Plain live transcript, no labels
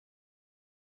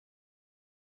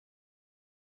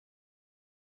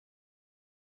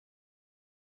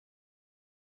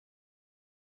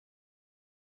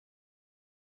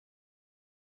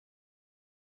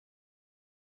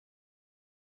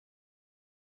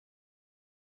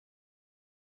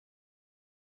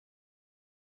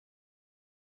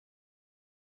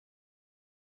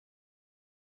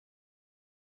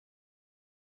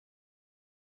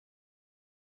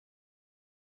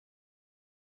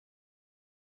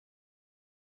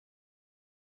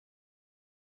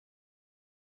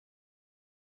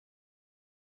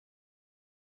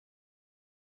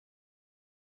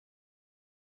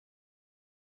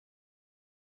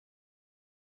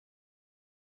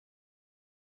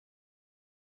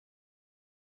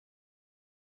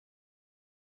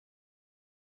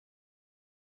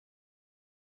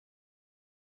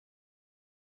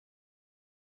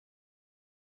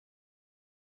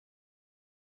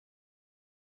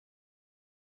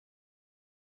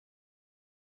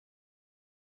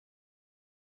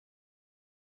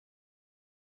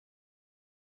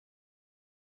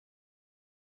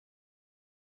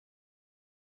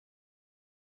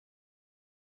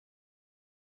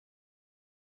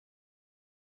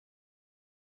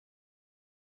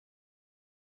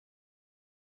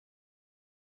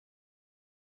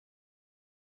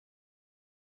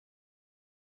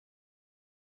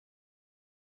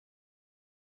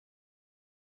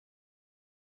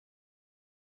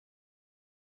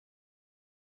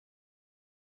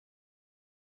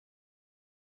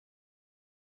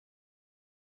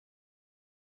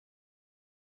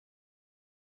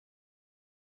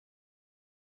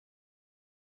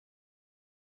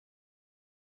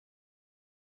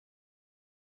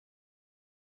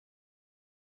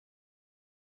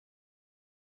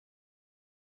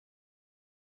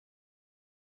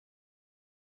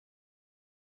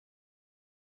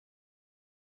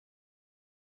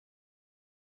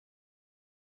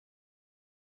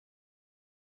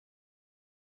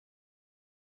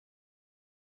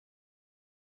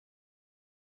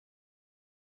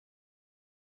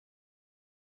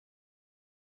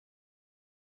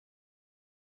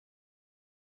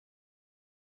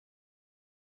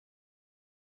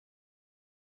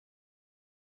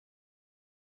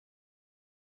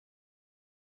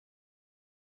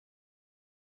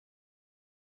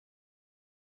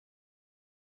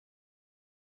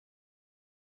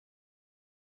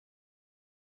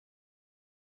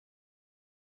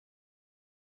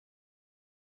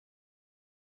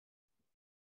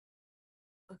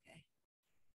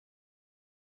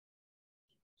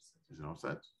All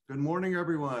set. Good morning,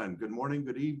 everyone. Good morning,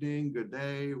 good evening, good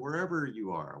day, wherever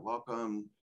you are. Welcome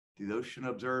to the Ocean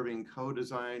Observing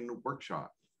Co-Design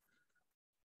Workshop.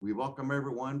 We welcome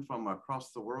everyone from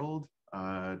across the world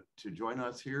to join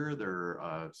us here. There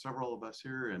are several of us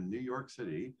here in New York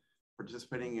City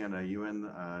participating in a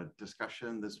UN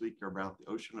discussion this week about the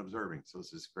ocean observing. So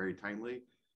this is very timely.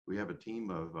 We have a team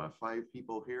of 5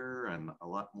 people here and a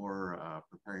lot more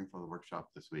preparing for the workshop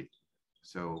this week.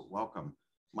 So welcome.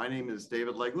 My name is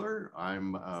David Legler.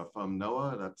 I'm from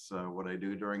NOAA. That's what I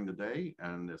do during the day.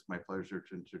 And it's my pleasure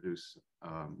to introduce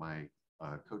my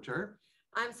co-chair.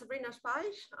 I'm Sabrina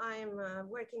Spaj. I'm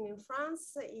working in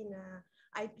France in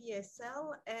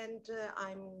IPSL, and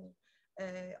I'm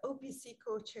OPC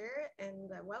co-chair. And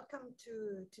welcome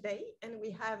to today. And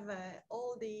we have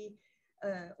all the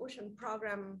ocean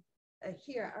program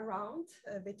here around,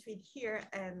 between here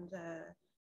and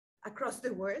across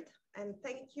the world. And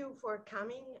thank you for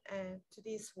coming to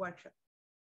this workshop.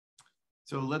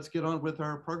 So let's get on with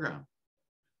our program.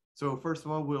 So first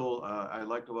of all, I'd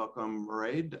like to welcome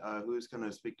Mairead, who's going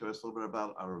to speak to us a little bit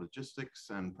about our logistics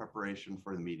and preparation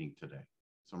for the meeting today.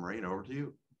 So Mairead, over to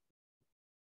you.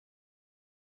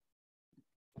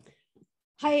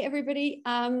 Hi, everybody.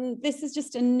 This is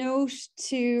just a note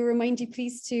to remind you,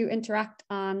 please, to interact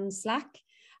on Slack.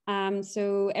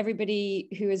 So everybody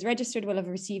who is registered will have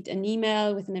received an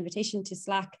email with an invitation to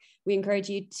Slack. We encourage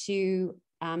you to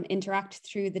interact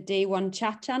through the day one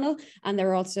chat channel, and there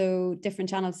are also different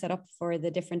channels set up for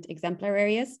the different exemplar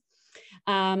areas.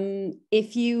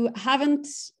 If you haven't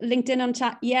linked in on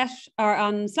chat yet or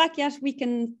on Slack yet, we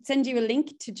can send you a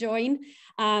link to join,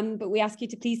 but we ask you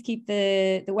to please keep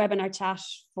the webinar chat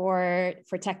for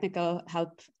technical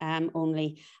help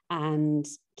only, and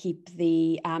keep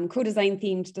the co-design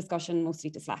themed discussion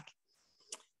mostly to Slack.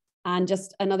 And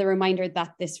just another reminder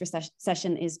that this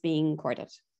session is being recorded.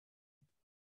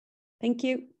 Thank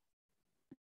you.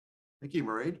 Thank you,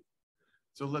 Mairead.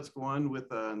 So let's go on with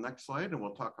the next slide, and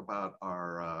we'll talk about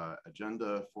our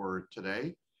agenda for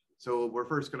today. So we're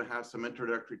first going to have some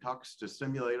introductory talks to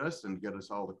stimulate us and get us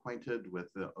all acquainted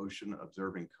with the Ocean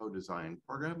Observing Co-Design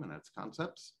program and its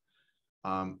concepts.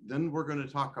 Then we're going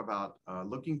to talk about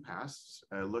looking past,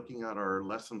 looking at our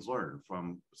lessons learned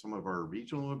from some of our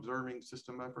regional observing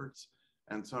system efforts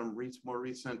and some more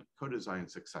recent co-design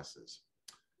successes.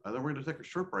 Then we're going to take a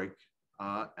short break,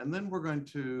 and then we're going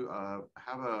to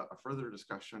have a further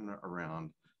discussion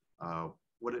around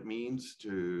what it means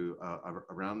to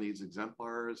around these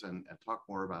exemplars, and talk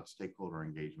more about stakeholder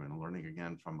engagement and learning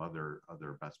again from other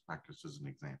best practices and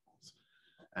examples.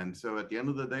 And so at the end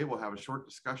of the day, we'll have a short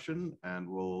discussion, and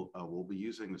we'll be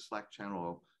using the Slack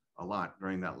channel a lot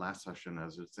during that last session,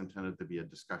 as it's intended to be a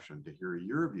discussion to hear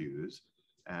your views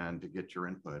and to get your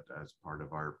input as part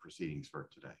of our proceedings for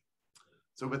today.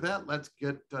 So with that, let's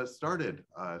get started.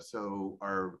 It's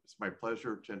my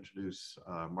pleasure to introduce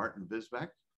Martin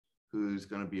Visbeck, who's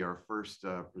going to be our first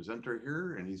presenter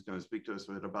here, and he's going to speak to us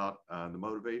a bit about the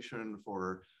motivation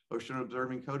for Ocean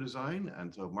Observing Co-Design.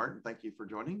 And so Martin, thank you for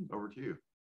joining. Over to you.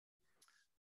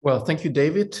 Well, thank you,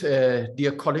 David.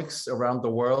 Dear colleagues around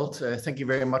the world, thank you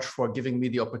very much for giving me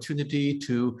the opportunity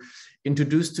to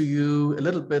introduce to you a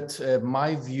little bit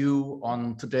my view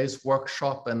on today's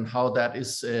workshop and how that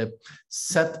is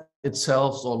set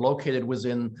itself or located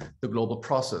within the global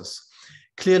process.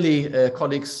 Clearly,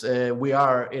 colleagues, we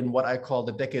are in what I call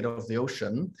the decade of the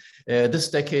ocean. This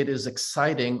decade is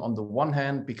exciting on the one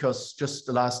hand, because just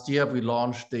last year we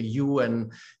launched the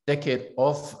UN Decade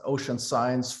of Ocean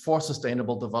Science for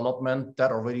Sustainable Development.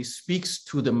 That already speaks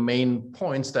to the main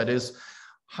points. That is,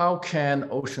 how can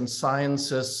ocean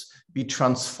sciences be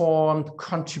transformed,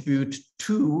 contribute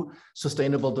to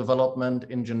sustainable development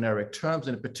in generic terms,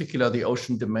 and in particular the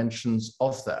ocean dimensions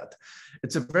of that.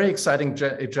 It's a very exciting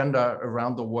agenda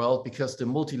around the world, because the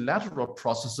multilateral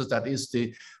processes, that is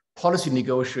the policy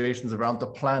negotiations around the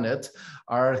planet,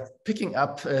 are picking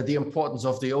up the importance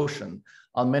of the ocean.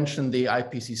 I'll mention the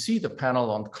IPCC, the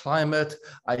panel on climate,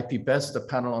 IPBES, the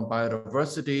panel on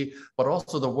biodiversity, but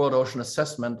also the World Ocean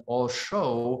Assessment all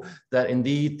show that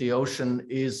indeed the ocean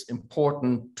is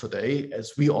important today,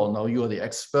 as we all know, you are the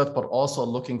expert, but also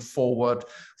looking forward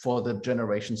for the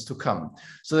generations to come.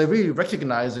 So they're really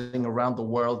recognizing around the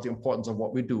world the importance of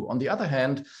what we do. On the other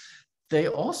hand, they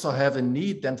also have a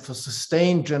need then for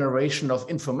sustained generation of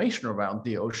information around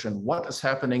the ocean. What is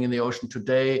happening in the ocean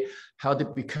today? How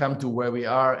did we come to where we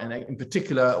are? And in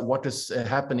particular, what is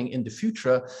happening in the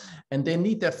future? And they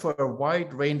need that for a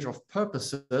wide range of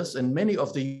purposes. And many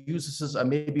of the uses are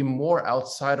maybe more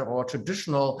outside of our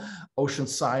traditional ocean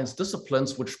science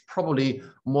disciplines, which probably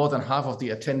more than half of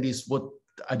the attendees would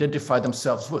identify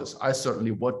themselves with. I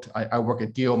certainly would. I work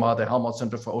at GEOMA, the Helmholtz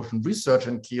Center for Ocean Research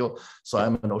in Kiel, so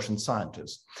I'm an ocean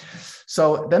scientist.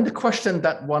 So then the question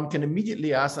that one can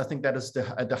immediately ask, I think that is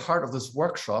at the heart of this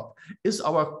workshop, is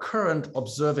our current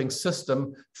observing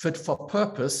system fit for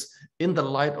purpose in the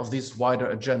light of these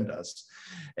wider agendas?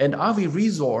 And are we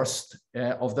resourced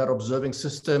of that observing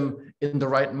system in the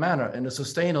right manner, in a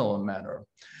sustainable manner?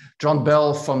 John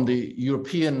Bell from the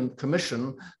European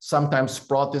Commission sometimes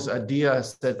brought this idea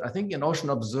that I think in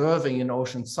ocean observing, in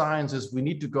ocean sciences, we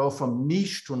need to go from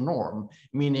niche to norm,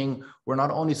 meaning we're not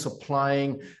only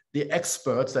supplying the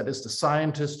experts, that is the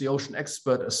scientist, the ocean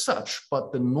expert as such,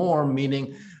 but the norm,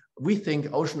 meaning we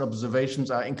think ocean observations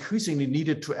are increasingly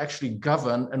needed to actually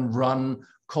govern and run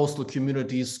coastal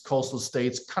communities, coastal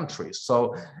states, countries.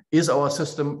 So is our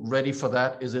system ready for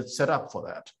that? Is it set up for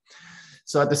that?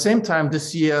 So at the same time,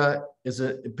 this year is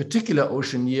a particular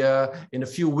ocean year. In a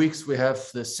few weeks, we have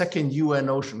the second UN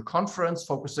Ocean Conference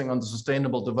focusing on the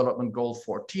Sustainable Development Goal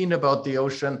 14 about the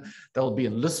ocean. That will be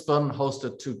in Lisbon,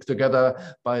 hosted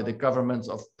together by the governments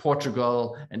of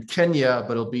Portugal and Kenya,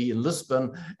 but it'll be in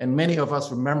Lisbon. And many of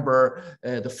us remember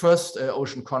the first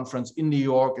ocean conference in New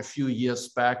York a few years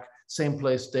back, same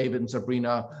place, David and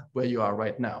Sabrina, where you are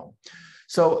right now.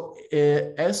 So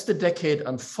as the decade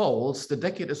unfolds, the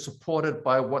decade is supported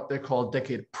by what they call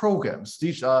decade programs.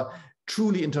 These are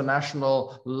truly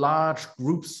international, large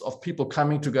groups of people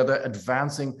coming together,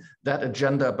 advancing that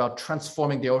agenda about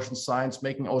transforming the ocean science,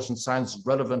 making ocean science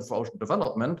relevant for ocean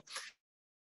development.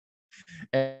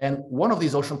 And one of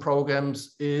these ocean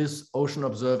programs is Ocean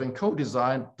Observing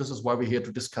Co-Design. This is why we're here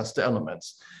to discuss the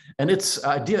elements. And its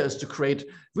idea is to create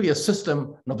really a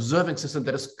system, an observing system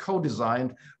that is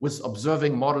co-designed with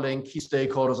observing, modeling, key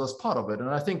stakeholders as part of it. And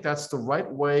I think that's the right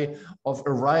way of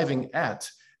arriving at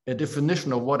a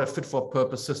definition of what a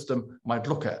fit-for-purpose system might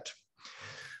look at.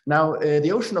 Now,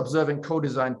 the Ocean Observing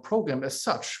Co-Design program as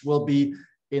such will be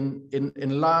in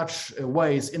large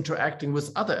ways interacting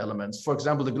with other elements. For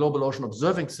example, the Global Ocean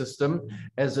Observing System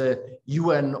as a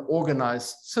UN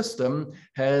organized system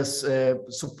has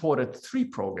supported 3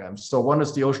 programs. So one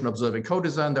is the Ocean Observing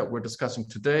Co-Design that we're discussing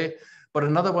today, but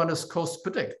another one is Coast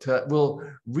Predict that will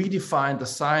redefine the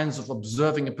science of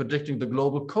observing and predicting the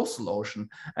global coastal ocean.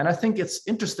 And I think it's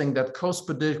interesting that Coast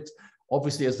Predict,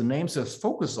 obviously, as the name says,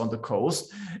 focus on the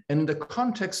coast. In the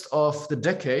context of the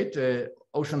decade,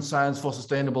 Ocean Science for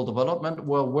Sustainable Development,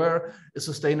 well, where is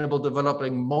sustainable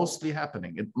development mostly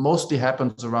happening? It mostly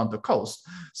happens around the coast.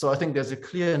 So I think there's a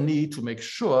clear need to make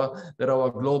sure that our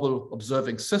global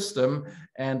observing system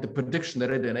and the prediction that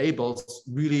it enables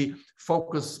really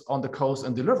focus on the coast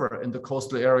and deliver in the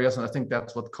coastal areas. And I think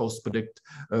that's what Coast Predict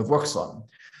works on.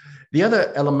 The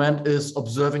other element is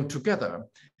observing together.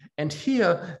 And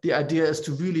here, the idea is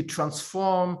to really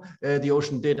transform the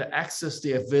ocean data access,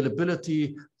 the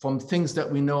availability from things that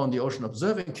we know in the ocean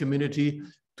observing community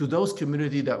to those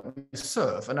communities that we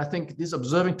serve. And I think this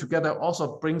observing together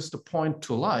also brings the point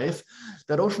to life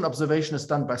that ocean observation is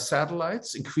done by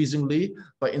satellites, increasingly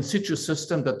by in situ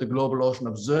system, that the Global Ocean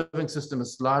Observing System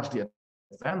is largely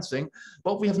advancing,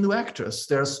 but we have new actors.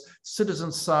 There's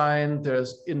citizen science,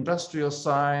 there's industrial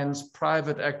science,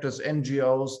 private actors,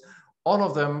 NGOs. All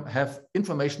of them have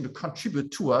information to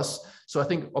contribute to us. So I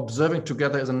think observing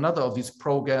together is another of these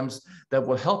programs that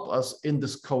will help us in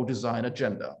this co-design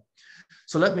agenda.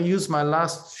 So let me use my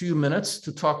last few minutes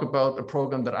to talk about a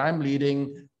program that I'm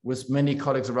leading with many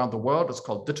colleagues around the world. It's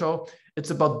called DITTO.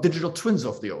 It's about digital twins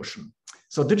of the ocean.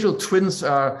 So digital twins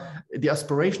are, the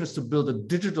aspiration is to build a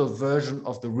digital version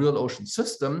of the real ocean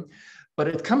system, but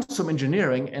it comes from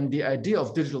engineering, and the idea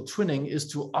of digital twinning is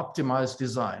to optimize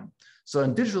design. So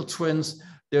in digital twins,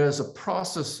 there's a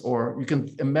process, or you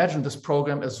can imagine this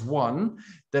program as one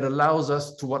that allows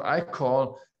us to what I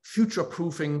call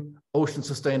future-proofing ocean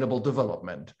sustainable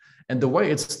development. And the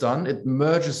way it's done, it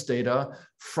merges data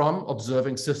from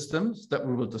observing systems that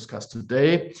we will discuss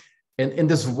today. And in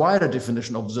this wider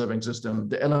definition of observing system,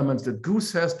 the elements that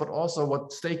GOOS has, but also what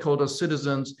stakeholders,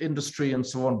 citizens, industry, and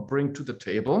so on bring to the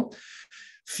table,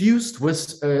 fused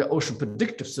with ocean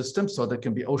predictive systems. So there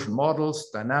can be ocean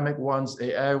models, dynamic ones,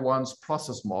 AI ones,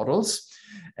 process models.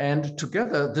 And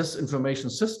together, this information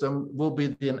system will be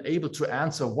then able to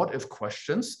answer what-if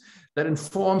questions that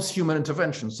informs human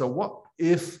intervention. So what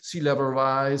if sea level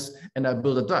rise and I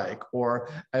build a dike, or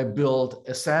I build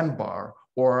a sandbar,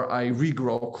 or I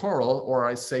regrow coral, or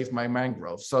I save my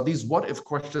mangroves? So these what-if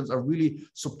questions are really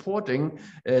supporting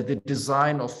the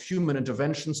design of human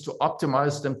interventions to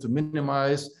optimize them, to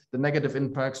minimize the negative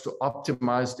impacts, to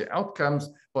optimize the outcomes,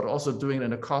 but also doing it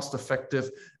in a cost-effective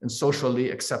and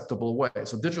socially acceptable way.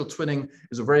 So digital twinning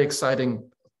is a very exciting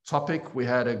topic. We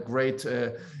had a great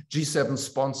G7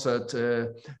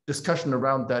 sponsored discussion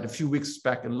around that a few weeks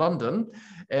back in London.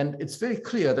 And it's very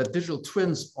clear that digital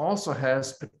twins also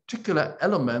has particular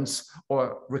elements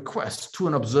or requests to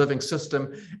an observing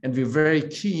system. And we're very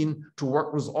keen to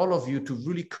work with all of you to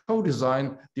really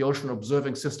co-design the ocean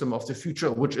observing system of the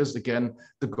future, which is again,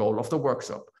 the goal of the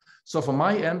workshop. So from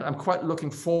my end, I'm quite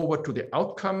looking forward to the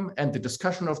outcome and the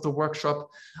discussion of the workshop.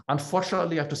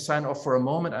 Unfortunately, I have to sign off for a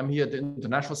moment. I'm here at the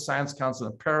International Science Council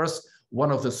in Paris,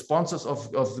 one of the sponsors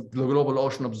of the Global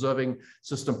Ocean Observing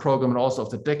System program and also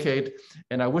of the decade.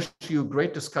 And I wish you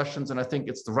great discussions. And I think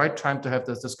it's the right time to have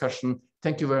this discussion.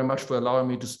 Thank you very much for allowing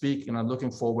me to speak. And I'm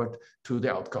looking forward to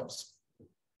the outcomes.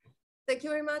 Thank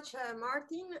you very much,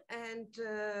 Martin. And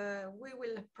we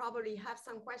will probably have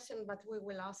some questions, but we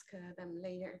will ask them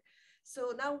later.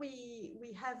 So now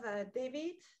we have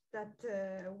David that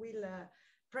will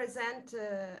present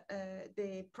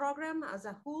the program as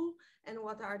a whole and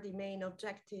what are the main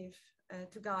objectives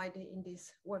to guide in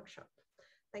this workshop.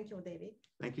 Thank you, David.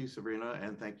 Thank you, Sabrina,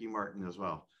 and thank you, Martin, as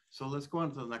well. So let's go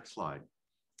on to the next slide.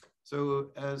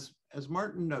 So as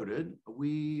Martin noted,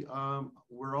 we're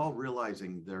all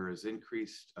realizing there is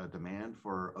increased demand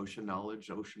for ocean knowledge,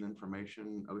 ocean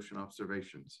information, ocean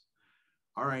observations.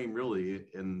 Our aim really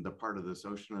in the part of this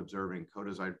Ocean Observing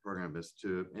Co-Design program is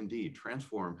to indeed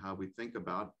transform how we think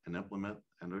about and implement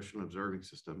an ocean observing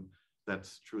system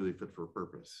that's truly fit for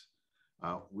purpose.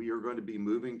 We are going to be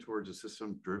moving towards a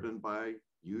system driven by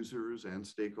users and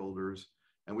stakeholders,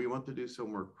 and we want to do so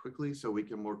more quickly so we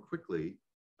can more quickly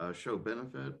show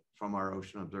benefit from our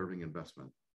ocean observing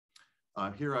investment.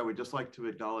 Here, I would just like to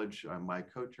acknowledge my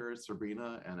co-chairs,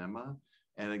 Sabrina and Emma,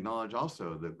 and acknowledge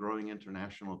also the growing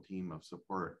international team of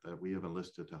support that we have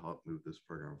enlisted to help move this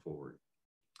program forward.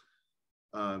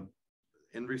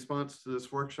 In response to this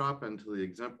workshop and to the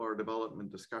Exemplar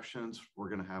development discussions, we're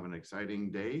going to have an exciting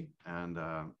day. And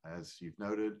as you've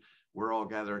noted, we're all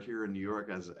gathered here in New York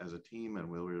as a team, and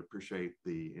we really appreciate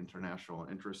the international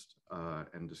interest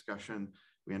and discussion.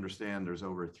 We understand there's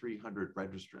over 300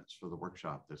 registrants for the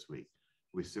workshop this week.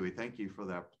 We thank you for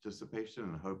that participation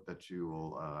and hope that you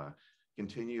will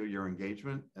continue your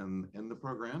engagement in the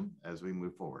program as we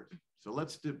move forward. So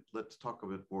let's talk a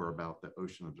bit more about the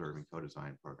Ocean Observing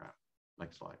Co-Design program.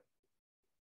 Next slide.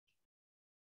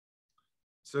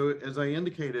 So as I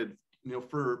indicated,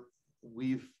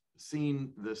 we've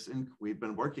seen this, we've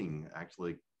been working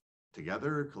actually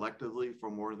together collectively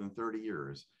for more than 30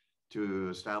 years to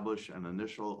establish an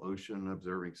initial ocean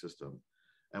observing system.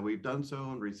 And we've done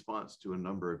so in response to a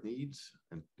number of needs,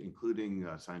 including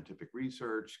scientific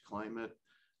research, climate,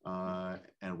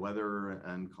 and weather,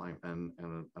 and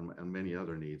many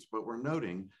other needs. But we're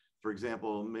noting, for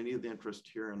example, many of the interest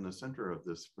here in the center of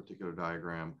this particular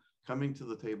diagram coming to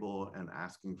the table and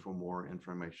asking for more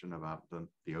information about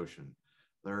the ocean.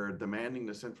 They're demanding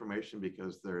this information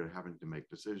because they're having to make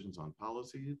decisions on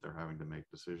policy. They're having to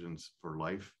make decisions for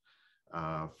life,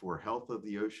 for health of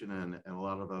the ocean, and a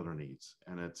lot of other needs.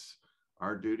 And it's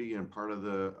our duty and part of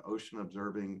the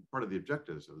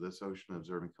objectives of this Ocean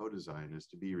Observing Co-Design is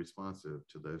to be responsive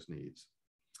to those needs.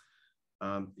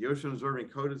 The Ocean Observing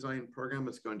Co-Design program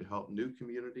is going to help new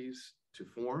communities to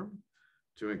form,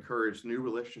 to encourage new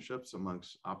relationships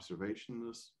amongst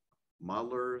observationists,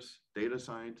 modelers, data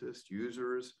scientists,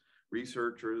 users,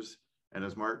 researchers, and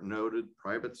as Martin noted,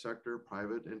 private sector,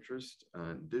 private interest,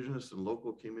 indigenous and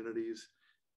local communities,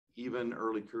 even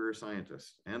early career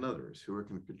scientists and others who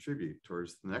can contribute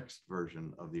towards the next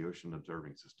version of the ocean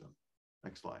observing system.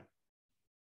 Next slide.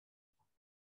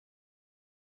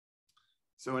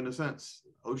 So in a sense,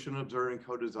 Ocean Observing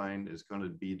Co-Design is going to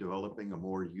be developing a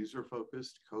more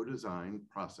user-focused co-design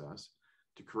process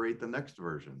to create the next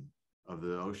version of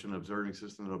the ocean observing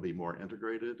system that'll be more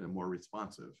integrated and more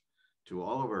responsive to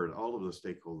all of the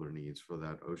stakeholder needs for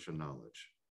that ocean knowledge.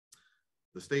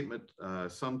 The statement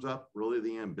sums up really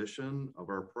the ambition of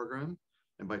our program.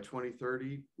 And by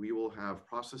 2030, we will have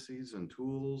processes and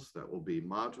tools that will be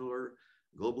modular,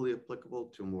 globally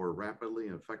applicable to more rapidly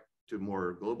and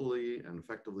globally and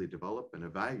effectively develop and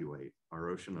evaluate our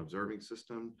ocean observing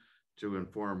system to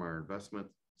inform our investment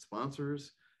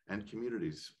sponsors and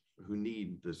communities who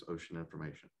need this ocean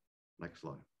information. Next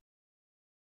slide.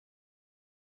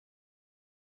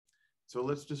 So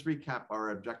let's just recap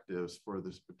our objectives for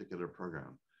this particular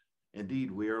program. Indeed,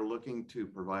 we are looking to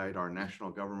provide our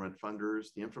national government funders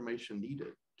the information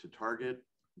needed to target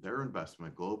their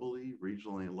investment globally,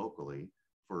 regionally, and locally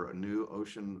for new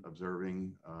ocean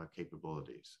observing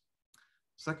capabilities.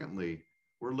 Secondly,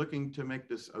 we're looking to make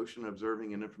this ocean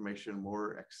observing and information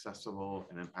more accessible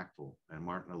and impactful. And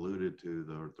Martin alluded to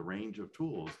the range of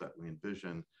tools that we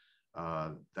envision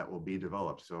that will be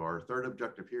developed. So our third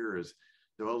objective here is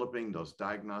developing those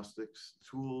diagnostics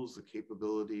tools, the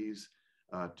capabilities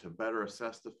to better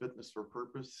assess the fitness for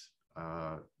purpose,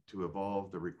 to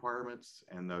evolve the requirements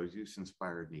and those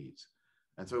use-inspired needs.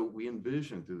 And so we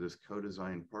envision through this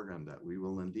co-design program that we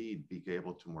will indeed be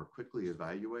able to more quickly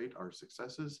evaluate our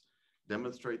successes,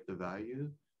 demonstrate the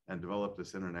value, and develop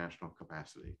this international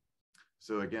capacity.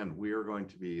 So again, we are going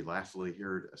to be lastly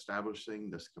here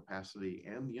establishing this capacity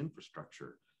and the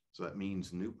infrastructure. So that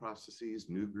means new processes,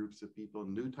 new groups of people,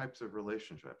 new types of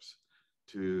relationships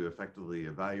to effectively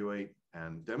evaluate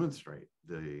and demonstrate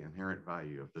the inherent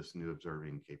value of this new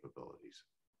observing capabilities.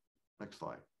 Next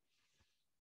slide.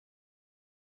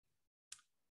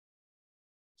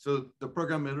 So the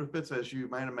program benefits, as you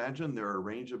might imagine, there are a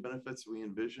range of benefits we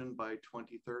envision by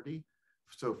 2030.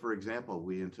 So for example,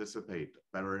 we anticipate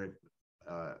better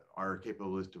our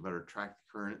capabilities to better track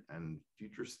the current and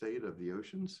future state of the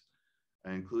oceans,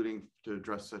 including to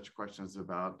address such questions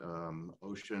about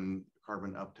ocean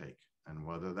carbon uptake and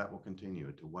whether that will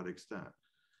continue, to what extent.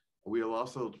 We'll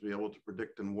also be able to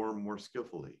predict and warn more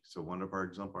skillfully. So one of our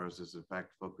exemplars is in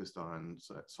fact focused on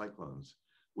cyclones,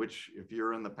 which if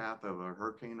you're in the path of a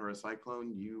hurricane or a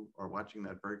cyclone, you are watching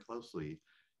that very closely.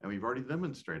 And we've already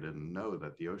demonstrated and know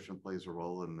that the ocean plays a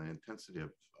role in the intensity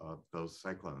of those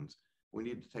cyclones. We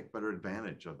need to take better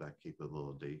advantage of that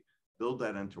capability, build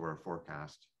that into our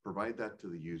forecast, provide that to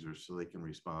the users so they can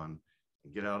respond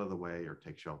and get out of the way or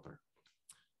take shelter.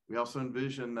 We also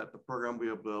envision that the program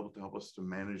will be able to help us to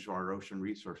manage our ocean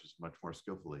resources much more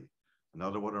skillfully.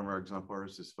 Another one of our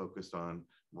exemplars is focused on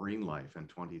marine life in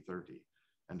 2030.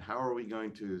 And how are we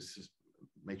going to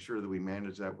make sure that we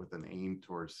manage that with an aim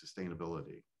towards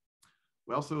sustainability?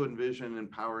 We also envision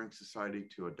empowering society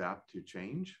to adapt to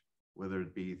change, whether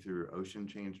it be through ocean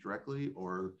change directly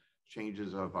or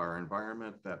changes of our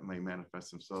environment that may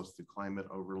manifest themselves through climate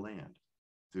over land,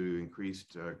 through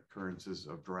increased occurrences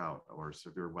of drought or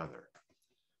severe weather.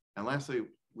 And lastly,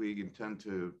 we intend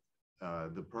to,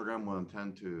 the program will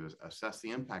intend to assess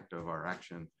the impact of our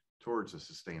action towards a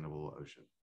sustainable ocean.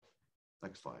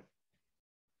 Next slide.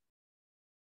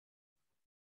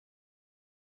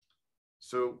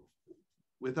 So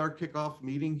with our kickoff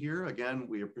meeting here, again,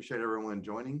 we appreciate everyone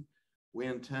joining. We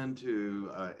intend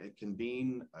to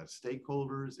convene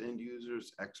stakeholders, end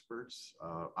users, experts,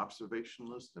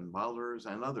 observationalists, and modelers,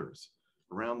 and others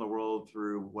around the world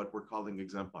through what we're calling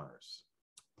exemplars.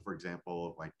 For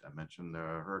example, like I mentioned, the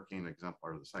hurricane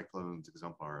exemplar, the cyclones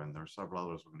exemplar, and there are several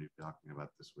others we're going to be talking about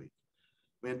this week.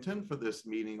 We intend for this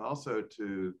meeting also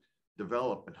to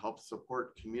develop and help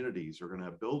support communities who are going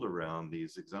to build around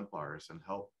these exemplars and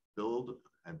help build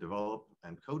and develop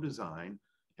and co-design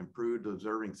improved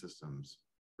observing systems,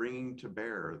 bringing to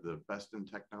bear the best in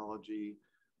technology,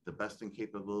 the best in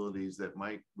capabilities that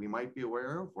we might be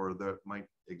aware of or that might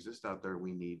exist out there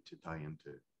we need to tie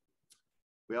into.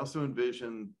 We also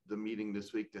envision the meeting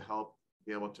this week to help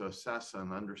be able to assess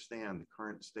and understand the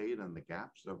current state and the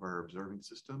gaps of our observing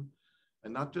system,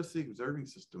 and not just the observing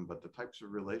system, but the types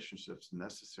of relationships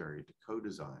necessary to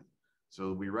co-design.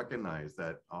 So we recognize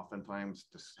that oftentimes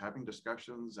just having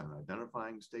discussions and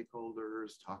identifying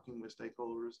stakeholders, talking with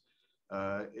stakeholders,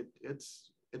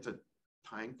 it's a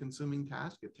time-consuming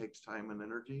task. It takes time and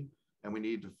energy, and we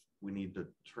need to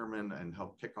determine and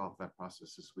help kick off that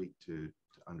process this week to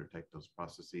undertake those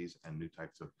processes and new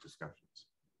types of discussions.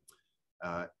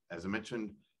 As I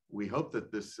mentioned, we hope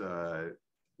that this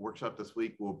workshop this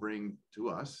week will bring to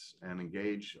us and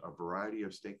engage a variety of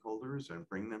stakeholders and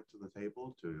bring them to the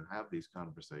table to have these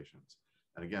conversations.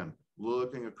 And again,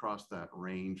 looking across that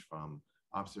range from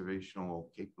observational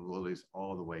capabilities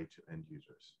all the way to end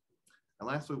users. And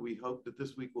lastly, we hope that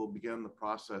this week will begin the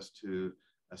process to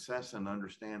assess and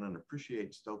understand and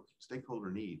appreciate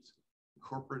stakeholder needs,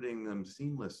 incorporating them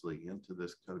seamlessly into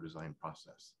this co-design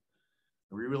process.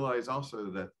 And we realize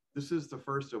also that this is the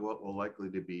first of what will likely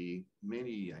to be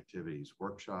many activities,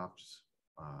 workshops,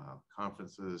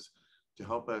 conferences to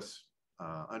help us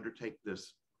undertake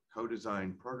this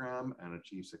co-design program and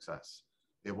achieve success.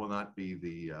 It will not be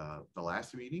the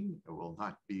last meeting. It will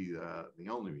not be the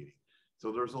only meeting.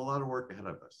 So there's a lot of work ahead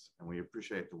of us, and we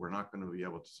appreciate that we're not going to be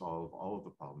able to solve all of the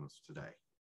problems today.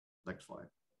 Next slide.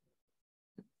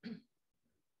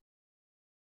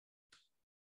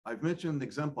 I've mentioned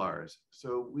exemplars.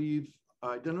 So we've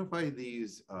identified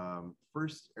these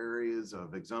first areas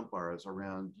of exemplars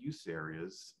around use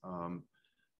areas.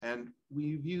 And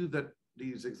we view that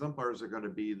these exemplars are going to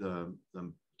be the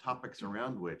topics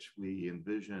around which we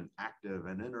envision active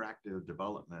and interactive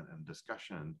development and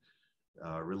discussion,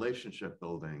 relationship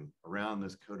building around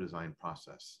this co-design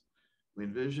process. We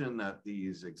envision that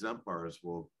these exemplars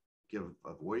will give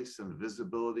a voice and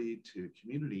visibility to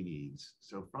community needs.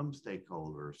 So from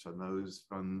stakeholders and those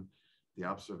from the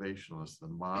observationalists, the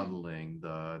modeling,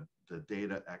 the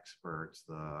data experts,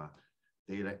 the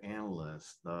data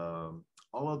analysts, all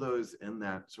of those in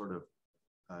that sort of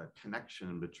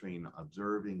connection between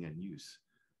observing and use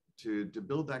to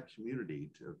build that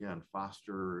community to, again,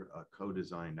 foster a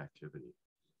co-design activity.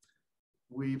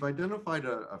 We've identified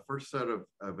a first set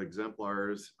of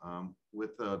exemplars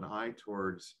with an eye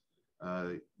towards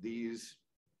these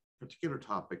particular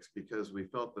topics because we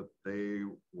felt that they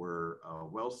were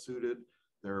well suited.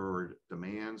 There were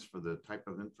demands for the type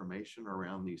of information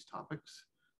around these topics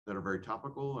that are very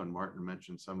topical, and Martin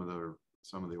mentioned some of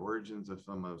the origins of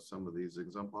some of these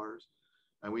exemplars.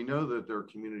 And we know that there are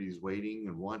communities waiting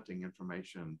and wanting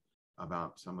information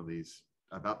about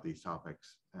these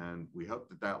topics. And we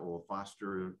hope that will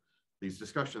foster, these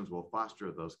discussions will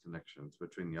foster those connections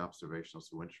between the observationalists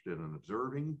who are interested in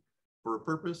observing for a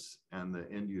purpose and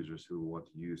the end users who want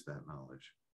to use that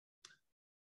knowledge.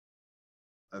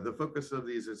 The focus of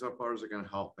these exemplars are going to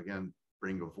help, again,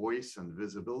 bring a voice and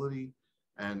visibility.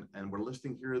 And we're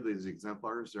listing here these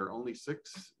exemplars. There are only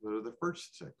 6. They're the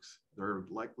first 6. There are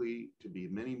likely to be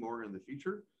many more in the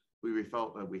future. We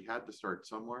felt that we had to start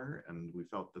somewhere, and we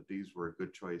felt that these were a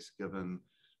good choice given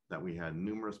that we had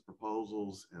numerous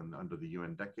proposals, and under the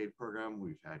UN Decade Program,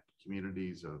 we've had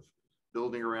communities of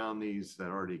building around these that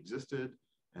already existed.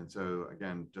 And so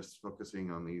again, just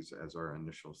focusing on these as our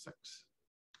initial 6.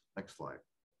 Next slide.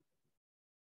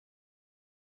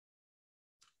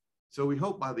 So we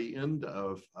hope by the end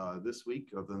of this week,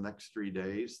 of the next 3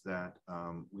 days, that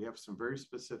we have some very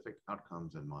specific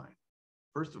outcomes in mind.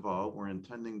 First of all, we're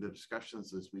intending the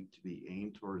discussions this week to be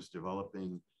aimed towards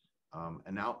developing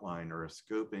an outline or a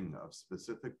scoping of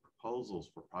specific proposals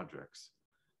for projects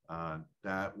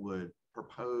that would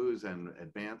propose and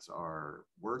advance our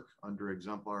work under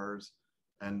exemplars.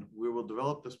 And we will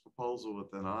develop this proposal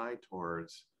with an eye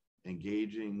towards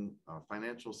engaging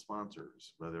financial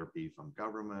sponsors, whether it be from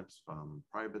governments, from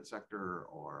private sector,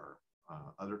 or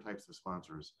other types of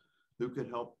sponsors who could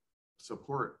help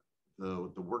support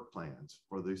the work plans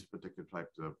for these particular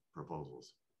types of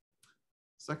proposals.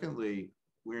 Secondly,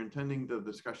 we're intending the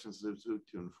discussions to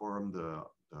inform the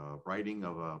writing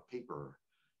of a paper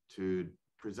to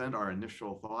present our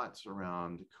initial thoughts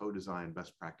around co-design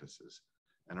best practices.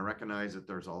 And I recognize that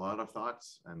there's a lot of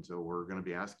thoughts, and so we're going to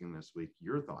be asking this week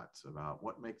your thoughts about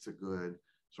what makes a good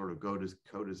sort of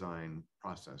co-design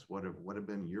process. What have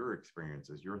been your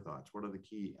experiences, your thoughts? What are the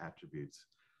key attributes,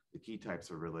 the key types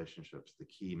of relationships, the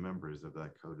key members of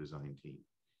that co-design team?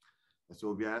 And so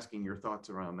we'll be asking your thoughts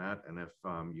around that. And if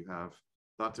you have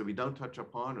thoughts that we don't touch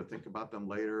upon or think about them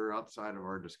later outside of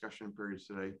our discussion periods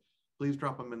today, please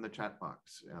drop them in the chat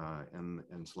box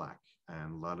in Slack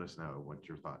and let us know what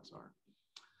your thoughts are.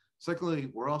 Secondly,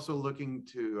 we're also looking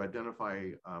to identify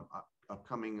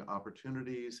upcoming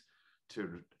opportunities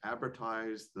to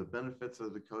advertise the benefits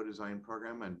of the co-design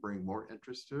program and bring more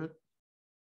interest to it.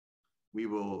 We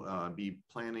will be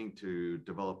planning to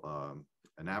develop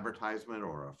an advertisement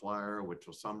or a flyer which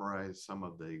will summarize some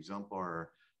of the exemplar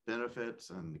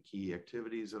benefits and the key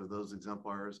activities of those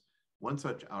exemplars. One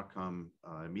such outcome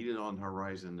immediately on the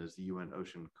horizon is the UN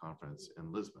Ocean Conference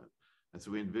in Lisbon. And so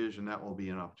we envision that will be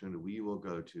an opportunity we will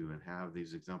go to and have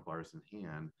these exemplars in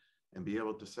hand and be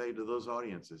able to say to those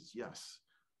audiences, yes,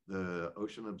 the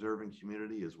ocean observing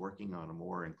community is working on a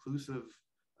more inclusive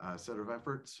set of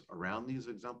efforts around these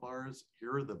exemplars.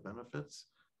 Here are the benefits.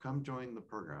 Come join the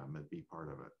program and be part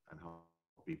of it and help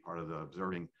be part of the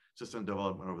observing system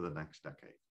development over the next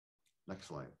decade. Next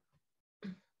slide.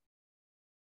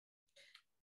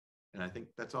 And I think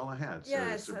that's all I had. So,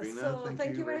 yes, Sabrina, so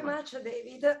thank you very much,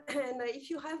 David. And if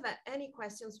you have any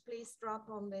questions, please drop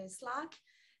on the Slack,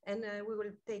 and we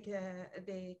will take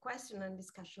the question and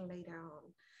discussion later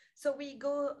on. So we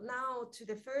go now to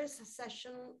the first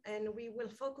session, and we will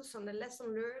focus on the lesson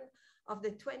learned of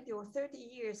the 20 or 30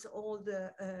 years old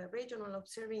regional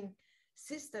observing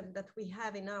system that we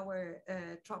have in our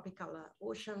tropical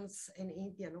oceans and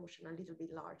Indian Ocean, a little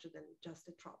bit larger than just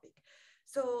the tropic.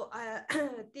 So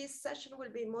this session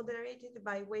will be moderated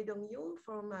by Wei Dong-Yu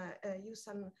from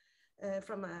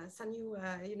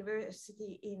Sanyu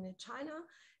University in China,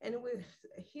 and we'll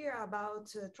hear about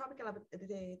the Tropical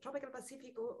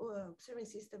Pacific Observing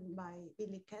System by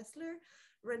Billy Kessler.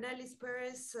 Renelis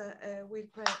Perez will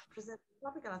present the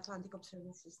Tropical Atlantic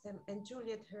Observing System, and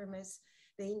Juliet Hermes,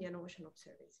 the Indian Ocean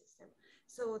Observing System.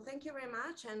 So thank you very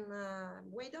much, and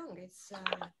Wei Dong, it's...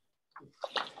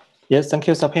 Yes, thank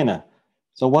you, Sabrina.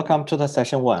 So welcome to the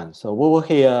session 1. So we will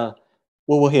hear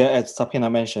we will hear, as Sapina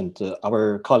mentioned,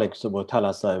 our colleagues will tell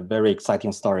us a very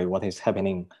exciting story, what is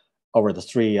happening over the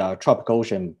three tropical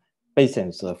ocean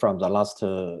basins from the last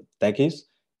decades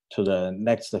to the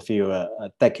next few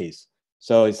decades.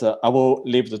 So it's, I will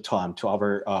leave the time to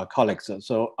our colleagues.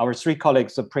 So our three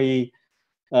colleagues,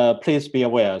 please be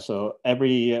aware. So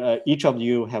each of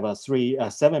you have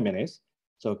 7 minutes.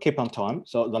 So keep on time.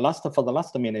 So for the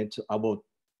last minute, I will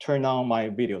turn on my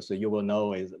video, so you will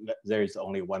know there is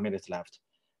only 1 minute left.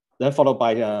 Then followed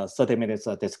by 30 minutes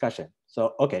discussion.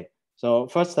 So okay. So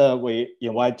first we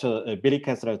invite Billy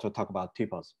Kessler to talk about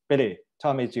TPOS. Billy,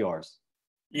 time is yours.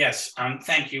 Yes,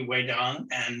 thank you, Wei Dong,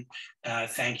 and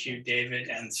thank you, David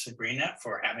and Sabrina,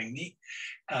 for having me.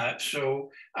 So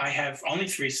I have only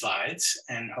 3 slides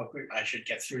and hope I should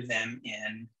get through them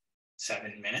in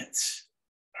 7 minutes.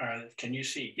 Can you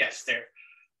see? Yes, there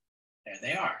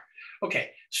they are.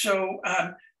 Okay, so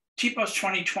TPOS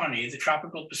 2020, the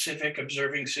Tropical Pacific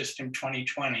Observing System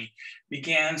 2020,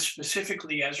 began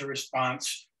specifically as a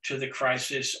response to the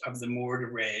crisis of the moored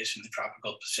arrays in the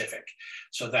tropical Pacific.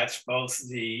 So that's both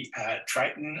the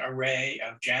Triton array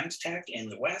of JAMSTEC in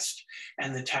the west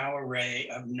and the Tau array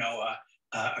of NOAA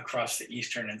across the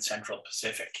eastern and central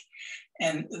Pacific.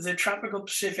 And the tropical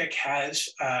Pacific has,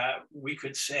 we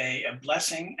could say, a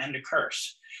blessing and a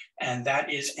curse, and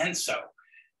that is ENSO.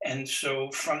 And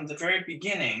so from the very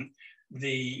beginning,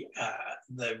 the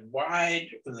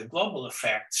global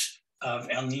effects of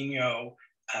El Nino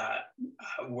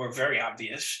were very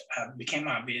obvious, became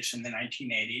obvious in the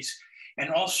 1980s,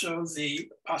 and also the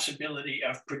possibility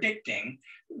of predicting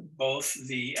both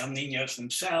the El Ninos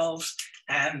themselves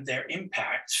and their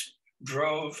impacts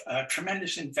drove a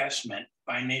tremendous investment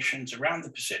by nations around the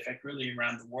Pacific, really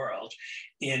around the world,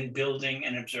 in building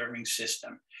an observing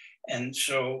system. And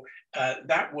so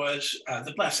that was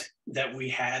the blessing, that we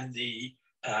had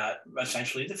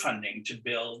essentially the funding to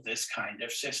build this kind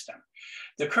of system.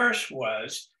 The curse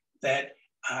was that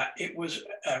it was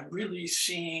really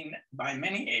seen by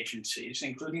many agencies,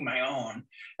 including my own,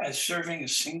 as serving a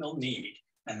single need,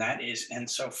 and that is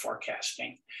ENSO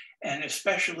forecasting. And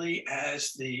especially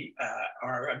as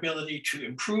our ability to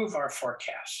improve our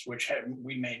forecasts, which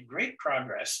we made great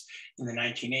progress in the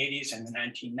 1980s and the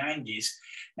 1990s.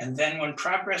 And then when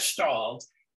progress stalled,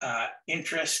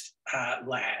 interest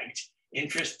lagged,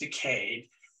 interest decayed,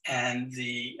 and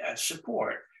the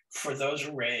support for those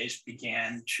arrays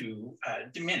began to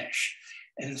diminish.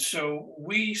 And so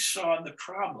we saw the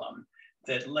problem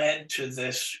that led to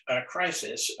this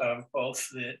crisis of both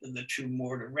the 2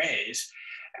 moored arrays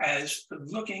as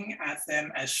looking at them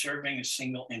as serving a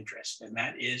single interest, and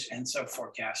that is ENSO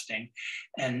forecasting,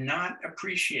 and not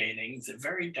appreciating the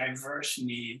very diverse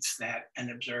needs that an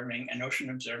ocean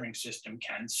observing system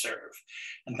can serve.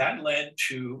 And that led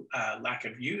to lack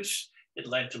of use. It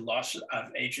led to loss of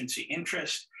agency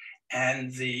interest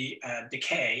and the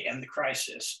decay and the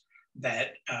crisis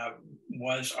that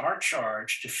was our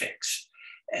charge to fix.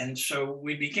 And so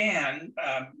we began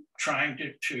trying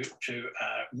to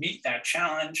meet that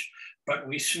challenge, but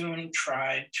we soon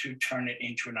tried to turn it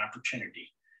into an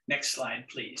opportunity. Next slide,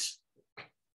 please.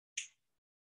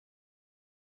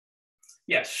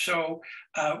 Yes, so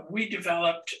we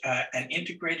developed an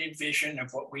integrated vision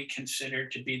of what we consider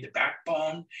to be the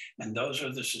backbone, and those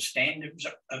are the sustained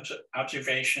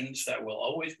observations that will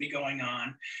always be going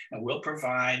on, and will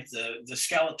provide the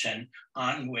skeleton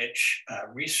on which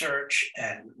research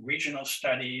and regional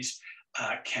studies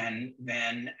can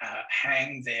then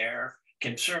hang there,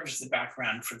 can serve as the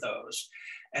background for those.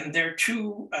 And there are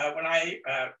 2, when I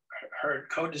heard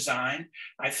co-design,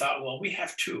 I thought, well, we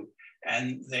have 2.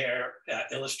 And they're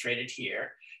illustrated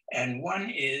here. And one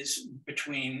is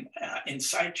between in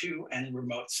situ and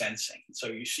remote sensing. So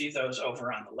you see those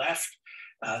over on the left.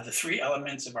 The 3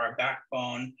 elements of our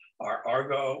backbone are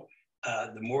Argo,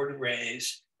 the moored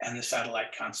arrays, and the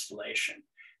satellite constellation.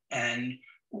 And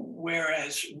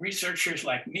whereas researchers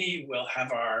like me will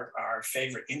have our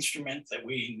favorite instrument that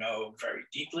we know very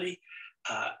deeply,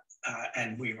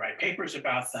 and we write papers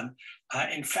about them,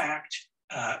 in fact,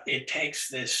 it takes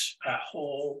this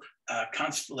whole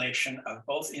constellation of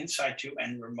both in situ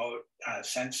and remote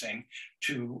sensing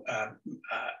to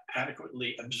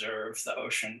adequately observe the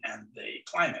ocean and the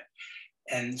climate.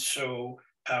 And so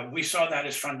we saw that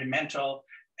as fundamental,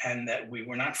 and that we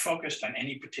were not focused on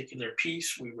any particular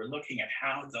piece. We were looking at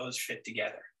how those fit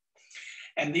together.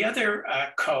 And the other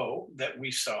that we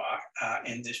saw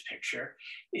in this picture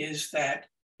is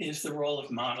the role of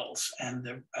models and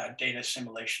the data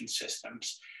assimilation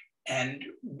systems. And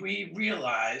we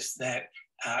realized that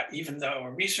even though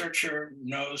a researcher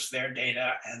knows their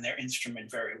data and their instrument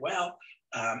very well,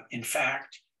 in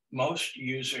fact, most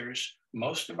users,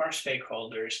 most of our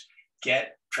stakeholders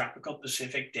get tropical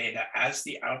Pacific data as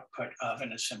the output of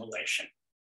an assimilation.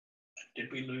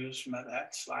 Did we lose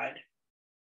that slide?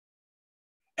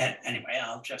 And anyway,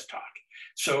 I'll just talk.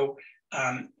 So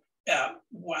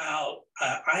while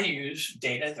I use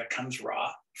data that comes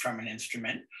raw from an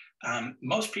instrument,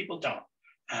 most people don't.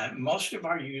 Most of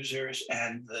our users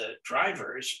and the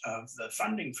drivers of the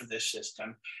funding for this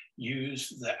system use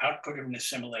the output of an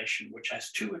assimilation, which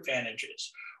has two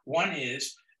advantages. One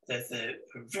is that the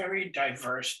very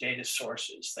diverse data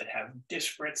sources that have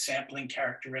disparate sampling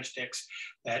characteristics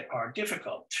that are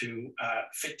difficult to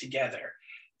fit together,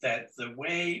 that the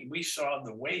way we saw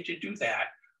the way to do that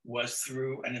was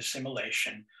through an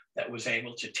assimilation that was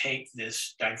able to take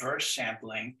this diverse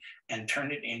sampling and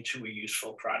turn it into a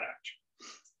useful product.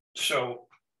 So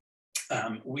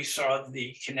we saw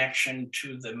the connection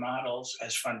to the models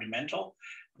as fundamental,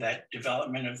 that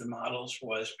development of the models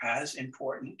was as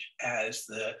important as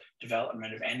the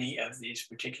development of any of these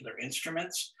particular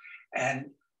instruments, and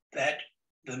that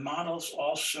the models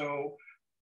also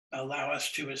allow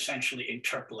us to essentially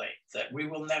interpolate, that we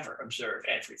will never observe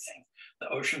everything. The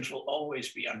oceans will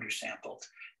always be undersampled,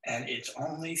 and it's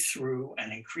only through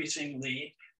an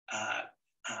increasingly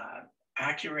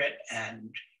accurate and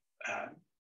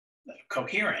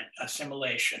coherent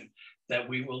assimilation that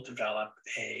we will develop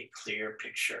a clear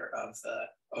picture of the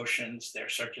oceans, their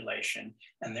circulation,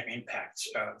 and their impacts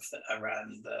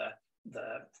around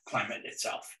the climate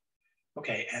itself.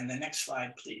 Okay, and the next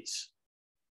slide, please.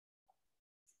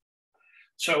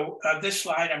 So this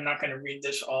slide, I'm not going to read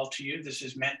this all to you. This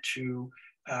is meant to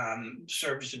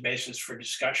serve as a basis for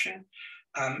discussion.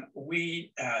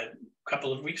 We, a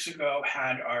couple of weeks ago,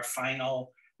 had our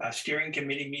final steering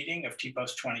committee meeting of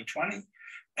TPOS 2020.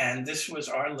 And this was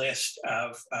our list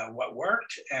of what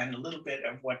worked and a little bit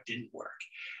of what didn't work.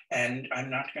 And I'm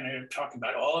not going to talk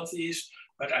about all of these,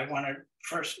 but I want to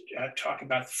first talk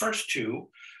about the first two,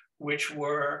 which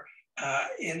were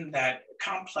in that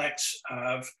complex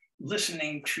of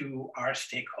listening to our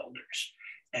stakeholders.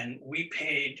 And we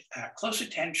paid close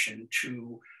attention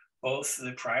to both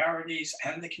the priorities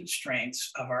and the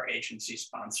constraints of our agency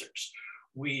sponsors.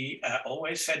 We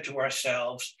always said to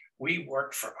ourselves, we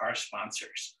work for our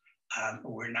sponsors.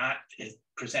 We're not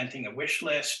presenting a wish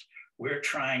list. We're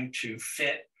trying to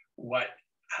fit what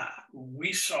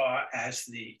we saw as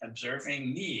the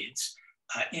observing needs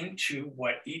into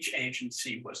what each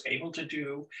agency was able to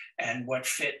do and what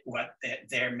fit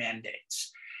their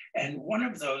mandates. And one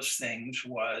of those things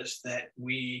was that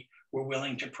we were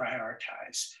willing to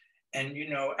prioritize. And, you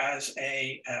know, as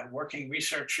a working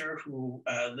researcher who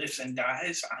lives and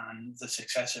dies on the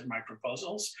success of my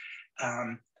proposals,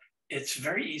 it's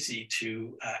very easy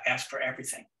to ask for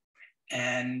everything.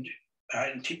 And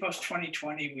in TPOS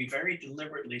 2020, we very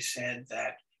deliberately said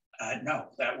that, no,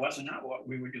 that was not what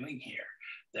we were doing here,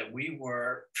 that we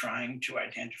were trying to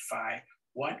identify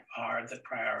what are the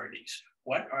priorities,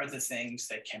 what are the things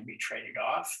that can be traded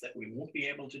off that we won't be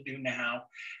able to do now.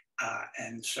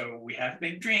 And so we have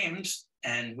big dreams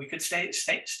and we could state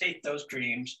those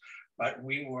dreams, but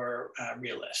we were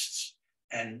realists.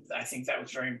 And I think that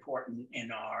was very important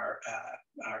in our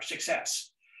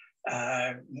success.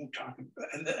 We'll talk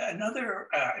about, another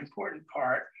important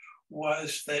part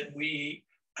was that we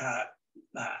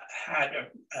had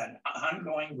an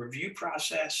ongoing review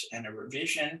process and a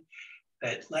revision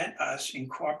that let us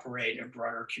incorporate a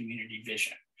broader community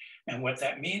vision. And what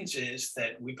that means is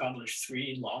that we published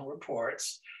 3 long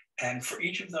reports, and for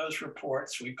each of those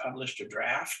reports, we published a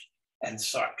draft and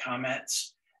sought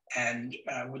comments. And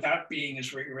without being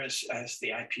as rigorous as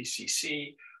the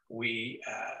IPCC, we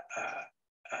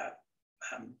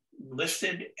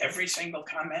listed every single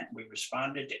comment. We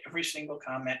responded to every single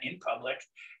comment in public.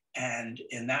 And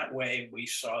in that way, we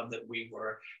saw that we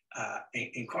were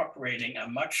incorporating a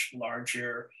much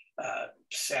larger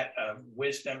set of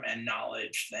wisdom and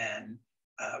knowledge than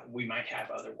we might have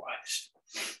otherwise.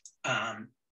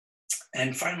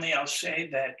 And finally, I'll say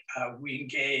that we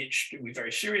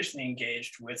very seriously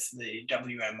engaged with the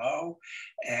WMO.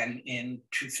 And in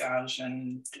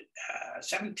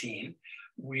 2017,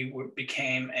 we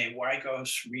became a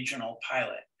WIGOS regional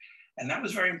pilot. And that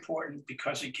was very important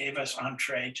because it gave us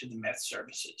entree to the Met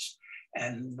services.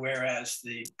 And whereas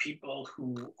the people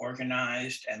who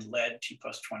organized and led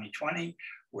TPOS 2020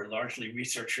 were largely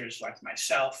researchers like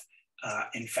myself,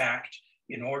 in fact,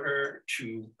 in order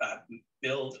to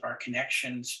build our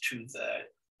connections to the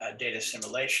data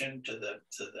assimilation, to the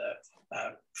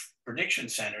prediction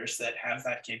centers that have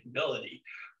that capability,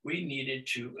 we needed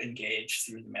to engage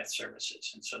through the Met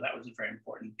services. And so that was a very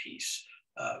important piece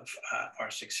of our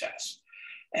success.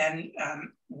 And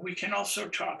we can also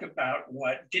talk about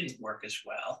what didn't work as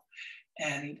well.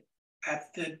 And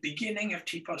at the beginning of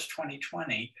TPOS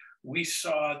 2020, we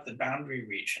saw the boundary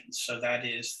regions. So that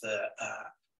is the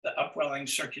upwelling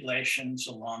circulations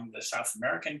along the South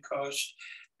American coast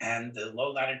and the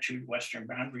low latitude western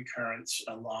boundary currents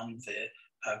along the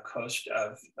coast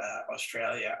of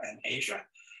Australia and Asia,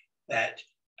 that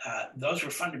those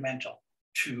were fundamental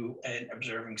to an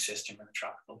observing system in the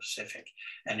tropical Pacific.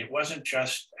 And it wasn't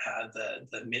just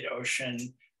the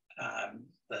mid-ocean,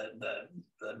 the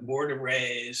moored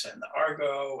arrays and the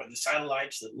Argo and the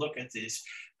satellites that look at this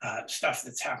stuff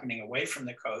that's happening away from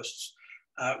the coasts.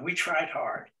 We tried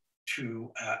hard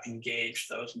to engage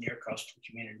those near coastal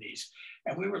communities,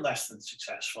 and we were less than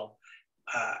successful.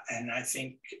 And I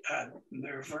think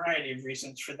there are a variety of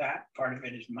reasons for that. Part of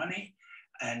it is money,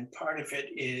 and part of it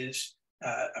is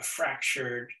a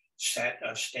fractured set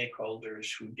of stakeholders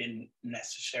who didn't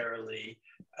necessarily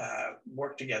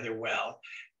work together well.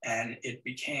 And it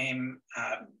became,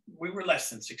 we were less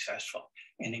than successful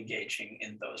in engaging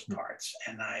in those parts.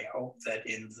 And I hope that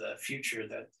in the future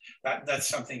that's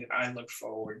something that I look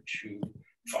forward to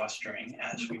fostering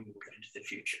as we move into the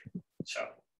future. So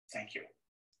thank you.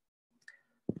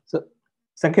 So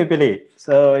thank you, Billy.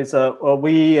 So it's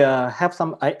we have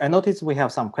some. I noticed we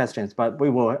have some questions, but we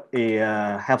will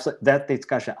have that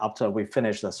discussion after we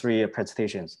finish the 3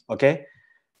 presentations. Okay.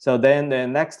 So then the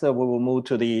next we will move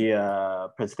to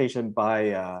the presentation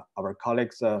by our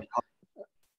colleagues,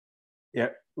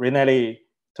 Rinelli,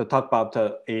 to talk about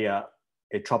a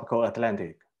tropical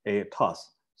Atlantic, a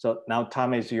TOS. So now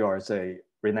time is yours,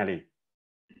 Rinelli.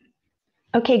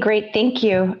 Okay, great, thank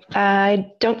you.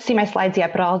 I don't see my slides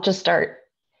yet, but I'll just start.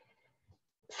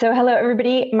 So hello,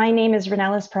 everybody. My name is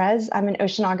Rinelli Perez. I'm an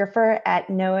oceanographer at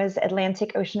NOAA's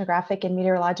Atlantic Oceanographic and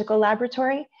Meteorological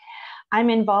Laboratory. I'm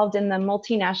involved in the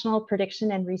Multinational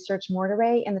Prediction and Research Moored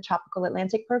Array in the Tropical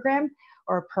Atlantic Program,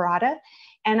 or PARADA,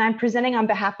 and I'm presenting on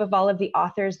behalf of all of the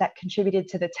authors that contributed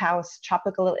to the TAOS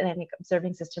Tropical Atlantic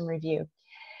Observing System Review.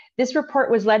 This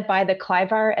report was led by the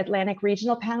CLIVAR Atlantic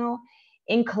Regional Panel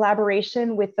in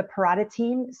collaboration with the PARADA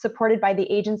team, supported by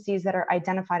the agencies that are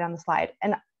identified on the slide.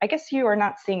 And I guess you are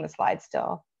not seeing the slide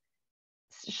still.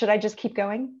 Should I just keep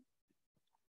going?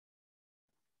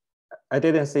 I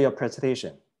didn't see your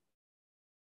presentation.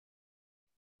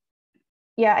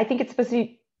 Yeah, I think it's supposed to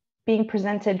be being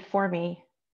presented for me.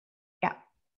 Yeah.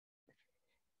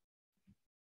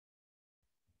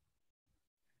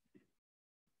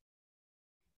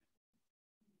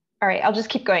 All right, I'll just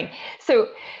keep going.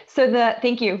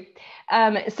 Thank you.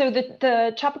 So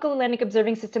the Tropical Atlantic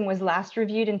Observing System was last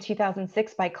reviewed in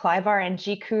 2006 by CLIVAR and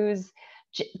GOOS,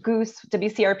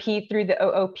 WCRP through the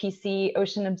OOPC,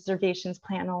 Ocean Observations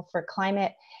Panel for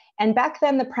Climate. And back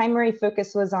then, the primary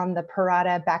focus was on the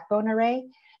PARADA backbone array.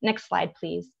 Next slide,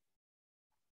 please.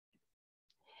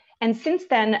 And since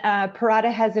then,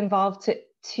 PARADA has evolved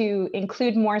to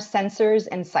include more sensors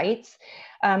and sites.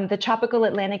 The Tropical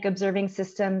Atlantic Observing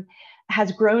System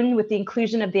has grown with the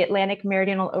inclusion of the Atlantic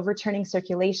Meridional Overturning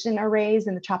Circulation Arrays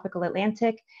in the Tropical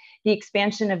Atlantic, the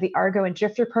expansion of the Argo and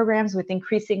Drifter programs with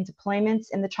increasing deployments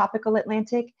in the Tropical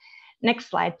Atlantic. Next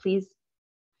slide, please.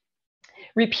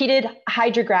 Repeated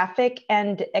hydrographic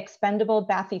and expendable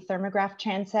bathythermograph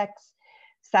transects,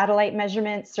 satellite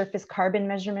measurements, surface carbon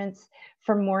measurements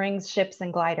for moorings, ships,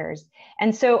 and gliders.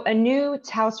 And so a new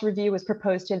TAOS review was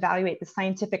proposed to evaluate the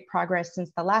scientific progress since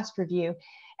the last review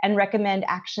and recommend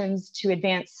actions to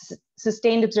advance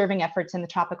sustained observing efforts in the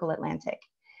Tropical Atlantic.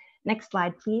 Next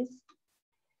slide, please.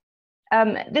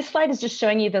 This slide is just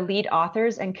showing you the lead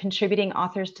authors and contributing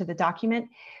authors to the document.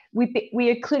 We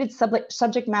included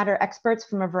subject matter experts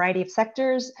from a variety of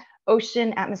sectors: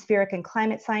 ocean, atmospheric, and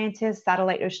climate scientists,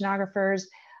 satellite oceanographers,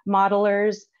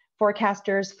 modelers,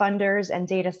 forecasters, funders, and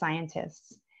data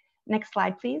scientists. Next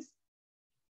slide, please.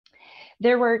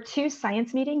 There were 2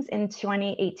 science meetings in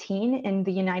 2018 in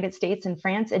the United States and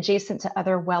France, adjacent to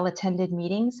other well-attended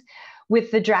meetings,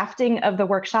 with the drafting of the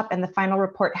workshop and the final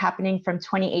report happening from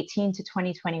 2018 to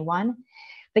 2021.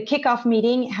 The kickoff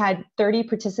meeting had 30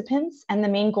 participants, and the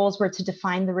main goals were to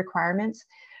define the requirements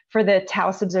for the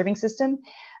TAOS observing system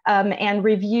and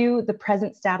review the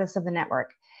present status of the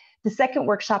network. The second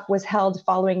workshop was held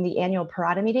following the annual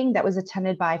PARADA meeting that was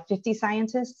attended by 50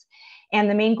 scientists. And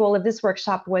the main goal of this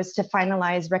workshop was to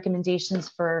finalize recommendations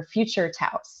for future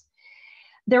TAOS.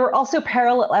 There were also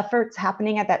parallel efforts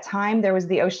happening at that time. There was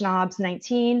the OceanObs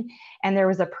 19, and there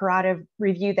was a PARADA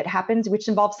review that happened, which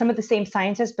involved some of the same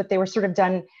scientists, but they were sort of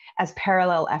done as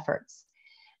parallel efforts.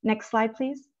 Next slide,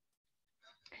 please.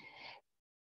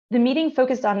 The meeting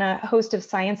focused on a host of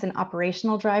science and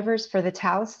operational drivers for the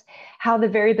Taos, how the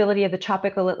variability of the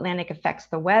tropical Atlantic affects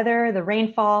the weather, the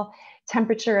rainfall,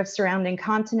 temperature of surrounding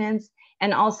continents,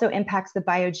 and also impacts the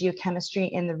biogeochemistry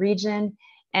in the region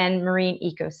and marine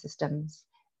ecosystems.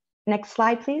 Next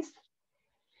slide, please.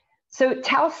 So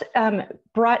Taos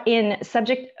brought in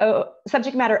subject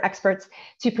matter experts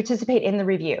to participate in the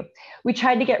review. We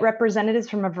tried to get representatives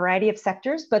from a variety of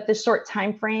sectors, but the short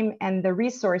time frame and the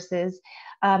resources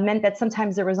meant that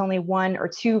sometimes there was only 1 or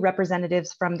 2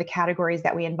 representatives from the categories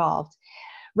that we involved.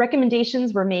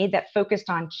 Recommendations were made that focused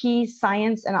on key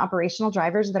science and operational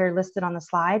drivers that are listed on the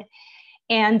slide.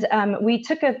 And we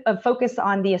took a focus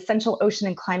on the essential ocean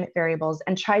and climate variables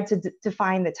and tried to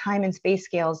define the time and space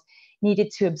scales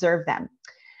needed to observe them.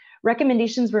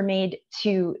 Recommendations were made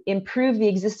to improve the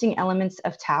existing elements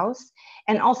of Taos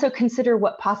and also consider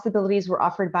what possibilities were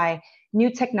offered by new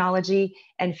technology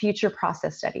and future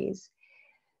process studies.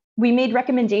 We made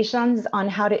recommendations on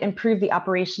how to improve the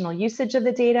operational usage of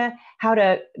the data, how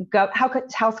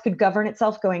Taos could govern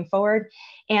itself going forward,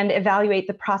 and evaluate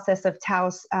the process of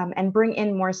Taos and bring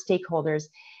in more stakeholders.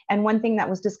 And one thing that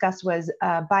was discussed was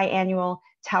biannual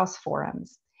Taos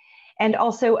forums, and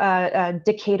also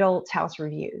decadal Taos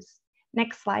reviews.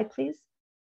 Next slide, please.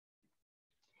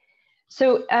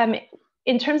 So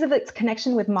in terms of its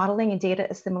connection with modeling and data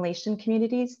assimilation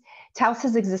communities, Taos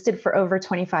has existed for over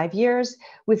 25 years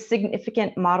with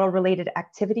significant model-related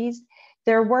activities.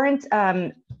 There weren't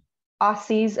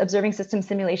OSSI's observing system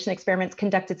simulation experiments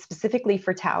conducted specifically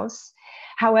for Taos.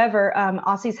 However,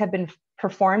 OSSI's have been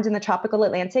performed in the tropical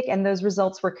Atlantic, and those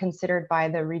results were considered by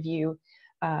the review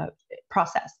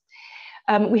process.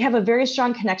 We have a very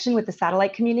strong connection with the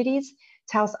satellite communities.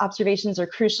 Taos observations are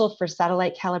crucial for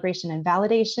satellite calibration and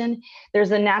validation.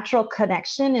 There's a natural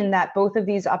connection in that both of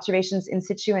these observations in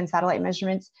situ and satellite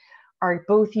measurements are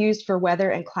both used for weather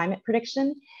and climate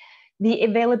prediction. The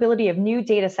availability of new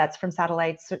data sets from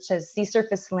satellites, such as sea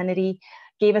surface salinity,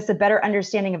 gave us a better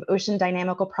understanding of ocean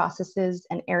dynamical processes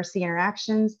and air-sea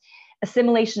interactions.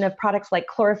 Assimilation of products like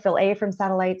chlorophyll A from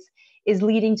satellites is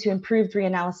leading to improved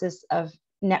reanalysis of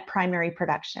net primary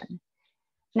production.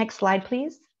 Next slide,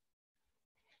 please.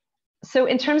 So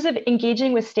in terms of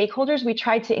engaging with stakeholders, we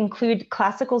tried to include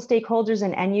classical stakeholders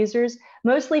and end users,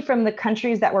 mostly from the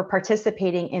countries that were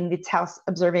participating in the Taos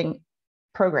observing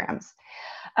programs.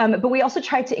 But we also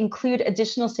tried to include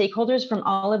additional stakeholders from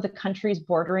all of the countries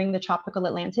bordering the tropical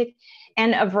Atlantic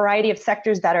and a variety of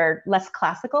sectors that are less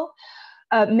classical.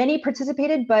 Many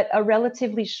participated, but a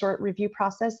relatively short review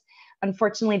process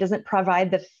unfortunately doesn't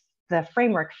provide the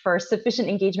framework for sufficient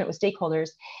engagement with stakeholders.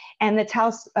 And the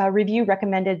Taos review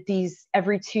recommended these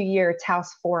every 2-year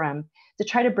Taos forum to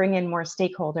try to bring in more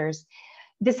stakeholders.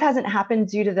 This hasn't happened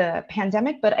due to the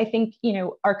pandemic, but I think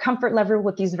our comfort level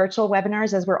with these virtual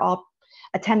webinars, as we're all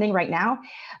attending right now,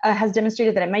 has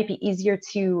demonstrated that it might be easier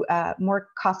to more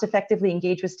cost effectively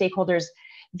engage with stakeholders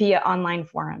via online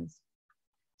forums.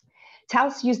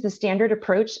 Taos used the standard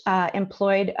approach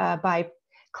employed by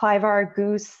Clivar,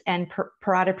 GOOS, and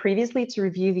Parada previously to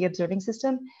review the observing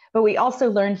system, but we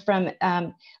also learned from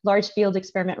large field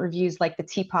experiment reviews like the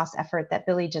TPOS effort that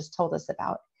Billy just told us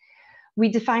about. We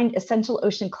defined essential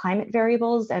ocean climate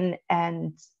variables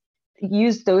and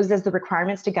used those as the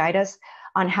requirements to guide us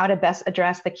on how to best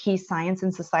address the key science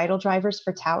and societal drivers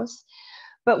for Taos,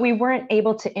 but we weren't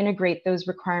able to integrate those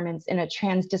requirements in a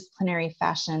transdisciplinary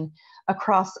fashion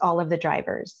across all of the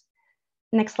drivers.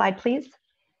 Next slide, please.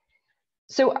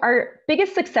 So our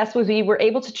biggest success was we were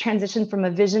able to transition from a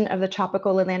vision of the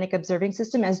tropical Atlantic observing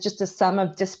system as just a sum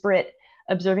of disparate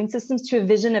observing systems to a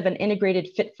vision of an integrated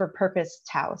fit for purpose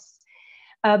Taos.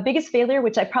 Biggest failure,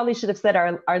 which I probably should have said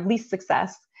our least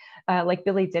success, like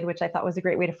Billy did, which I thought was a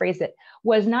great way to phrase it,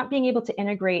 was not being able to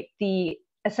integrate the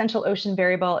essential ocean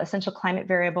variable, essential climate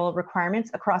variable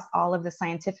requirements across all of the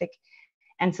scientific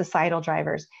and societal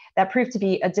drivers. That proved to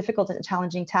be a difficult and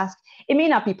challenging task. It may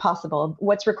not be possible.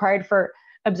 What's required for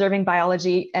observing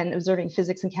biology and observing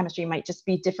physics and chemistry might just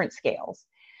be different scales.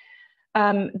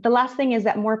 The last thing is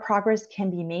that more progress can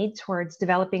be made towards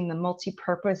developing the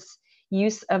multi-purpose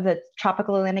use of the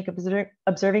tropical Atlantic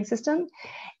observing system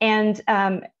and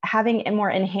having a more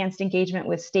enhanced engagement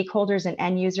with stakeholders and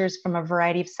end users from a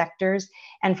variety of sectors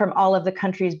and from all of the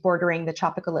countries bordering the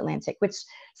tropical Atlantic, which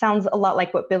sounds a lot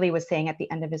like what Billy was saying at the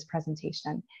end of his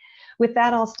presentation. With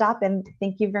that, I'll stop and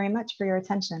thank you very much for your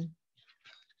attention.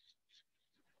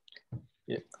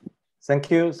 Yeah. Thank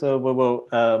you. So we will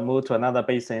move to another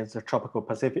basin, the tropical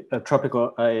Pacific,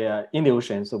 Indian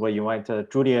Ocean. So we invite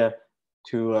Julia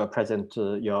to present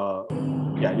your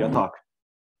talk.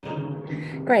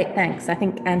 Great, thanks. I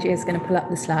think Andrea is going to pull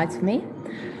up the slides for me.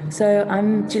 So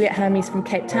I'm Juliet Hermes from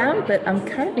Cape Town, but I'm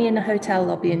currently in a hotel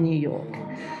lobby in New York.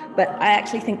 But I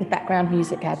actually think the background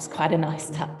music adds quite a nice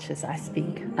touch as I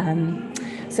speak.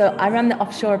 So I run the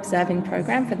offshore observing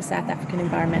program for the South African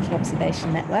Environmental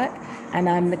Observation Network, and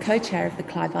I'm the co-chair of the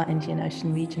Clive Indian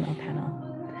Ocean Regional Panel.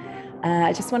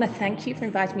 I just want to thank you for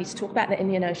inviting me to talk about the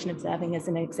Indian Ocean observing as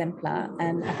an exemplar.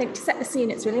 And I think to set the scene,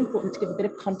 it's really important to give a bit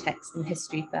of context and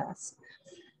history first.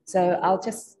 So I'll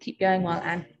just keep going while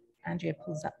Andrea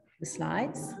pulls up the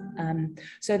slides.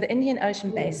 So the Indian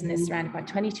Ocean Basin is surrounded by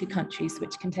 22 countries,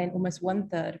 which contain almost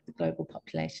 1/3 of the global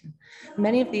population.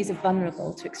 Many of these are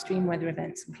vulnerable to extreme weather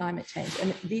events and climate change.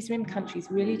 And these rim countries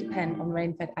really depend on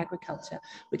rain-fed agriculture,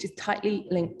 which is tightly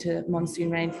linked to monsoon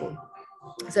rainfall.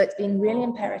 So it's been really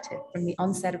imperative from the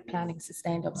onset of planning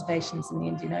sustained observations in the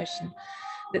Indian Ocean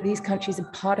that these countries are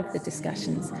part of the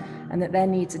discussions and that their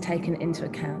needs are taken into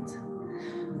account.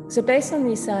 So based on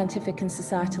these scientific and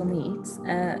societal needs,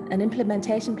 an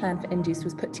implementation plan for INDUCE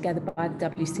was put together by the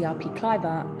WCRP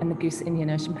CLIVAR and the GOOS Indian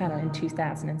Ocean Panel in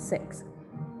 2006.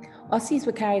 OSCEs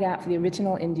were carried out for the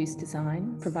original INDUCE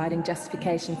design, providing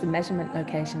justification for measurement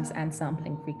locations and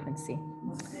sampling frequency.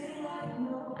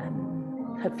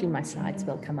 Hopefully my slides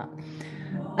will come up.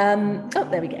 Oh,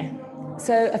 there we go.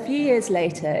 So a few years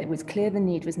later, it was clear the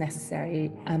need was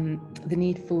necessary, the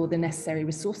need for the necessary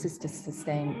resources to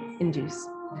sustain INDUCE.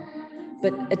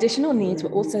 But additional needs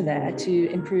were also there to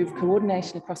improve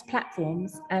coordination across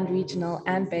platforms and regional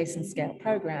and basin scale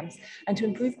programs, and to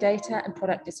improve data and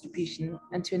product distribution,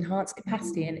 and to enhance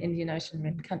capacity in Indian Ocean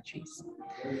rim countries.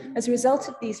 As a result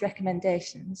of these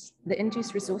recommendations, the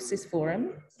INDUCE Resources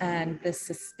Forum and the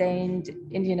Sustained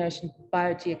Indian Ocean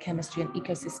Biogeochemistry and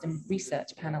Ecosystem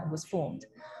Research Panel was formed.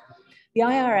 The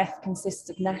IRF consists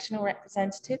of national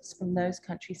representatives from those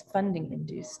countries funding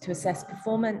INDUCE to assess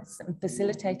performance and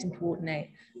facilitate and coordinate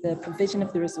the provision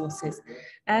of the resources,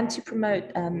 and to promote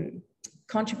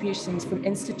contributions from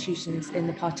institutions in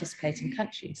the participating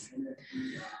countries.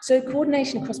 So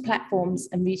coordination across platforms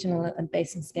and regional and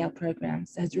basin scale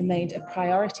programs has remained a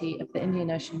priority of the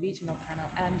Indian Ocean Regional Panel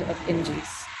and of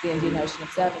INDUCE, the Indian Ocean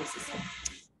Observing System.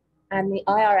 And the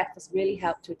IRF has really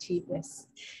helped to achieve this.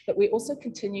 But we also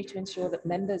continue to ensure that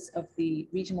members of the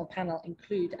regional panel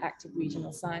include active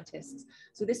regional scientists.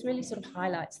 So this really sort of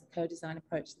highlights the co-design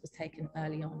approach that was taken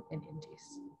early on in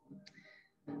INDUCE.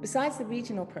 Besides the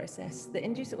regional process, the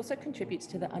INDUCE also contributes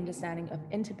to the understanding of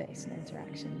interbasin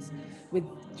interactions with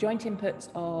joint inputs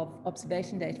of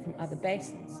observation data from other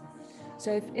basins.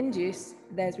 So for INDUCE,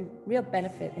 there's a real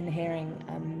benefit in hearing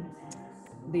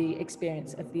the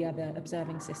experience of the other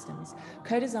observing systems.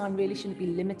 Co-design really shouldn't be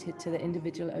limited to the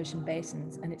individual ocean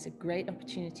basins, and it's a great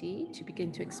opportunity to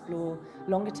begin to explore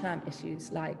longer-term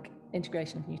issues like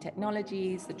integration of new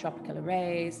technologies, the tropical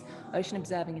arrays, ocean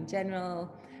observing in general,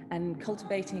 and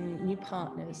cultivating new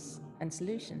partners and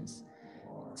solutions.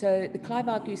 So the Clive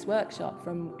GOOS workshop,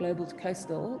 From Global to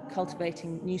Coastal,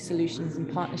 Cultivating New Solutions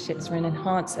and Partnerships for an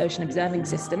Enhanced Ocean Observing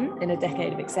System in a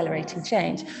Decade of Accelerating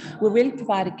Change, will really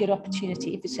provide a good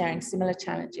opportunity for sharing similar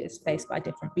challenges faced by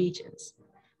different regions.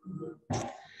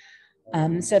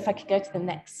 So if I could go to the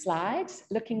next slide,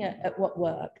 looking at what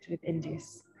worked with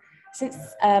INDUCE. Since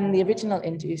the original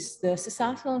INDUCE, the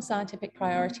societal and scientific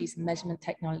priorities and measurement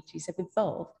technologies have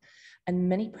evolved, and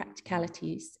many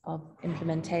practicalities of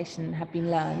implementation have been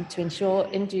learned to ensure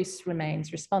INDUCE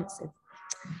remains responsive.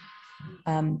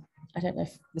 I don't know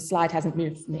if the slide hasn't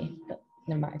moved for me, but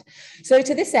never mind. So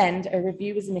to this end, a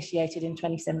review was initiated in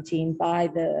 2017 by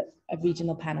the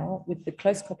regional panel with the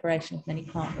close cooperation of many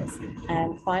partners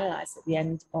and finalized at the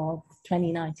end of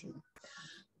 2019.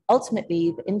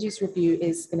 Ultimately, the INDUCE review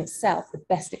is in itself the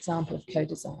best example of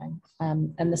co-design.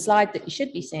 And the slide that you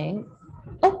should be seeing,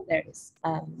 oh, there it is,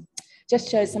 just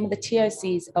shows some of the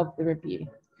TOCs of the review.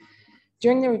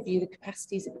 During the review, the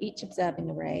capacities of each observing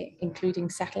array, including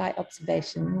satellite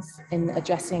observations in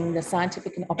addressing the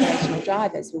scientific and operational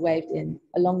drivers, were waved in,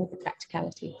 along with the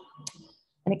practicality.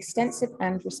 An extensive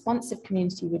and responsive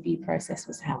community review process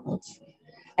was held.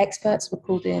 Experts were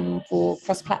called in for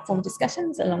cross-platform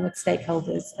discussions along with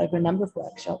stakeholders over a number of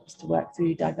workshops to work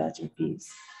through divergent views.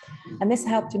 And this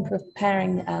helped in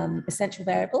preparing essential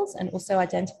variables and also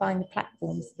identifying the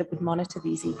platforms that would monitor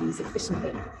these EVs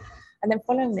efficiently. And then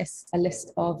following this, a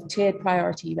list of tiered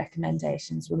priority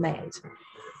recommendations were made.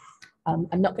 I'm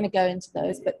not going to go into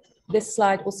those, but this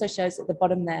slide also shows at the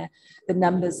bottom there the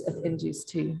numbers of INDUCE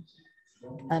too.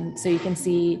 So you can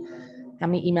see how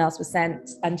many emails were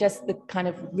sent, and just the kind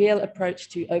of real approach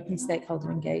to open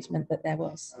stakeholder engagement that there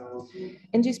was.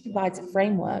 INDUCE provides a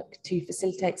framework to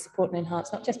facilitate, support, and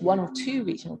enhance not just one or two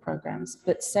regional programs,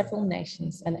 but several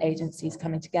nations and agencies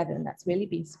coming together, and that's really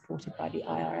been supported by the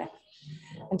IRF.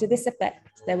 And to this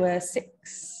effect, there were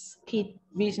 6 key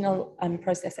regional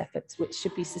process efforts which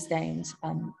should be sustained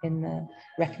in the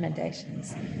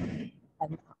recommendations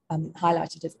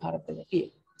highlighted as part of the review.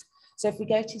 So if we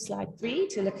go to slide 3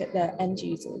 to look at the end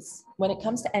users, when it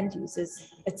comes to end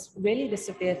users, it's really the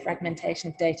severe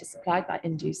fragmentation of data supplied by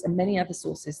INDUCE and many other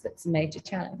sources that's a major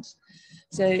challenge.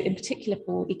 So in particular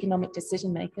for economic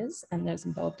decision makers and those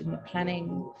involved in the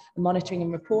planning, the monitoring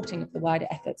and reporting of the wider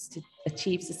efforts to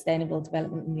achieve sustainable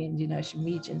development in the Indian Ocean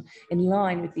region in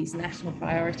line with these national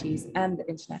priorities and the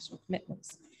international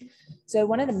commitments. So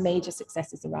one of the major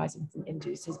successes arising from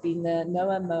INDUCE has been the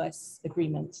NOAA-MOAS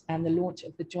agreement and the launch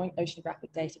of the Joint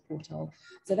Oceanographic Data Portal.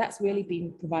 So that's really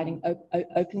been providing,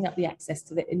 opening up the access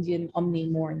to the Indian Omni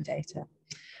mooring data.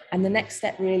 And the next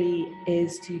step really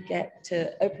is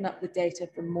to open up the data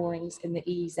from moorings in the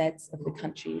EEZs of the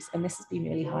countries. And this has been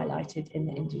really highlighted in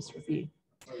the INDUCE review.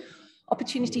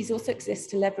 Opportunities also exist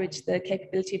to leverage the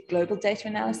capability of global data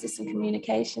analysis and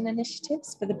communication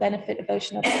initiatives for the benefit of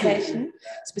ocean observation,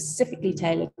 specifically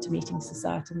tailored to meeting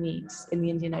societal needs in the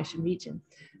Indian Ocean region.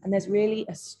 And there's really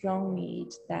a strong need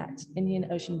that Indian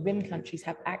Ocean rim countries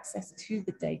have access to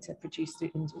the data produced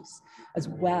through INDUCE, as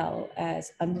well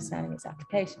as understanding its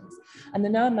applications. And the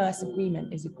NOAA-MOAS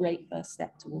agreement is a great first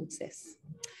step towards this.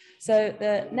 So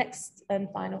the next and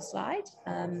final slide,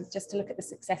 just to look at the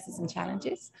successes and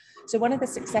challenges. So one of the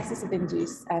successes of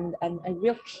INDUCE and a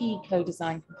real key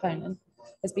co-design component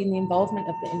has been the involvement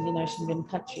of the Indian Ocean rim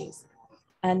countries.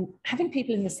 And having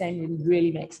people in the same room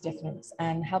really makes a difference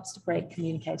and helps to break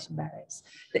communication barriers.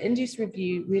 The INDUCE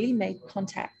review really made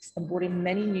contacts and brought in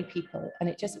many new people, and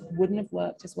it just wouldn't have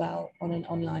worked as well on an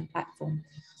online platform.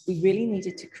 We really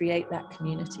needed to create that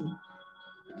community.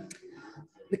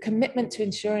 The commitment to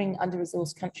ensuring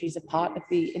under-resourced countries are part of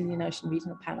the Indian Ocean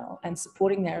Regional Panel and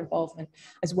supporting their involvement,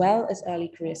 as well as early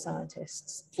career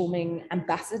scientists forming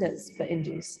ambassadors for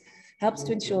INDUCE, helps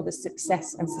to ensure the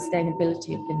success and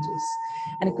sustainability of INDUCE.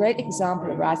 And a great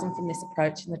example arising from this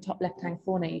approach, in the top left-hand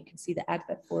corner, you can see the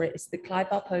advert for it, is the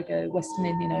Clyde-Barpogo Western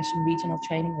Indian Ocean Regional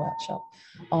Training Workshop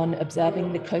on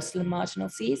observing the coastal and marginal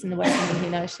seas in the Western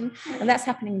Indian Ocean. And that's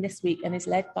happening this week and is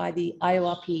led by the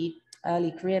IORP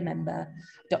early career member,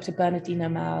 Dr. Bernardino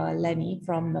Maua Lenny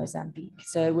from Mozambique.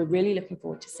 So we're really looking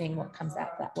forward to seeing what comes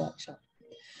out of that workshop.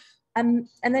 And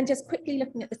then just quickly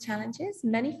looking at the challenges,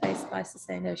 many faced by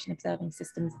sustained observing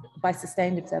systems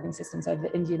over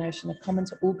the Indian Ocean are common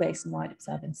to all basin-wide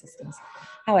observing systems.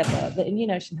 However, the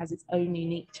Indian Ocean has its own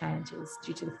unique challenges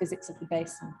due to the physics of the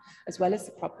basin, as well as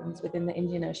the problems within the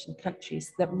Indian Ocean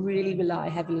countries that really rely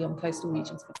heavily on coastal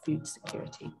regions for food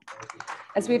security.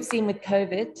 As we've seen with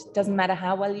COVID, doesn't matter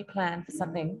how well you plan for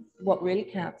something, what really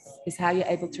counts is how you're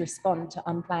able to respond to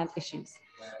unplanned issues.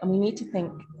 And we need to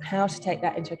think how to take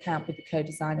that into account with the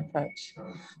co-design approach.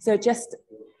 So just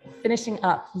finishing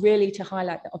up, really to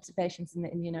highlight that observations in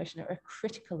the Indian Ocean are at a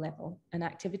critical level and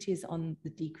activity is on the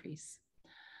decrease.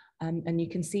 And you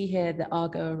can see here the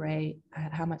Argo array,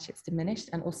 how much it's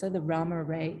diminished, and also the Rama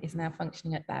array is now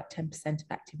functioning at about 10% of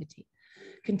activity.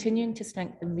 Continuing to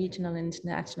strengthen regional and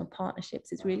international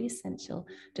partnerships is really essential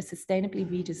to sustainably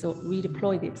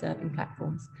redeploy the observing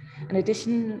platforms. In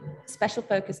addition, special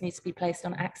focus needs to be placed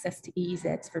on access to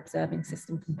EEZs for observing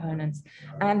system components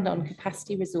and on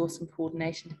capacity, resource and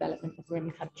coordination development of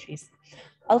rim countries.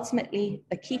 Ultimately,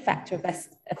 a key factor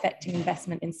affecting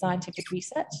investment in scientific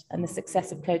research and the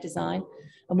success of co-design,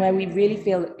 and where we really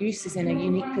feel that GOOS is in a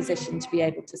unique position to be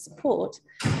able to support,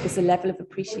 is the level of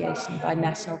appreciation by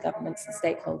national governments and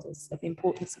stakeholders of the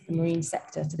importance of the marine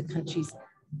sector to the country's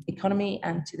economy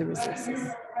and to the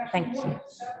resources. Thank you.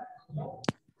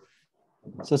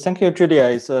 So thank you, Julia.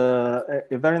 It's a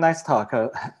very nice talk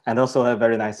and also a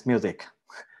very nice music.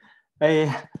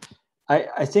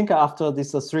 I think after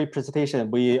these 3 presentations,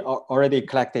 we already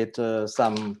collected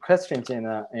some questions in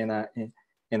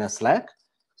a Slack.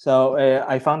 So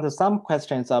I found that some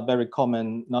questions are very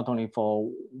common, not only for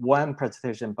 1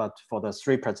 presentation, but for the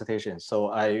 3 presentations.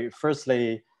 So I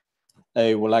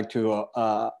would like to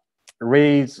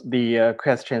raise the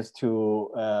questions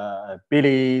to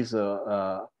Billy's.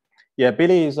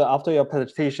 Billy, after your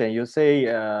presentation, you say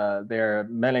there are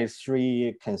mainly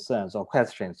 3 concerns or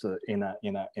questions in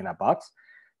a box.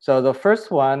 So the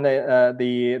first one they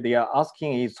are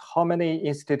asking is how many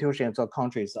institutions or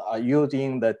countries are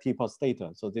using the TPOS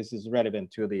data? So this is relevant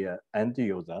to the end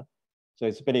user. So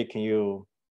it's Billy, can you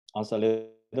answer a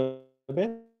little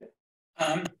bit?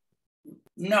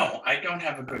 No, I don't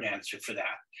have a good answer for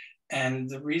that. And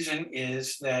the reason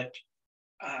is that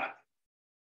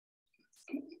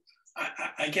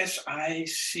I guess I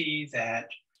see that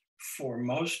for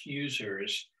most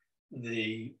users,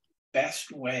 the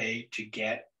best way to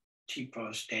get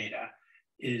TPOS data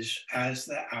is as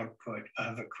the output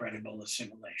of a credible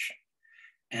assimilation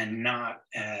and not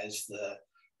as the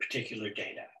particular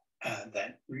data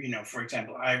that, for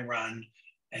example, I run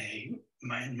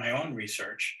my own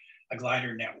research, a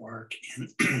glider network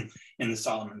in the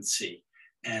Solomon Sea.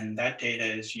 And that data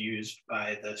is used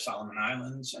by the Solomon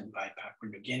Islands and by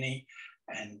Papua New Guinea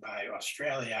and by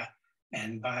Australia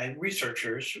and by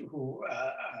researchers who,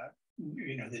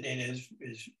 the data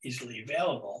is easily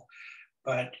available.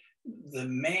 But the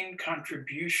main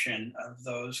contribution of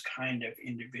those kind of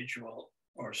individual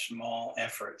or small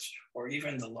efforts, or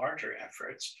even the larger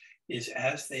efforts, is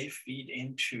as they feed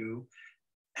into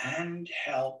and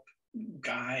help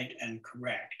guide and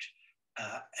correct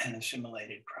an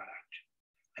assimilated product.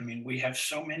 I mean, we have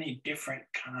so many different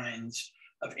kinds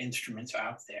of instruments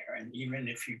out there. And even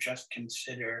if you just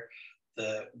consider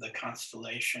the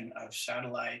constellation of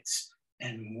satellites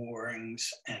and moorings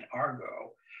and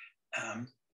Argo,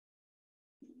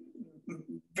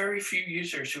 very few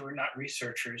users who are not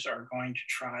researchers are going to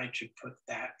try to put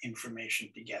that information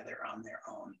together on their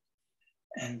own.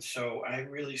 And so I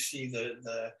really see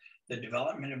the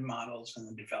development of models and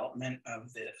the development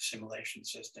of the assimilation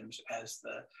systems as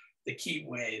the key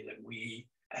way that we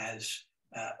as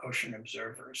ocean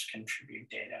observers contribute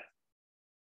data.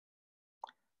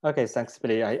 Okay, thanks,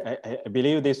 Billy. I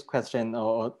believe this question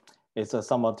is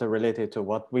somewhat related to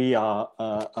what we are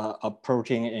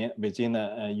approaching within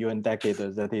a UN decade,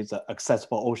 that is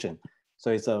accessible ocean.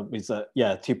 So it's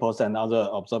TPOS and other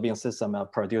observing system are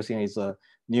producing is a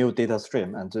new data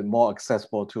stream and more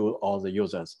accessible to all the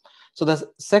users. So the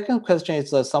second question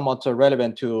is somewhat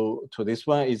relevant to this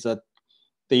one, is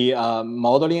the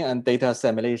modeling and data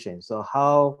assimilation. So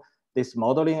how this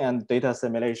modeling and data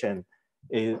assimilation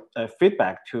is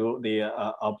feedback to the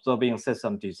observing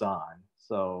system design.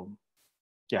 So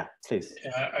yeah, please.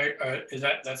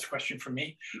 That's a question for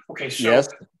me? Okay, so yes.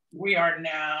 We are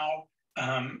now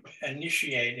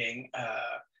initiating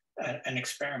an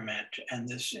experiment, and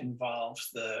this involves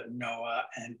the NOAA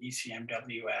and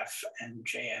ECMWF and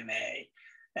JMA,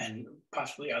 and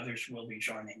possibly others will be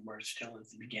joining. We're still at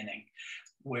the beginning,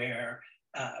 where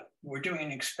we're doing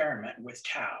an experiment with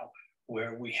tau,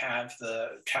 where we have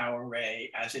the tau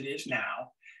array as it is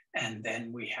now, and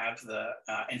then we have the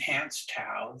enhanced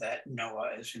tau that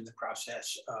NOAA is in the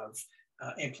process of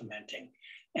implementing.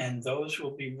 And those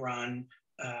will be run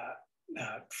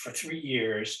for 3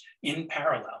 years in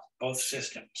parallel, both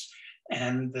systems.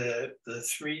 And the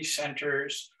 3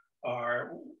 centers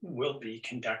will be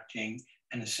conducting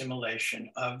an assimilation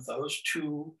of those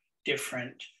 2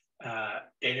 different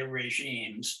data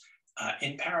regimes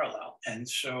in parallel. And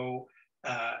so,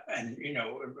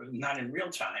 not in real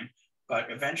time, but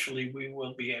eventually we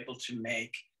will be able to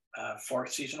make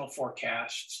seasonal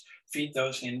forecasts, feed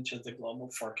those into the global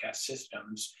forecast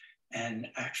systems, and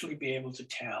actually be able to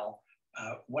tell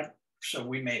so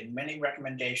we made many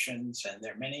recommendations, and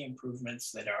there are many improvements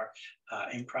that are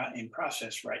in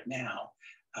process right now.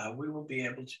 We will be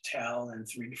able to tell in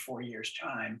 3 to 4 years'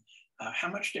 time how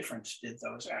much difference did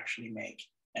those actually make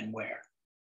and where.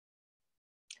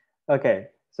 Okay,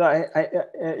 so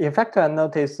in fact, I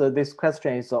noticed this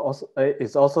question is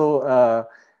also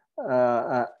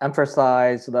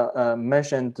emphasized,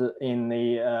 mentioned in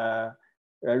the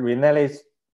Rinelli's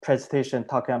presentation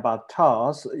talking about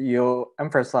TOS. You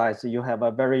emphasize you have a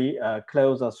very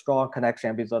close, strong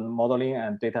connection with the modeling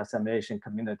and data assimilation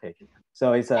community.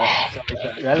 So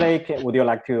Rinelli, would you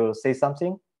like to say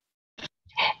something?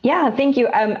 Yeah, thank you.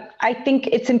 I think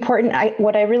it's important.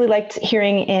 What I really liked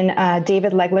hearing in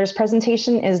David Legler's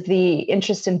presentation is the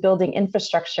interest in building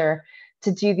infrastructure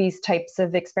to do these types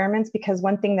of experiments, because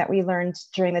one thing that we learned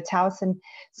during the TAUS, and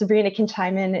Sabrina can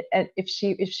chime in if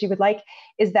she would like,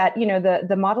 is that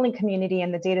the modeling community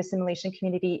and the data assimilation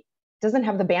community doesn't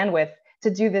have the bandwidth to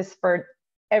do this for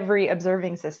every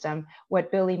observing system.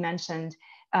 What Billy mentioned,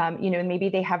 maybe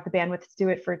they have the bandwidth to do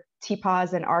it for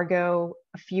TPOS and Argo,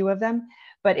 a few of them,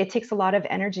 but it takes a lot of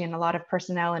energy and a lot of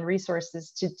personnel and resources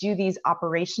to do these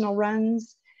operational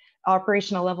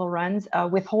level runs,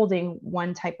 withholding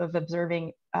one type of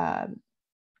observing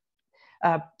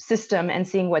system and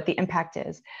seeing what the impact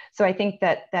is. So I think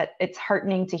that it's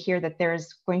heartening to hear that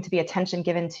there's going to be attention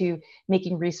given to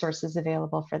making resources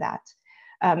available for that.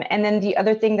 And then the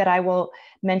other thing that I will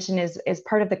mention is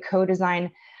part of the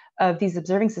co-design of these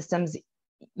observing systems,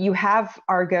 you have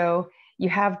Argo, you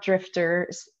have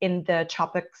drifters in the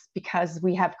tropics because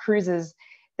we have cruises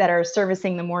that are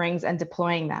servicing the moorings and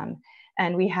deploying them.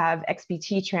 And we have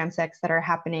XBT transects that are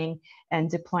happening and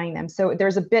deploying them. So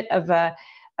there's a bit of the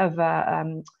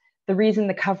reason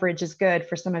the coverage is good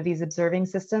for some of these observing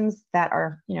systems that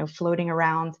are, you know, floating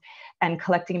around and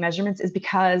collecting measurements is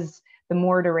because the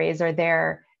moored arrays are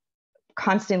there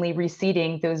constantly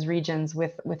reseeding those regions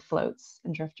with floats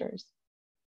and drifters.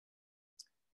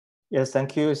 Yes,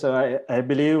 thank you. So I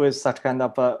believe with such kind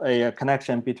of a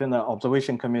connection between the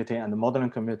observation community and the modeling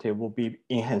community will be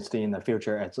enhanced in the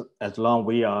future as long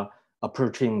we are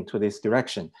approaching to this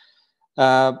direction.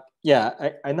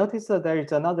 Yeah, I noticed that there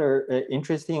is another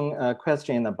interesting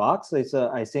question in the box. It's,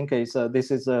 I think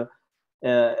this is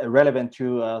relevant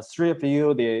to three of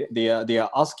you. They are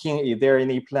asking, is there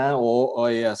any plan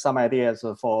or some ideas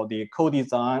for the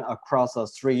co-design across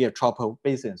three tropical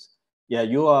basins? Yeah,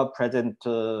 you are present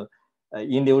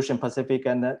in the Ocean Pacific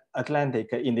and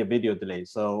Atlantic individually.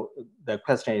 So the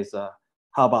question is,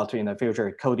 how about in the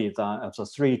future co-design of the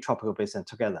three tropical basins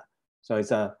together? So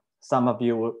it's some of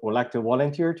you would like to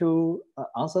volunteer to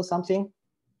answer something?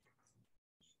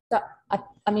 So,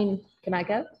 I mean, can I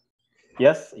go?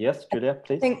 Yes, yes, Julia,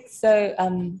 please. I think so.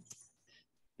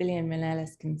 Billy and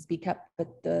Manelis can speak up,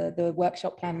 but the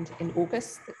workshop planned in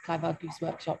August, the Clive GOOS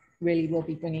workshop, really will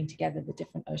be bringing together the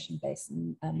different ocean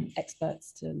basin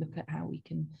experts to look at how we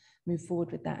can move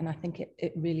forward with that. And I think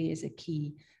it really is a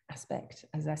key aspect.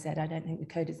 As I said, I don't think the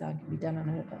co-design can be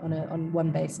done on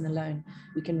one basin alone.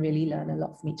 We can really learn a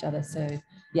lot from each other. So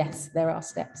yes, there are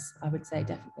steps, I would say,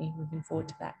 definitely moving forward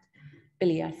to that.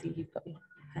 Billy, I see you've got your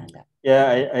hand up.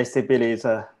 Yeah, I see Billy's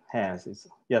hands.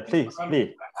 Yeah, please,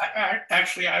 please.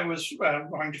 Actually, I was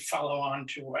going to follow on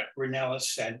to what Renella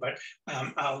said, but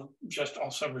I'll just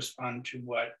also respond to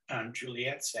what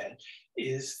Juliet said,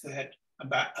 is that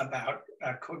about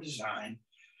co-design,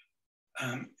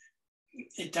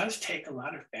 it does take a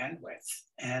lot of bandwidth.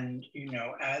 And, you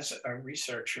know, as a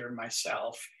researcher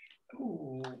myself,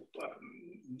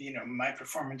 you know, my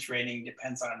performance rating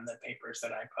depends on the papers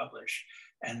that I publish.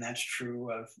 And that's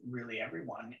true of really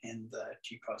everyone in the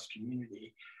TPOS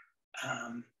community.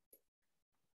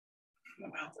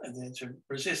 Well, there's a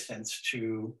resistance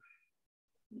to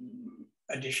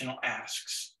additional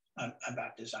asks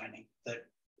about designing that.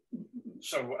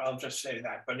 So I'll just say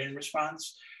that. But in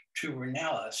response to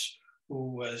Renellis,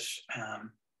 who was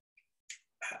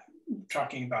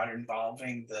talking about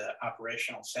involving the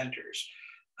operational centers,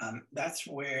 that's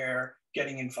where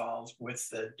getting involved with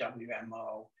the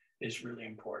WMO is really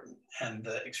important. And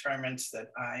the experiments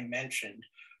that I mentioned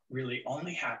really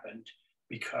only happened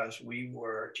because we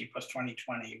were, TPOS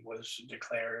 2020 was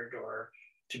declared or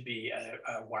to be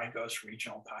a WIGOS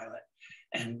regional pilot.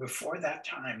 And before that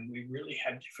time, we really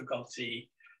had difficulty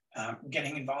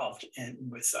getting involved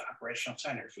with the operational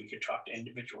centers. We could talk to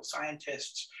individual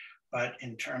scientists, but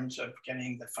in terms of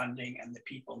getting the funding and the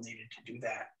people needed to do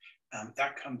that,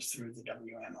 that comes through the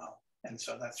WMO. And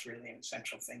so that's really an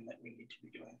essential thing that we need to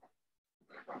be doing.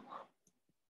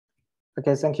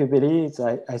 Okay, thank you, Billy.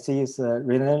 I see it's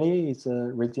Renelli, it's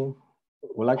Regine.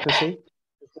 Would like to say?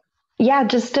 Yeah,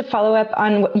 just to follow up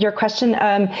on your question,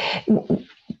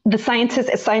 the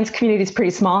science community is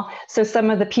pretty small. So some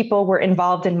of the people were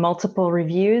involved in multiple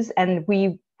reviews, and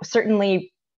we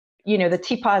certainly, you know, the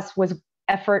TPOS was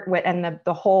effort and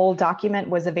the whole document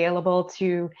was available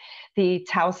to the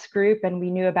Taos group, and we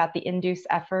knew about the INDUCE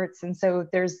efforts. And so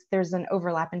there's an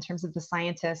overlap in terms of the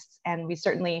scientists, and we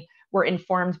certainly were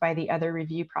informed by the other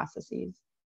review processes.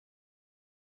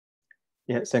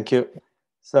 Yeah, thank you.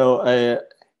 So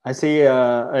I see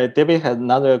David had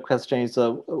another question. Is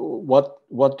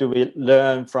what do we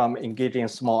learn from engaging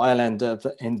small island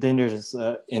indigenous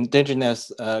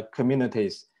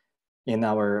communities in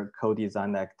our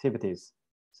co-design activities?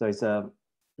 So it's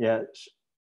yeah.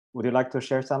 Would you like to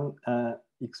share some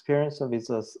experience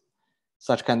with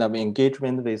such kind of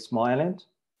engagement with small island?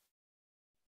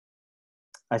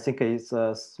 I think it's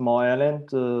a small island.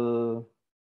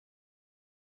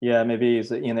 Yeah, maybe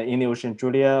it's in the Indian Ocean,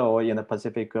 Julia, or in the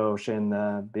Pacific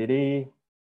Ocean, Billy.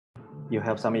 You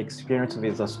have some experience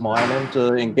with a small island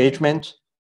engagement?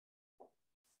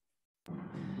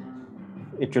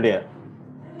 Julia.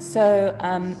 So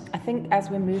I think as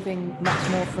we're moving much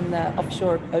more from the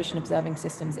offshore ocean observing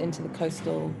systems into the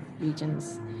coastal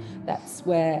regions, that's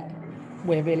where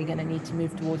we're really going to need to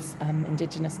move towards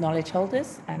indigenous knowledge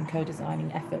holders and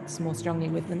co-designing efforts more strongly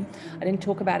with them. I didn't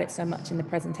talk about it so much in the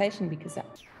presentation because that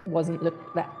wasn't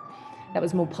that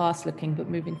was more past looking, but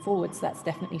moving forwards, that's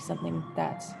definitely something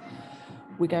that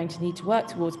we're going to need to work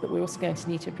towards, but we're also going to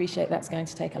need to appreciate that's going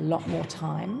to take a lot more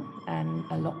time and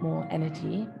a lot more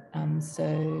energy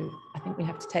So I think we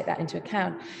have to take that into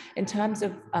account. In terms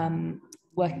of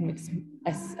working with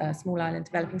small island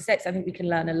developing states, I think we can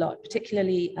learn a lot,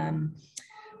 particularly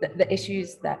the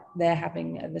issues that they're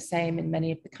having are the same in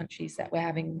many of the countries that we're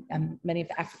having, many of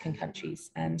the African countries.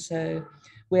 And so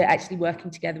we're actually working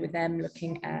together with them,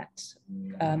 looking at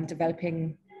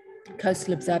developing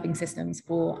coastal observing systems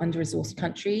for under-resourced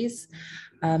countries,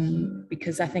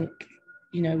 because I think,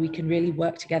 you know, we can really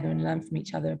work together and learn from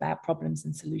each other about problems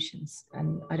and solutions.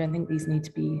 And I don't think these need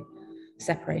to be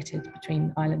separated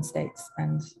between island states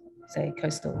and, say,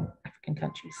 coastal African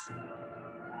countries.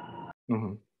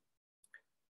 Mm-hmm.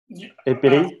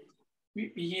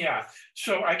 Yeah,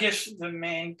 so I guess the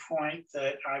main point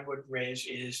that I would raise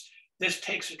is this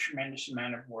takes a tremendous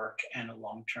amount of work and a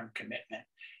long-term commitment,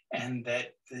 and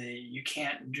that you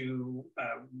can't do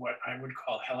what I would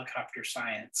call helicopter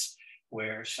science,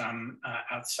 where some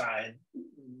outside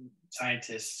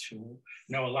scientists who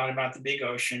know a lot about the big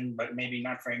ocean, but maybe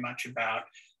not very much about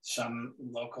some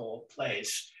local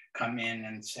place, come in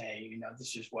and say, you know,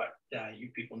 this is what you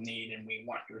people need and we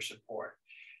want your support.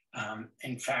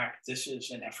 In fact, this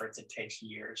is an effort that takes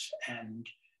years and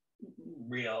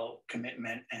real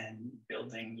commitment and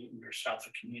building yourself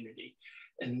a community.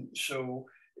 And so,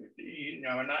 you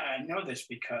know, and I know this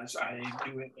because I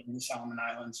do it in the Solomon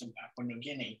Islands and Papua New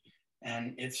Guinea.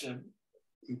 And it's a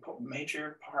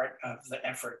major part of the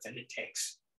effort that it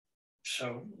takes.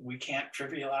 So we can't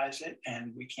trivialize it,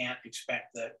 and we can't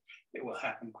expect that it will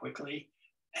happen quickly.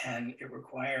 And it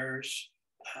requires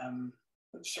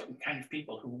a certain kind of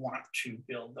people who want to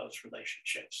build those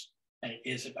relationships. And it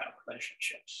is about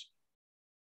relationships.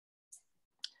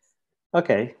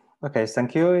 Okay,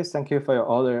 thank you. Thank you for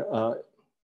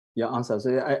your answers.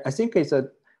 I think it's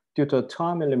due to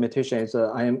time limitations.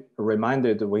 I am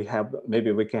reminded we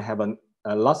can have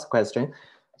a last question.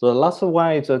 So the last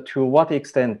one is to what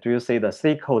extent do you say the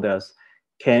stakeholders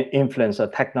can influence the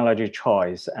technology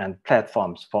choice and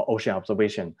platforms for ocean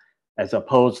observation, as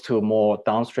opposed to more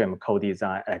downstream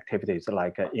co-design activities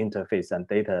like interface and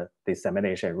data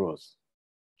dissemination rules?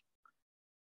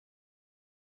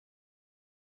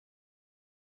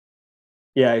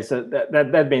 Yeah,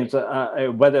 that means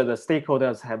whether the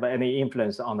stakeholders have any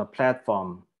influence on the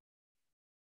platform.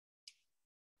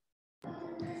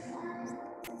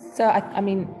 So, I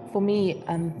mean, for me,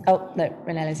 oh, no,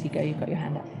 Renelis, you go, you've got your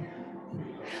hand up.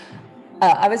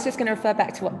 I was just going to refer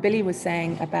back to what Billy was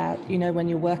saying about, you know, when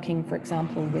you're working, for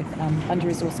example, with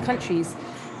under-resourced countries,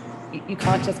 you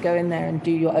can't just go in there and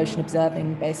do your ocean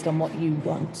observing based on what you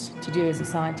want to do as a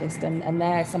scientist. And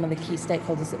they're some of the key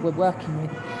stakeholders that we're working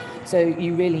with. So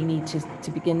you really need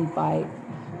to begin by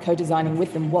co-designing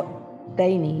with them what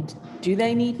they need. Do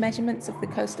they need measurements of the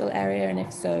coastal area? And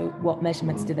if so, what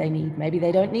measurements do they need? Maybe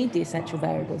they don't need the essential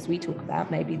variables we talk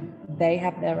about. Maybe they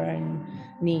have their own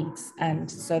needs. And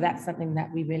so that's something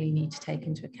that we really need to take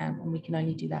into account. And we can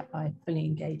only do that by fully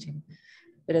engaging.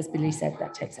 But as Billy said,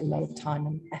 that takes a lot of time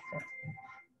and effort.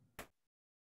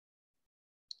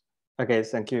 Okay,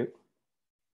 thank you.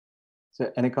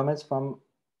 So any comments from?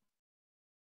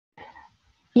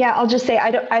 Yeah, I'll just say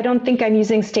I don't think I'm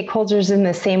using stakeholders in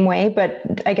the same way, but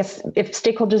I guess if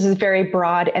stakeholders is very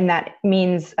broad and that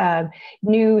means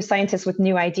new scientists with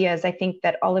new ideas, I think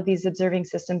that all of these observing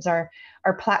systems are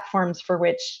platforms for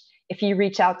which if you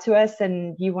reach out to us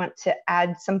and you want to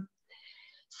add some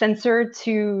sensor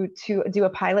to do a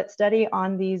pilot study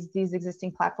on these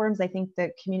existing platforms, I think the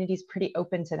community is pretty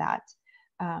open to that,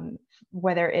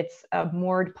 whether it's a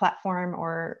moored platform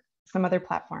or some other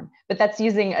platform. But that's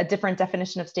using a different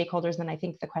definition of stakeholders than I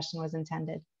think the question was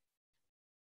intended.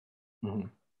 Mm-hmm.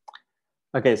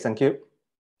 Okay, thank you.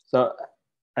 So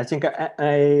I think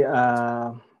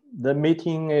the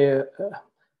meeting, the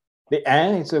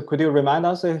end is, could you remind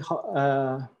us,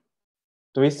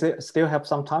 do we still have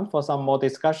some time for some more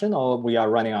discussion, or we are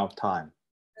running out of time?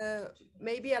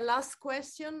 Maybe a last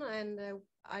question, and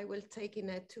I will take in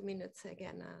 2 minutes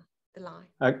again the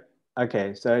line.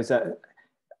 Okay, so it's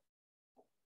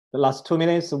the last 2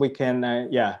 minutes we can,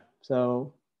 yeah.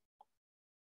 So,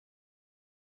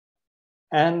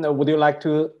 and would you like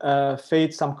to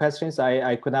feed some questions?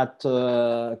 I could not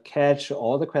catch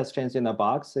all the questions in the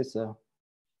box. Do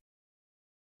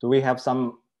we have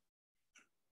some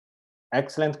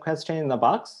excellent question in the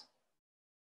box?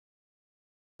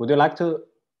 Would you like to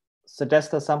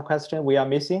suggest some question we are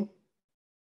missing?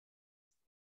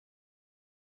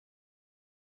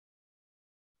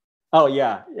 Oh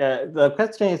yeah, the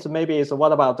question is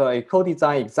what about a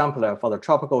co-design exemplar for the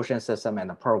tropical ocean system and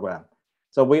the program?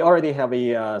 So we already have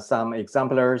some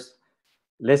exemplars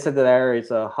listed there.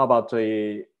 How about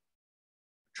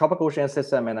tropical ocean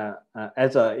system and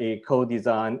as a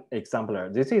co-design exemplar.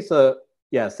 This is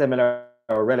similar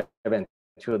or relevant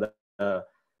to the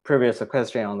previous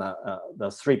question on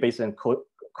the three basin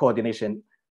coordination.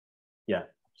 Yeah.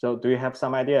 So do you have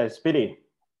some idea, Speedy?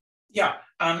 Yeah,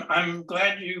 I'm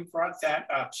glad you brought that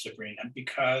up, Sabrina,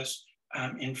 because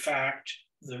in fact,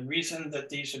 the reason that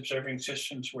these observing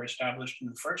systems were established in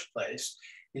the first place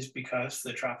is because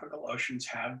the tropical oceans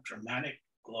have dramatic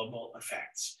global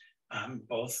effects,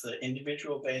 both the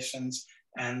individual basins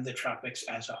and the tropics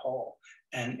as a whole.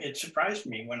 And it surprised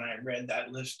me when I read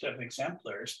that list of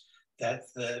exemplars that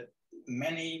the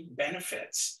many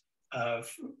benefits of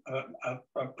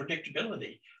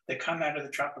predictability that come out of the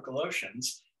tropical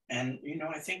oceans. And, you know,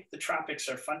 I think the tropics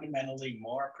are fundamentally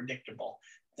more predictable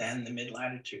than the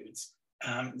mid-latitudes.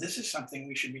 This is something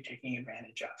we should be taking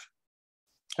advantage of.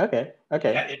 Okay,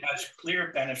 okay. It has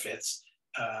clear benefits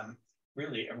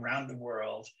really around the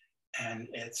world, and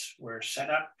we're set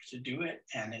up to do it,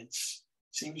 and it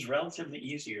seems relatively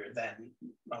easier than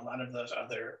a lot of those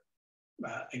other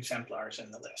exemplars in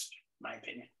the list, in my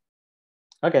opinion.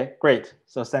 Okay, great.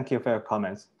 So thank you for your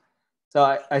comments. So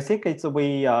I think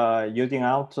we are using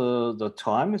out the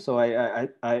time. So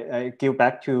I give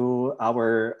back to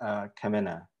our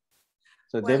Kamina.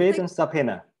 So well, David and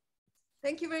Sapina.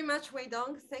 Thank you very much, Wei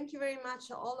Dong. Thank you very much,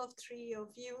 all of three of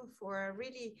you, for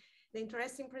really the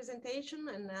interesting presentation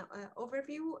and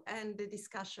overview and the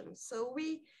discussion. So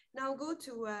we now go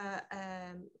to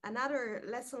another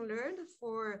lesson learned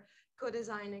for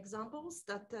co-design examples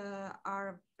that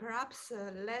are perhaps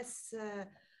less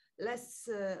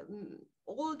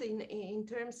old in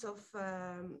terms of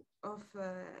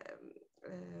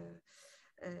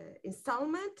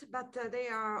installment, but they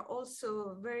are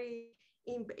also very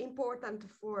important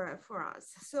for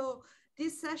us. So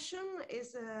this session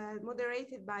is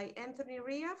moderated by Anthony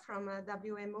Ria from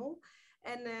WMO,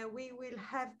 and we will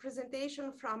have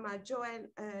presentation from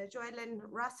Joellen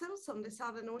Russell on the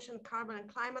Southern Ocean Carbon and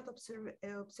Climate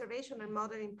Observation and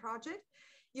Modeling Project,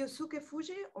 Yosuke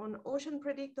Fuji on Ocean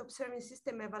Predict Observing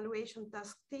System Evaluation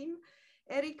Task Team,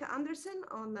 Eric Anderson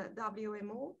on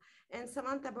WMO, and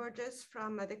Samantha Burgess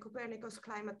from the Copernicus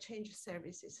Climate Change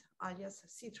Services, alias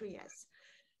C3S.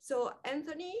 So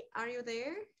Anthony, are you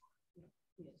there?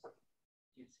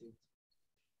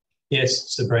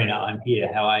 Yes, Sabrina, I'm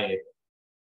here. How are you?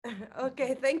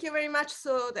 Okay, thank you very much.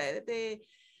 So the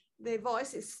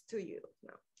voice is to you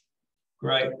now.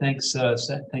 Great, thanks,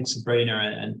 thanks Sabrina,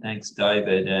 and thanks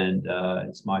David. And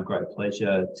it's my great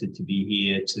pleasure to be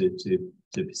here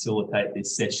to facilitate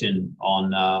this session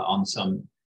on some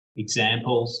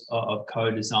examples of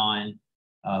co-design.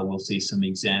 We'll see some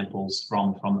examples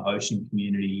from the ocean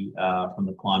community, from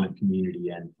the climate community,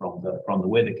 and from the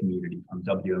weather community, from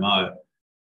WMO.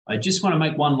 I just want to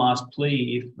make one last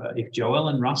plea. If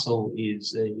Joellen Russell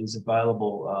is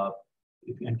available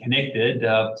and connected,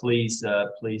 please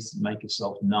make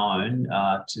yourself known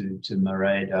to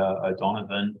Mairead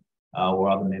O'Donovan or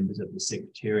other members of the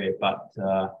Secretariat. But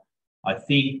I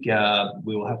think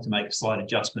we will have to make a slight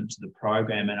adjustment to the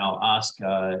program, and I'll ask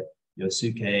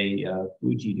Yosuke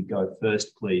Fuji to go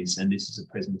first, please. And this is a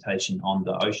presentation on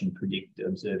the Ocean Predict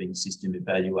Observing System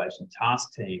Evaluation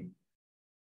Task Team.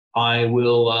 I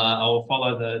will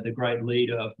follow the great lead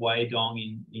of Wei Dong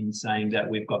in saying that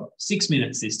we've got 6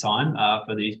 minutes this time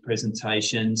for these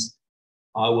presentations.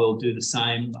 I will do the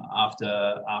same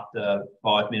after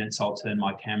 5 minutes. I'll turn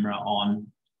my camera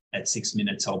on. At 6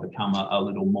 minutes, I'll become a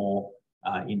little more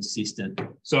insistent.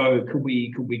 So could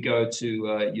we go to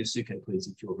Yosuke, please,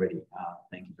 if you're ready?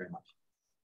 Thank you very much.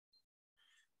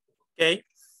 Okay.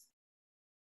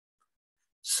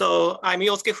 So I'm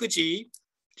Yosuke Fuji.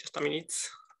 Just a minute.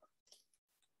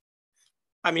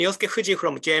 I'm Yosuke Fuji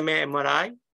from GMA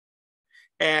MRI,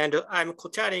 and I'm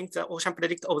co-chairing the Ocean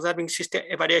Predict Observing System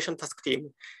Evaluation Task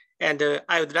Team. And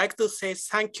I would like to say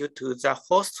thank you to the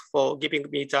host for giving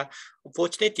me the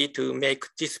opportunity to make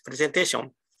this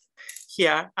presentation.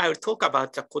 Here, I will talk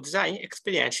about the co-design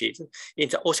experiences in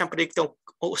the Ocean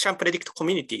Predict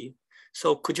community.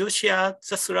 So could you share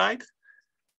the slide?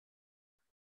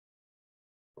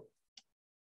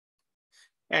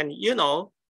 And you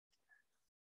know,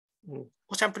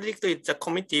 Ocean Predict is the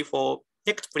committee for,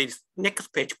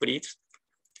 next page, please.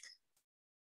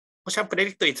 Ocean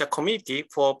Predict is a community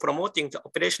for promoting the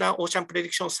operational ocean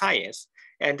prediction science,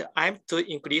 and I'm to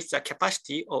increase the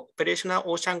capacity of operational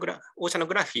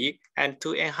oceanography and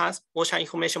to enhance ocean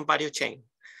information value chain.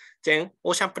 Then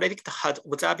Ocean Predict has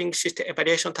observing system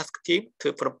evaluation task team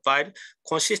to provide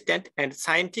consistent and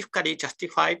scientifically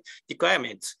justified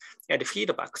requirements and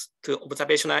feedbacks to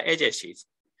observational agencies.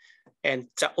 And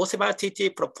the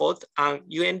OCBR-TT proposed an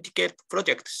UN-dedicated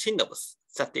project, SYNOVS,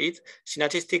 that is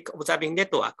Synergistic Observing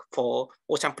Network for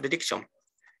Ocean Prediction.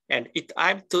 And it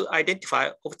aims to identify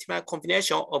optimal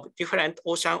combination of different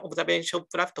ocean observation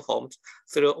platforms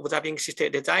through observing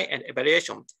system design and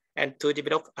evaluation, and to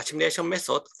develop a simulation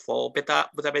method for better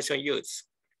observation use.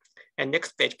 And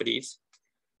next page, please.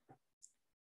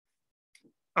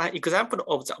 An example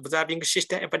of the observing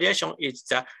system evaluation is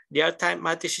the real-time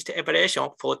multi-system evaluation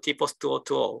for TPOS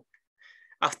 2020.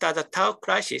 After the Tau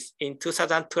crisis in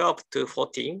 2012 to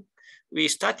 14, we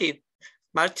started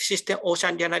multi-system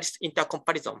ocean reanalysis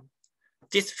intercomparison.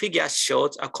 This figure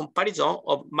shows a comparison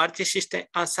of multi-system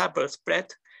ensemble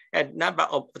spread and number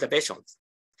of observations.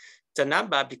 The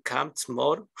number becomes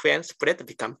small when spread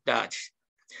becomes large.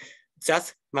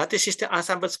 Thus, multi-system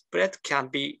ensemble spread can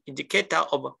be an indicator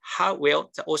of how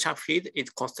well the ocean field is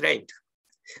constrained.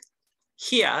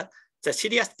 Here, the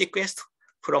serious request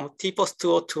from TPOS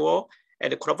 2020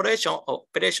 and collaboration of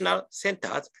operational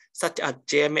centers such as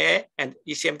GMA and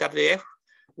ECMWF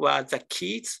were the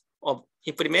keys of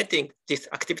implementing this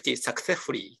activity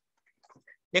successfully.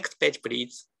 Next page,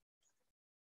 please.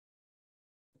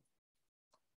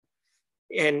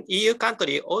 An EU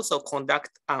country also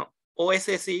conduct an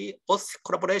OSSE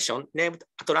collaboration named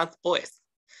ATLANT-OS.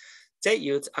 They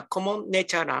use a common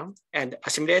nature run and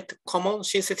assimilate common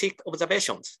synthetic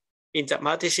observations in the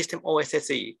multi-system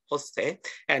OSSE,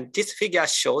 and this figure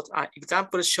shows an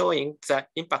example showing the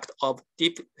impact of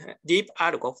deep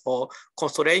algal for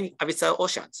constraining abyssal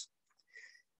oceans.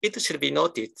 It should be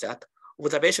noted that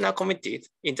observational communities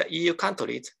in the EU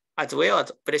countries, as well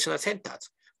as operational centers,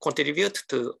 contribute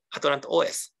to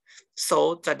ATLANT-OS.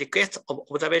 So the request of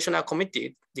observational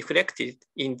communities reflected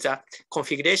in the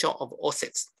configuration of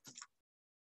OSETs.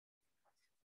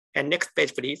 And next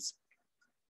page, please.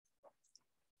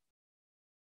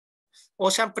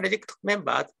 Ocean Predict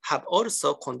members have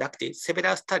also conducted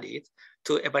several studies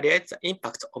to evaluate the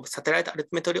impact of satellite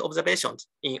altimetry observations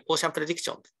in ocean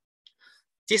prediction.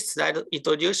 This slide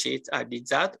introduces a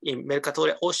result in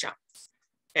Mercator Ocean.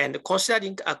 And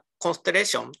considering a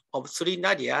constellation of 3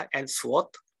 nadir and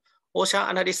SWOT, ocean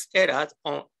analysis errors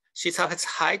on sea surface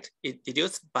height is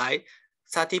reduced by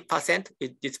 30%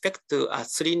 with respect to a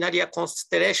 3 nadir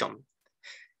constellation.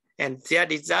 And their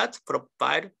results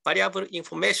provide valuable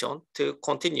information to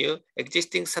continue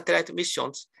existing satellite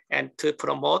missions and to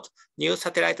promote new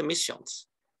satellite missions.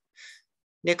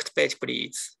 Next page,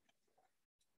 please.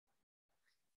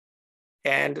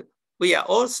 And we are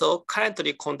also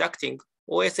currently conducting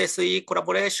OSSE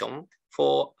collaboration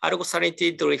for algal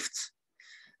salinity drifts.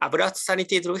 Abrupt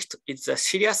salinity drift is a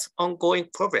serious ongoing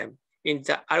problem in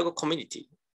the algal community.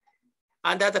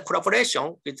 Under the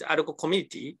collaboration with the algal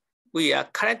community, we are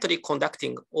currently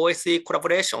conducting OSE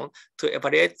collaboration to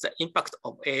evaluate the impact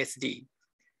of ASD.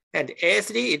 And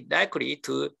ASD is likely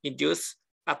to induce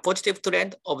a positive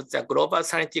trend of the global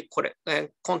salinity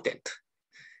content.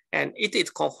 And it is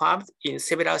confirmed in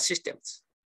several systems.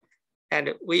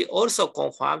 And we also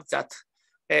confirmed that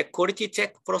a quality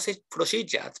check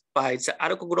procedures by the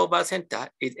Algal Global Center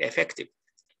is effective.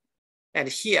 And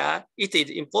here, it is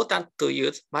important to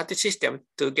use multi-system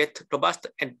to get robust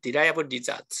and reliable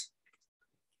results.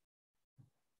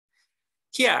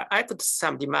 Here, I put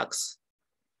some remarks.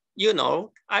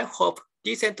 I hope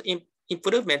recent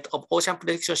improvement of ocean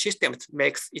prediction systems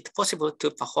makes it possible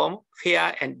to perform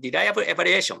fair and reliable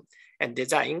evaluation and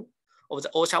design of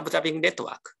the ocean observing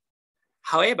network.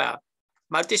 However,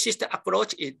 multi-system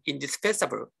approach is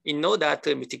indispensable in order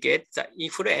to mitigate the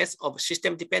influence of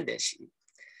system dependency.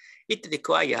 It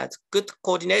requires good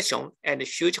coordination and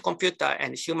huge computer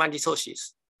and human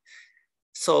resources.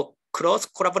 So close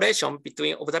collaboration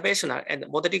between observational and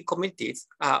modeling communities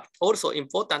are also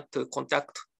important to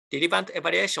conduct relevant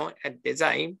evaluation and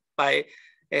design by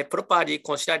properly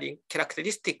considering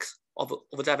characteristics of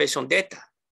observation data.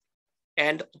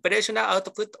 And operational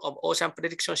output of ocean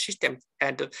prediction systems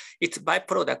and its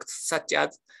byproducts such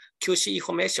as QC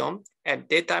information and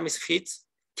data misfits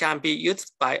can be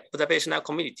used by observational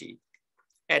community.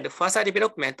 And further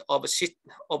development of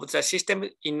the system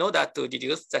in order to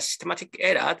reduce the systematic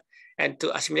error and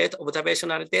to assimilate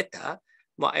observational data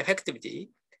more effectively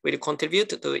will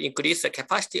contribute to increase the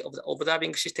capacity of the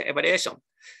observing system evaluation.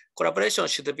 Collaboration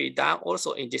should be done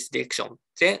also in this direction.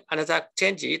 Then another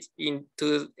change is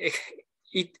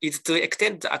to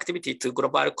extend the activity to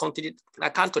global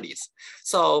countries.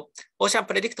 So Ocean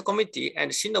Predict Committee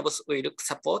and SYNOVS will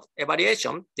support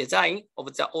evaluation design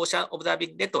of the ocean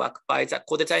observing network by the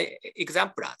co-design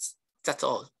exemplars. That's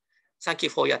all. Thank you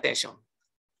for your attention.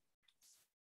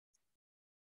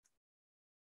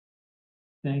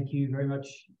 Thank you very much,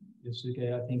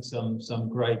 Yosuke. I think some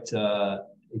great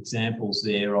examples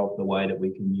there of the way that we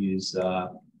can use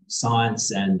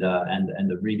science and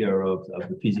the rigor of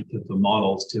the physics of the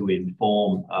models to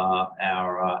inform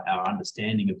our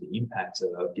understanding of the impacts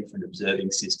of different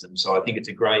observing systems. So I think it's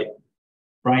a great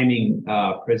framing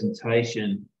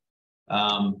presentation,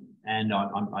 and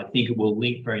I think it will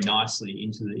link very nicely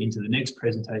into the next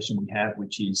presentation we have,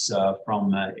 which is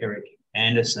from Eric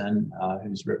Anderson,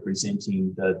 who's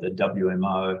representing the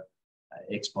WMO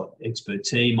expert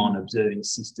team on observing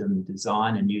system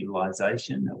design and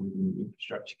utilization within the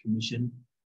Infrastructure Commission.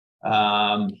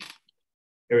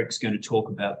 Eric's going to talk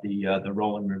about the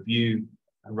rolling review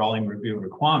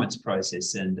requirements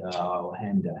process, and I'll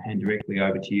hand directly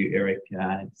over to you, Eric.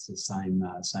 It's the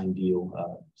same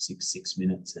deal, 6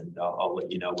 minutes, and I'll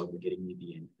let you know when we're getting near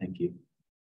the end. Thank you.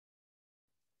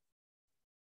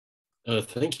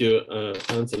 Thank you,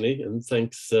 Anthony, and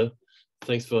thanks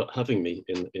for having me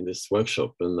in this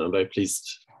workshop. And I'm very pleased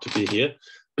to be here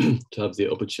to have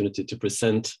the opportunity to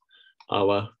present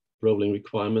our rolling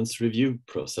requirements review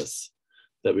process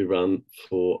that we run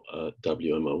for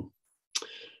WMO.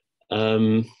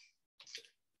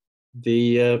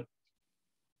 The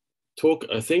talk,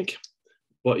 I think,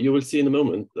 what you will see in a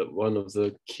moment, that one of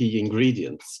the key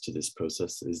ingredients to this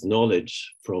process is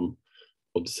knowledge from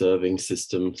observing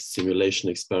system simulation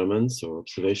experiments or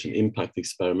observation impact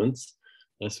experiments,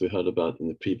 as we heard about in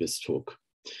the previous talk.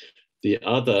 The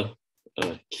other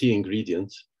key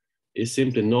ingredient is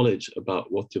simply knowledge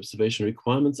about what the observation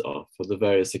requirements are for the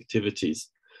various activities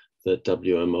that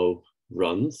WMO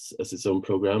runs as its own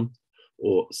program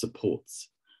or supports,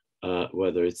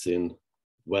 whether it's in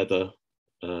weather,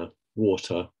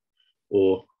 water,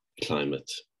 or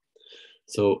climate.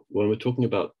 So when we're talking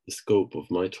about the scope of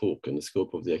my talk and the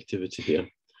scope of the activity here,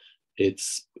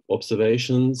 it's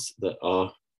observations that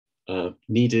are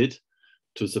needed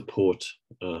to support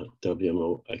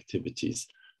WMO activities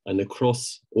and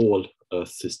across all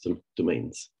Earth system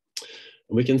domains.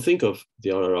 And we can think of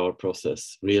the RRR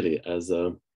process really as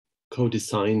a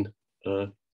co-design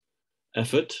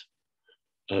effort,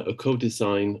 a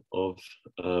co-design of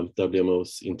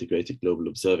WMO's integrated global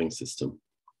observing system.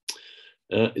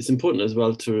 It's important as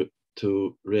well to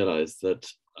realize that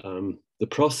the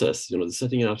process, the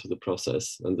setting out of the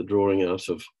process and the drawing out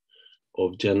of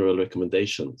general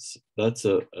recommendations, that's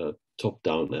a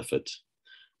top-down effort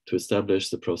to establish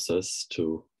the process,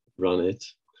 to run it,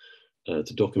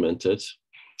 to document it,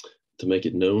 to make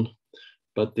it known.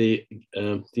 But the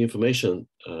information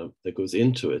that goes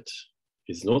into it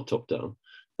is not top-down.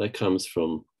 That comes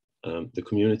from the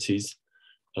communities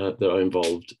that are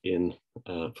involved in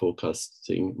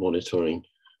forecasting, monitoring,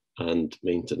 and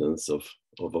maintenance of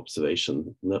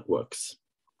observation networks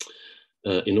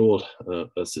in all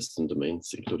system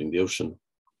domains, including the ocean.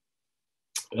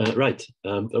 Right,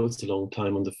 that was a long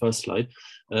time on the first slide.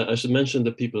 I should mention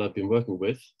the people I've been working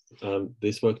with.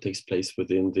 This work takes place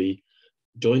within the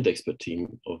joint expert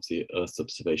team of the Earth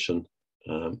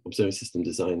observing system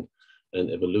design and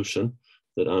evolution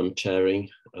that I'm chairing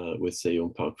with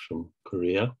Se-Young Park from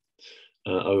Korea.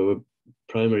 Our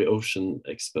primary ocean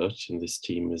expert in this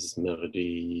team is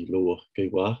Marie-Laure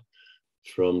Grégoire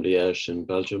from Liège in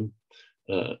Belgium.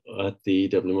 At the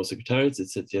WMO Secretariat,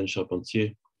 it's Etienne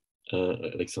Charpentier,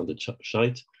 Alexander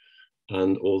Scheidt,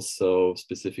 and also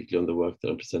specifically on the work that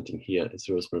I'm presenting here is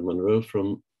Rosemary Monroe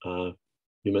from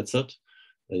UMETSAT,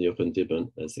 and Jochen Dibben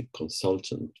as a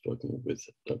consultant working with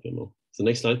WMO. So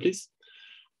next slide, please.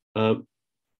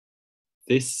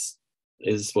 This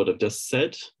is what I've just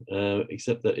said,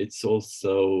 except that it's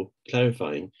also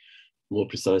clarifying more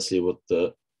precisely what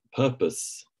the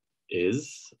purpose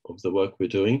is of the work we're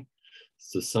doing.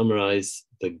 To summarize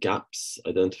the gaps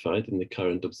identified in the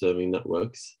current observing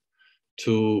networks,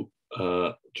 to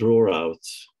draw out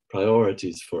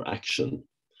priorities for action.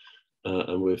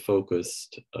 And we're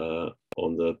focused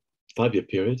on the 5-year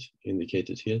period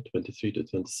indicated here, 23 to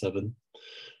 27,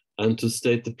 and to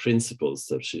state the principles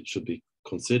that should be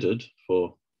considered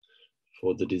for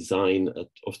the design,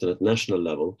 often at national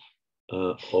level,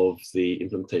 of the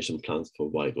implementation plans for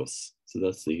WIGOS. So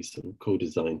that's the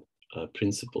co-design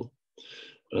principle.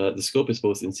 The scope is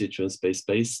both in situ and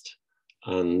space-based,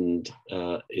 and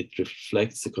it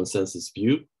reflects the consensus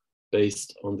view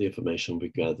based on the information we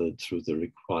gathered through the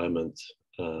requirement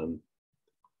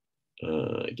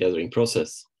gathering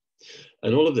process.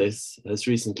 And all of this has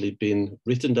recently been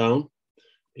written down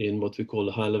in what we call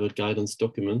a high-level guidance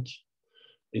document.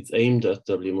 It's aimed at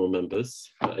WMO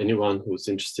members. Anyone who's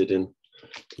interested in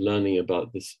learning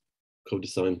about this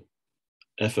co-design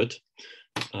effort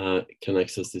can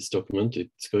access this document.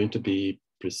 It's going to be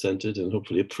presented and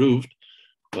hopefully approved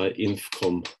by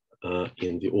INFCOM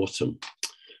in the autumn.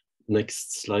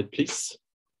 Next slide, please.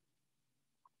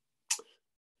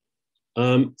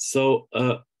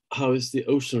 How is the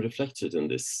ocean reflected in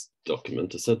this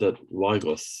document? I said that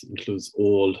GOOS includes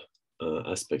all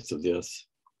aspects of the Earth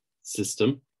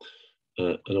system,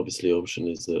 and obviously ocean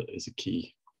is a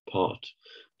key part.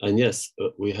 And yes,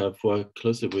 we have worked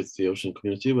closely with the ocean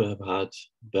community. We have had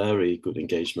very good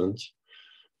engagement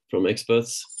from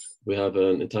experts. We have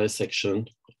an entire section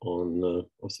on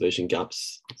observation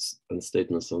gaps and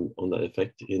statements on that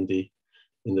effect in the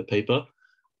paper.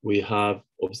 We have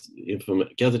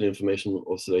gathered information,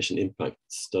 observation impact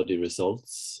study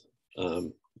results,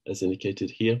 as indicated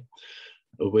here.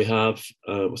 We have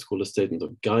what's called a statement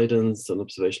of guidance on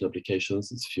observation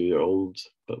applications. It's a few years old,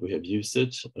 but we have used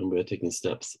it, and we are taking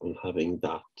steps on having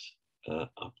that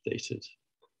updated.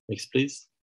 Next, please.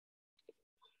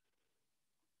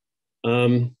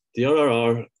 The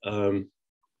RRR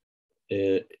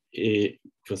it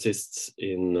consists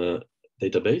in a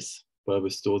database where we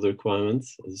store the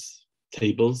requirements as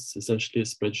tables, essentially a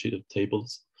spreadsheet of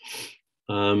tables.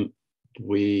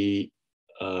 We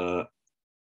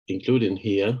include in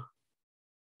here,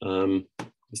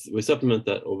 we supplement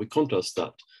that, or we contrast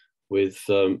that with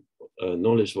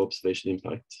knowledge of observation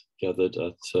impact gathered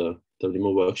at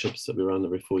WMO workshops that we run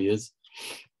every 4 years.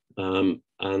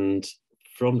 And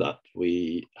from that,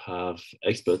 we have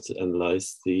experts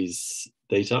analyze these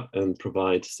data and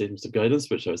provide statements of guidance,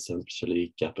 which are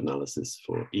essentially gap analysis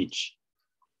for each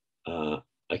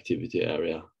activity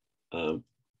area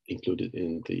included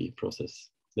in the process.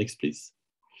 Next, please.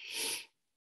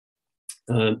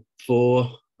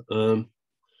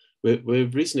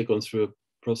 We've recently gone through a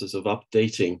process of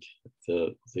updating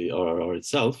the RRR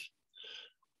itself.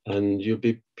 And you'll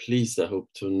be pleased, I hope,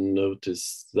 to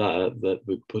notice that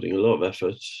we're putting a lot of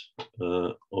effort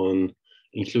on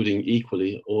including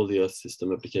equally all the Earth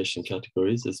system application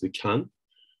categories as we can.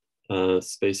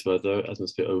 Space, weather,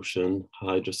 atmosphere, ocean,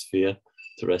 hydrosphere,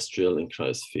 terrestrial, and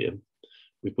cryosphere.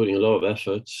 We're putting a lot of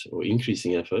effort, or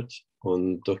increasing effort,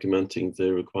 on documenting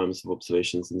the requirements of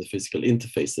observations in the physical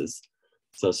interfaces,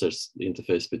 such as the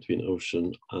interface between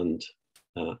ocean and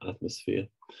atmosphere.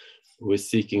 We're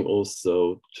seeking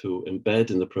also to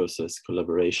embed in the process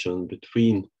collaboration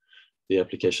between the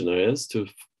application areas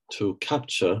to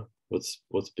capture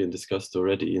what's been discussed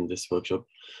already in this workshop,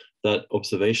 that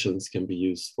observations can be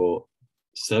used for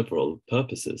several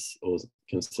purposes or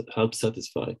can help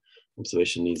satisfy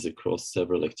observation needs across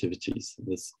several activities.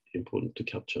 That's important to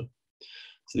capture.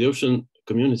 So the ocean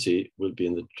community will be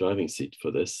in the driving seat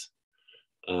for this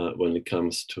when it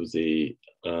comes to the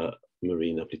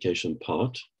marine application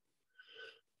part,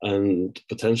 and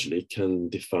potentially can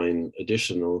define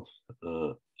additional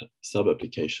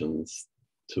sub-applications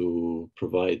to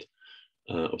provide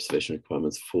observation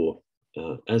requirements for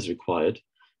as required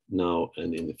now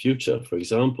and in the future. For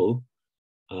example,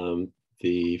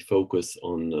 the focus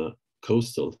on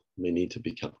coastal may need to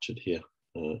be captured here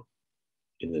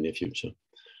in the near future.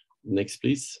 Next,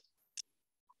 please.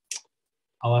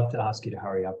 I'll have to ask you to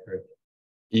hurry up, Eric.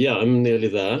 Yeah, I'm nearly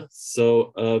there.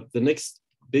 So the next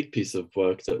big piece of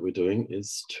work that we're doing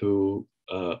is to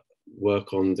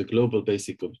work on the global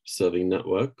basic observing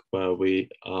network, where we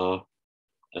are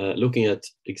looking at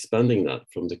expanding that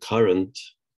from the current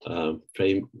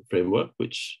framework,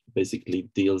 which basically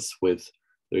deals with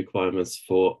the requirements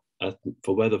for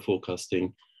weather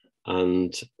forecasting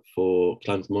and for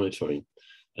climate monitoring.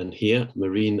 And here,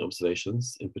 marine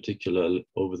observations, in particular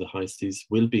over the high seas,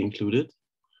 will be included.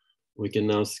 We can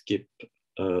now skip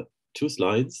 2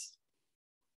 slides.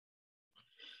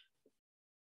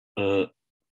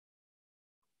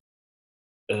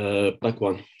 Back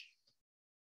one.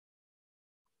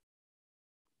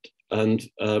 And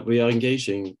we are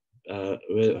engaging,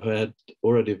 we had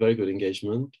already very good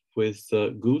engagement with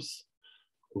GOOS,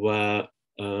 where,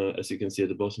 as you can see at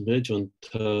the bottom here, John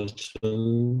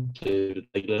Turton, David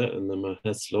Egler, and Emma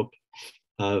Heslop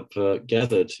have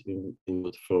gathered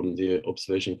input from the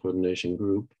Observation Coordination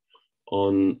Group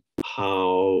on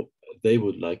how they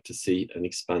would like to see an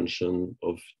expansion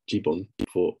of GBON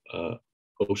for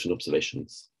ocean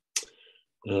observations.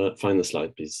 Final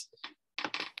slide, please.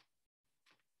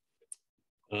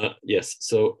 Yes,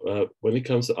 so when it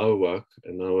comes to our work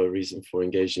and our reason for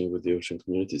engaging with the ocean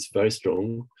community is very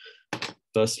strong.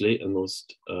 Firstly, and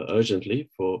most urgently,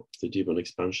 for the GBON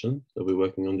expansion that we're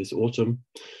working on this autumn.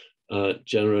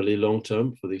 Generally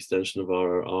long-term for the extension of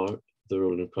RRR, the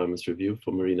role and requirements review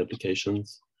for marine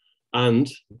applications,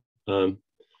 and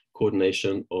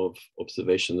coordination of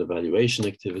observation evaluation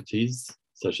activities,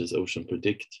 such as Ocean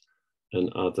Predict and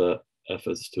other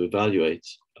efforts to evaluate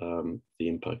the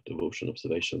impact of ocean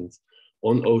observations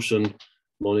on ocean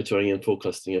monitoring and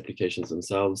forecasting applications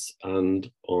themselves, and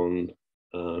on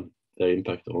their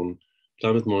impact on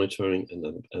climate monitoring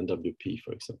and NWP,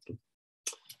 for example.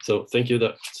 So thank you.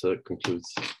 That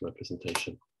concludes my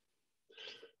presentation.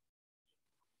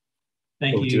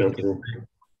 Thank Over you. to you, Anthony.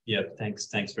 Yeah, thanks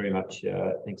very much.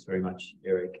 Thanks very much,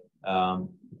 Eric.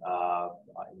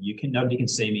 Nobody can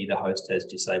see me. The host has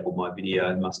disabled my video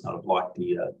and must not have liked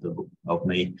the look of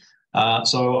me.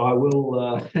 So I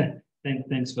will.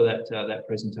 Thanks for that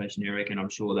presentation, Eric, and I'm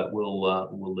sure that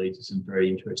will lead to some very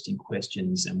interesting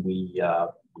questions. And we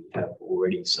have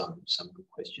already some good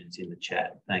questions in the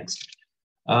chat. Thanks.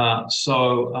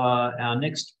 So our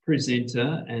next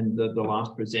presenter and the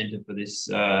last presenter for this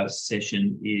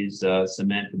session is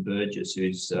Samantha Burgess,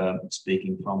 who's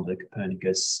speaking from the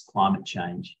Copernicus Climate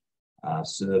Change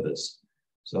Service.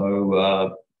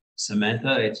 So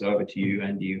Samantha, it's over to you,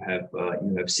 and you have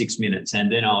 6 minutes,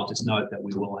 and then I'll just note that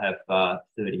we will have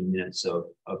 30 minutes of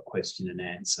question and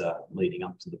answer leading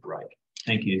up to the break.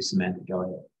 Thank you, Samantha. Go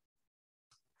ahead.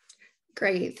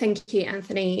 Great, thank you,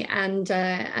 Anthony. And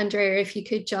Andrea, if you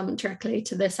could jump directly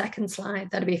to the second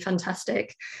slide, that'd be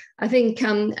fantastic. I think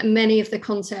many of the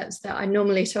concepts that I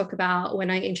normally talk about when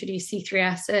I introduce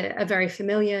C3S are very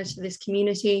familiar to this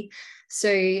community. So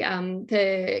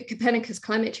the Copernicus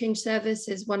Climate Change Service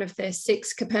is one of the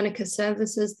 6 Copernicus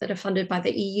services that are funded by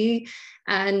the EU,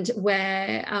 and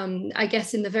we're, I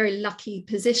guess, in the very lucky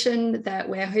position that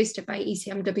we're hosted by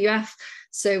ECMWF.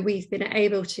 So we've been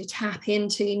able to tap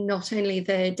into not only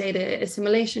the data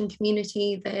assimilation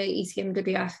community that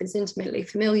ECMWF is intimately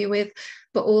familiar with,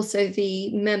 but also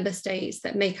the member states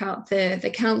that make up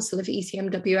the Council of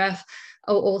ECMWF.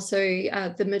 Are also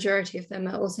the majority of them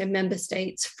are also member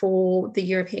states for the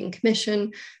European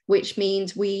Commission, which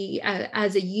means we,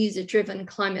 as a user-driven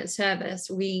climate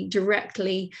service, we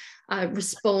directly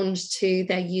respond to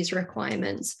their user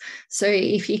requirements. So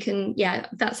if you can, yeah,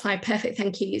 that slide, perfect,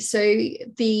 thank you. So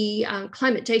the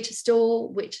climate data store,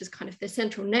 which is kind of the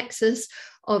central nexus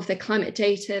of the climate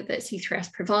data that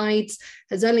C3S provides,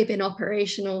 has only been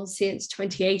operational since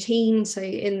 2018. So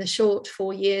in the short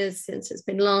 4 years since it's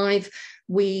been live,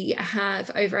 we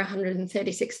have over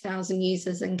 136,000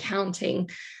 users and counting.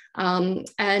 And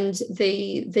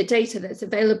the data that's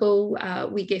available,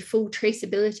 we give full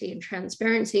traceability and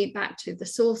transparency back to the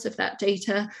source of that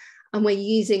data. And we're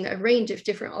using a range of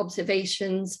different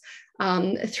observations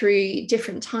through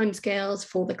different timescales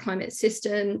for the climate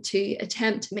system to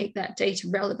attempt to make that data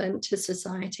relevant to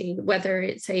society, whether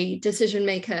it's a decision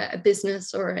maker, a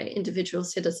business, or an individual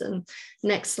citizen.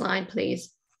 Next slide,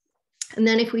 please. And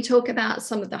then if we talk about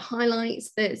some of the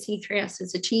highlights that C3S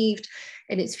has achieved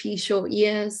in its few short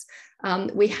years,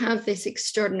 we have this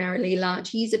extraordinarily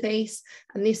large user base,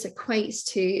 and this equates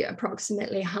to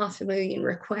approximately 500,000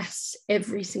 requests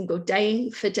every single day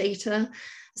for data.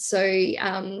 So,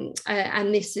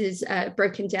 and this is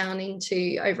broken down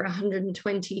into over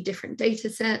 120 different data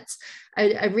sets.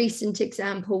 A recent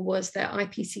example was the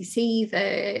IPCC,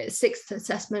 the 6th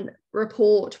assessment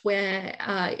report, where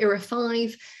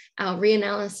ERA5, our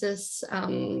reanalysis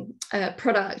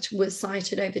product, was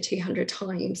cited over 200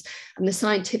 times. And the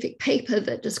scientific paper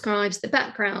that describes the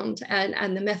background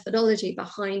and the methodology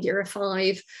behind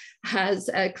ERA5 has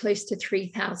close to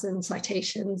 3,000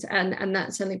 citations, and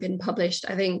that's only been published,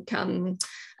 I think,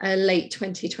 late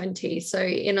 2020. So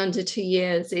in under 2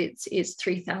 years, it's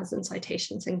 3,000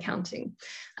 citations and counting.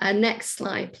 Next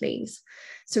slide, please.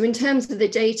 So in terms of the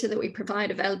data that we provide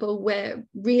available, we're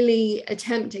really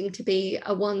attempting to be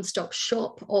a one-stop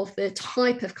shop of the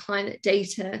type of climate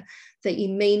data that you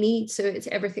may need. So it's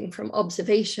everything from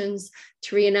observations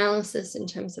to reanalysis in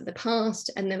terms of the past,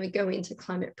 and then we go into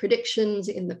climate predictions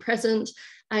in the present,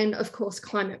 and of course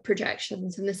climate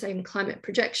projections, and the same climate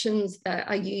projections that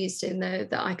are used in the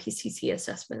IPCC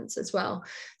assessments as well.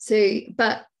 So,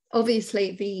 but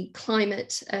obviously the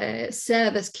climate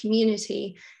service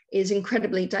community is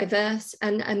incredibly diverse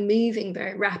and moving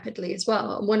very rapidly as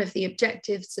well. And one of the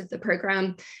objectives of the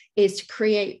program is to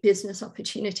create business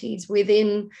opportunities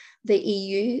within the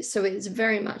EU. So it's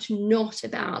very much not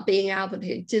about being able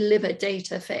to deliver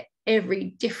data for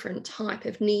every different type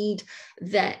of need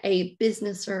that a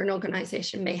business or an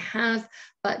organization may have,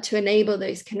 but to enable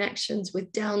those connections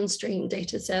with downstream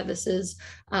data services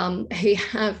who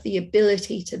have the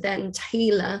ability to then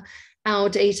tailor our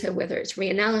data, whether it's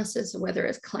reanalysis or whether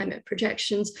it's climate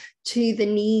projections, to the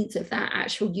needs of that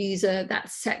actual user, that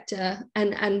sector,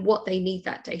 and what they need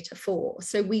that data for.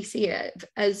 So we see it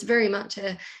as very much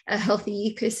a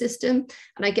healthy ecosystem.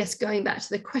 And I guess going back to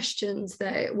the questions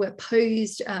that were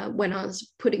posed when I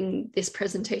was putting this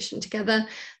presentation together,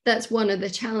 that's one of the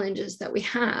challenges that we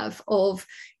have of,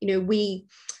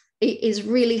 it is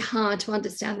really hard to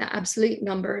understand the absolute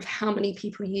number of how many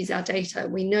people use our data.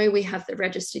 We know we have the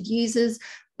registered users,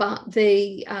 but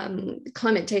the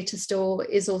climate data store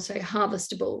is also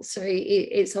harvestable. So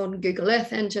it's on Google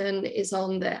Earth Engine, it's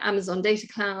on the Amazon Data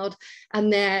Cloud,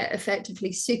 and they're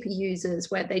effectively super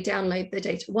users where they download the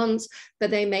data once,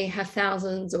 but they may have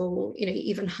thousands or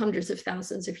even hundreds of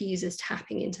thousands of users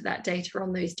tapping into that data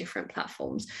on those different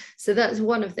platforms. So that's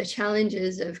one of the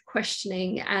challenges of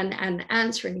questioning and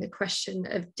answering the question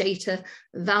of data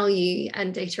value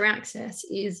and data access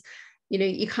is,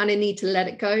 you kind of need to let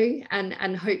it go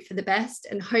and hope for the best,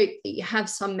 and hope that you have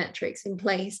some metrics in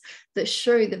place that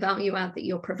show the value add that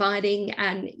you're providing,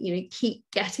 and keep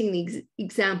getting the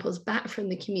examples back from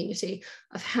the community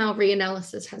of how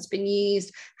reanalysis has been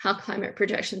used, how climate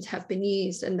projections have been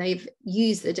used, and they've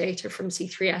used the data from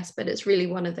C3S, but it's really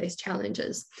one of those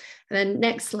challenges. And then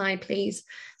next slide, please.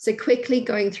 So quickly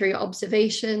going through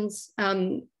observations.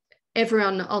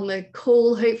 Everyone on the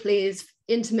call hopefully is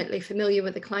intimately familiar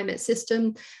with the climate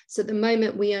system. So at the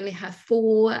moment, we only have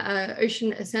 4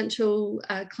 ocean essential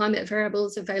climate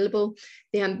variables available.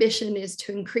 The ambition is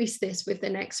to increase this with the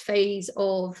next phase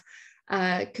of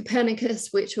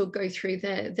Copernicus, which will go through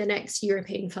the next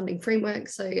European funding framework,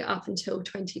 so up until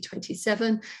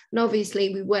 2027. And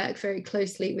obviously, we work very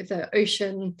closely with the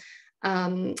ocean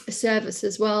service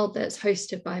as well, that's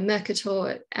hosted by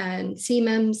Mercator and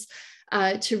CMEMS.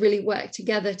 To really work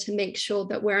together to make sure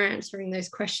that we're answering those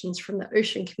questions from the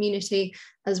ocean community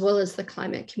as well as the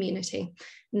climate community.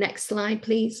 Next slide,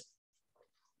 please.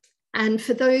 And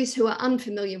for those who are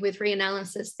unfamiliar with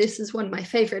reanalysis, this is one of my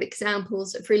favorite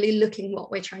examples of really looking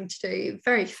what we're trying to do.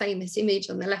 Very famous image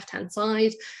on the left-hand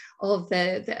side of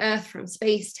the Earth from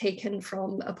space, taken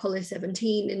from Apollo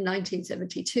 17 in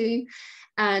 1972.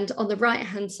 And on the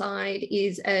right-hand side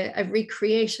is a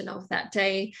recreation of that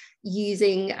day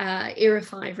using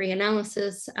ERA5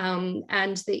 reanalysis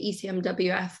and the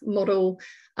ECMWF model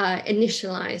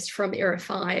initialized from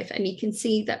ERA5. And you can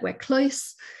see that we're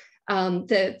close.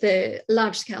 The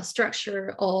large-scale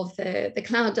structure of the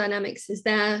cloud dynamics is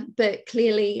there, but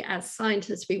clearly as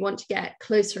scientists, we want to get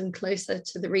closer and closer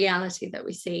to the reality that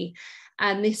we see.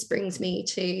 And this brings me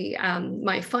to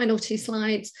my final 2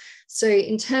 slides. So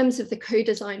in terms of the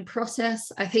co-design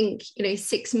process, I think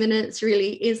 6 minutes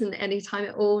really isn't any time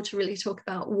at all to really talk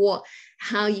about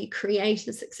how you create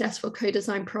a successful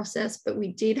co-design process, but we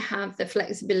did have the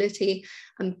flexibility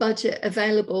and budget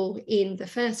available in the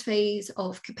first phase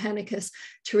of Copernicus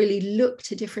to really look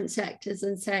to different sectors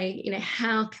and say,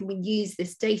 how can we use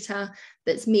this data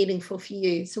that's meaningful for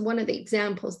you? So one of the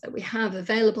examples that we have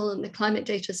available in the climate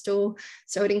data store,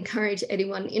 so I'd encourage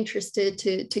anyone interested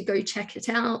to go check it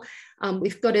out.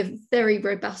 We've got a very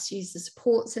robust user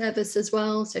support service as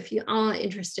well. So if you are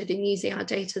interested in using our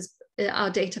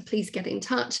data, please get in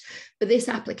touch. But this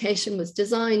application was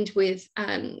designed with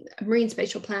marine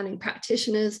spatial planning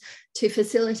practitioners to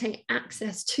facilitate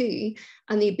access to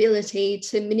and the ability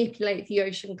to manipulate the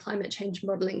ocean climate change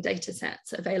modeling data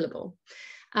sets available.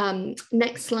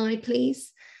 Next slide,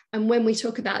 please. And when we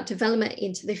talk about development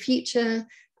into the future,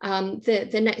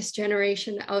 the next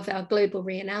generation of our global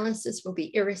reanalysis will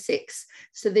be ERA6.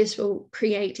 So this will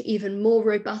create even more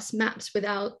robust maps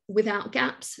without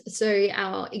gaps. So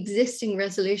our existing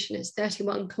resolution is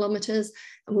 31 kilometers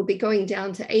and we'll be going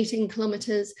down to 18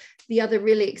 kilometers. The other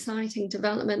really exciting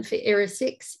development for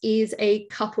ERA6 is a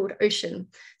coupled ocean.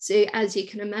 So as you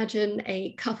can imagine,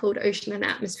 a coupled ocean and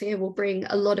atmosphere will bring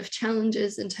a lot of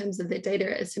challenges in terms of the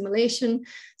data assimilation.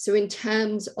 So in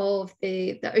terms of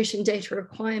the ocean data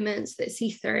requirements that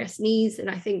C3S needs, and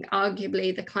I think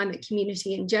arguably the climate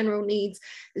community in general needs,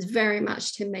 is very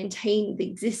much to maintain the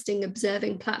existing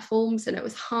observing platforms. And it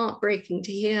was heartbreaking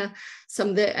to hear some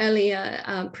of the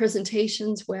earlier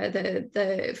presentations where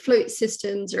the float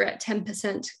systems are at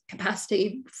 10%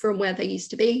 capacity from where they used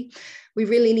to be. We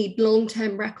really need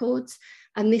long-term records.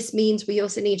 And this means we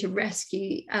also need to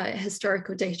rescue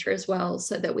historical data as well,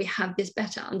 so that we have this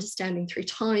better understanding through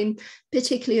time,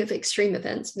 particularly of extreme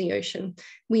events in the ocean.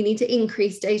 We need to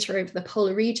increase data over the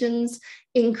polar regions,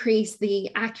 increase the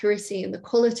accuracy and the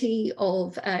quality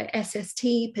of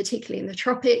SST, particularly in the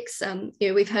tropics.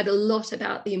 We've heard a lot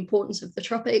about the importance of the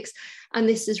tropics, and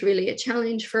this is really a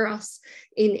challenge for us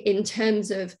in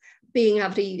terms of being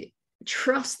able to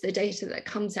trust the data that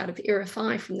comes out of ERA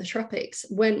 5 from the tropics.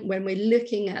 When we're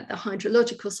looking at the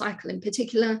hydrological cycle in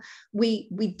particular,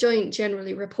 we don't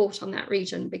generally report on that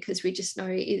region because we just know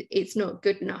it's not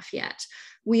good enough yet.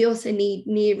 We also need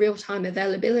near real-time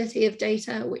availability of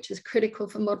data, which is critical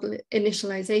for model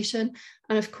initialization,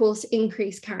 and of course,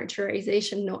 increased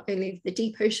characterization, not only of the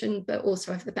deep ocean, but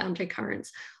also of the boundary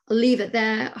currents. I'll leave it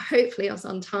there. Hopefully I was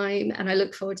on time, and I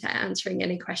look forward to answering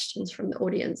any questions from the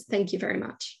audience. Thank you very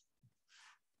much.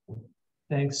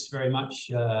 Thanks very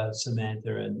much,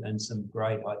 Samantha, and some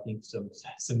great, I think,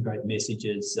 some great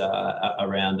messages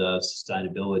around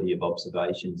sustainability of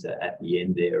observations at the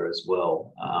end there as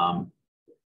well,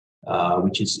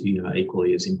 which is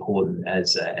equally as important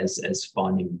as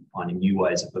finding new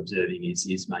ways of observing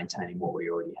is maintaining what we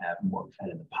already have and what we've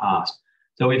had in the past.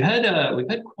 So we've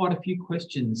had quite a few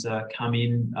questions come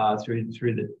in through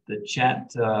the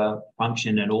chat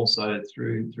function and also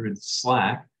through the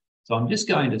Slack. So I'm just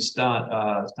going to start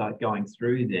going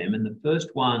through them, and the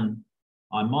first one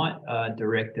I might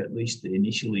direct at least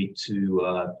initially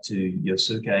to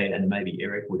Yosuke, and maybe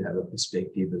Eric would have a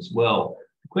perspective as well.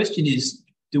 The question is,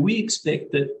 do we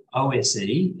expect that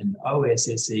OSE and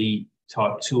OSSE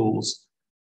type tools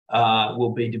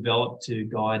will be developed to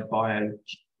guide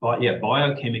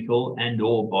biochemical and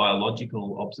or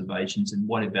biological observations, and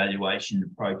what evaluation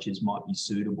approaches might be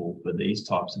suitable for these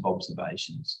types of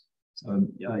observations? So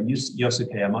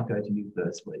Yosuke, I might go to you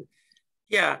first, please.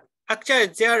 Yeah, actually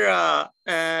there are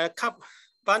a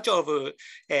bunch of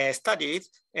studies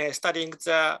studying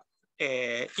the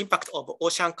impact of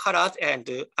ocean colors and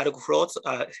algal float,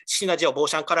 synergy of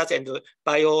ocean colors and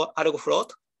bio-algal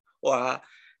float, or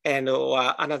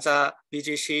another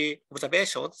VGC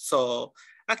observation. So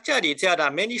actually there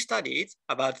are many studies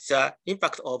about the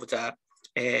impact of the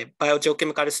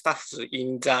biogeochemical stuffs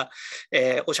in the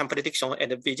ocean prediction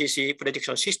and VGC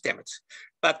prediction systems.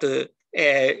 But they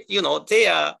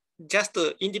are just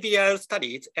individual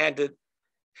studies, and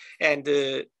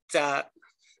the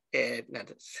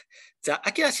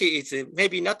accuracy is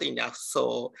maybe not enough.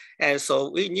 So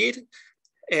we need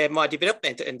more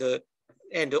development,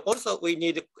 and also we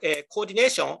need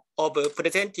coordination of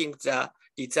presenting the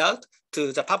result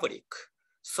to the public.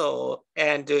 So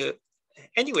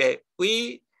anyway,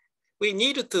 we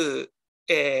need to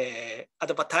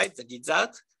advertise the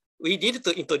result. We need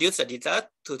to introduce the result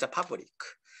to the public.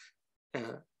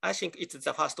 I think it's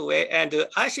the first way, and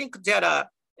I think there are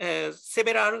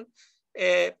several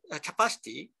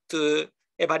capacity to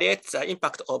evaluate the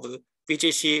impact of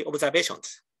VGC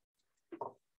observations.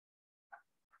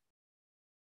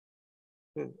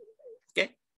 Okay.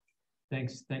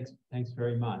 Thanks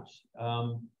very much.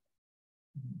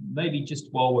 Maybe just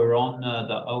while we're on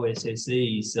the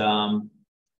OSSEs,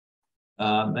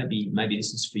 maybe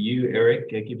this is for you, Eric,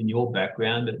 given your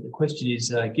background, but the question is,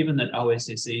 given that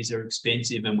OSSEs are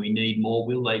expensive and we need more,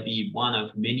 will they be one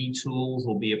of many tools,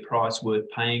 or be a price worth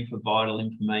paying for vital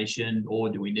information, or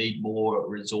do we need more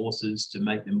resources to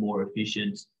make them more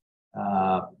efficient?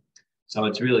 So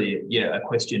it's really, a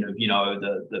question of,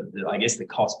 I guess the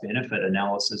cost benefit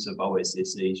analysis of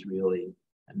OSSEs really,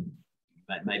 and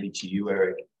maybe to you,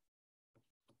 Eric.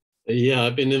 Yeah,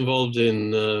 I've been involved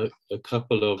in a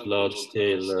couple of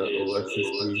large-scale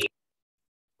OSSE.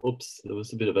 Oops, there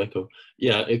was a bit of echo.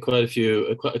 Yeah, a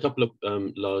couple of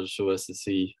large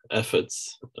OSSE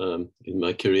efforts in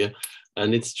my career,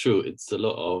 and it's true. It's a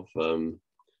lot of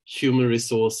human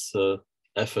resource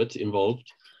effort involved.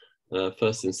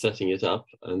 First in setting it up,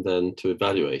 and then to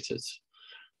evaluate it.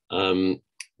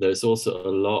 There's also a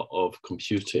lot of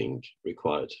computing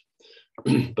required.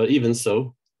 But even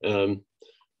so, in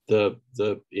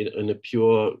a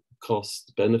pure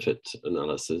cost-benefit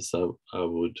analysis, I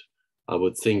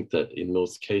would think that in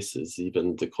most cases,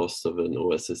 even the cost of an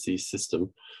OSSE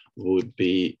system would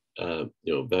be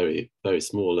very, very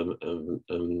small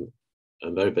and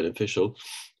very beneficial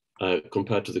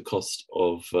compared to the cost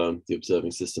of the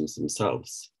observing systems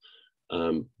themselves,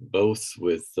 both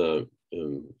with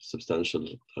substantial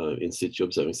in situ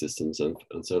observing systems and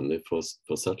certainly for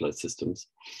satellite systems.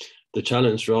 The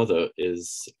challenge rather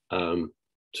is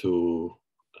to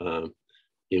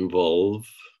involve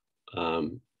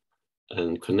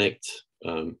and connect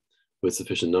with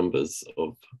sufficient numbers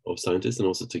of scientists, and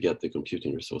also to get the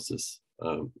computing resources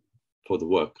for the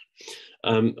work.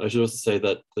 I should also say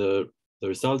that the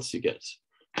results you get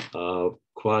are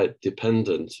quite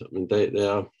dependent. I mean,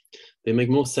 they make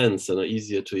more sense and are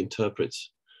easier to interpret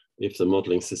if the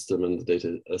modeling system and the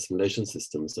data assimilation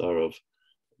systems are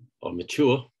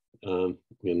mature of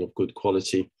good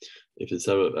quality. If it's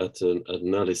at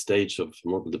an early stage of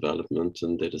model development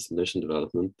and data simulation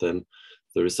development, then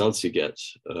the results you get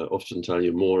often tell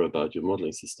you more about your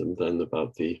modeling system than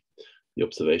about the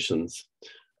observations,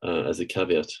 as a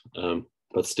caveat.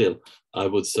 But still, I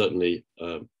would certainly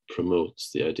promote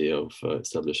the idea of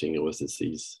establishing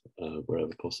OSSEs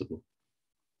wherever possible.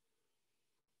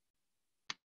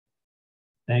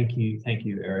 Thank you,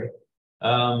 Eric.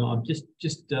 I'm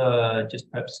just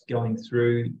perhaps going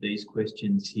through these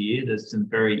questions here. There's some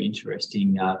very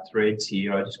interesting threads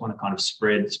here. I just want to kind of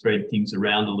spread things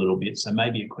around a little bit. So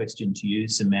maybe a question to you,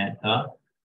 Samantha.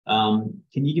 Can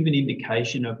you give an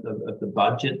indication of the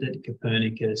budget that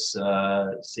Copernicus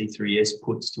C3S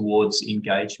puts towards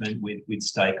engagement with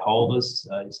stakeholders?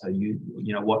 So you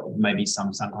know what maybe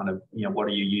some kind of what are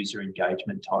your user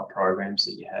engagement type programs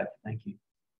that you have? Thank you.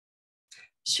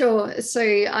 Sure. So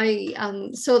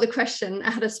I saw the question, I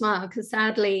had a smile because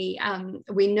sadly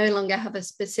we no longer have a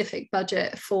specific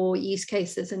budget for use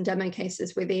cases and demo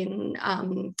cases within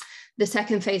the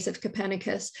second phase of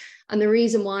Copernicus. And the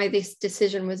reason why this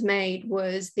decision was made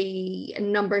was the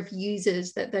number of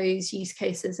users that those use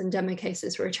cases and demo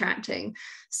cases were attracting.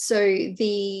 So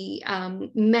the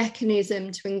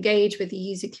mechanism to engage with the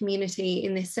user community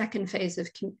in this second phase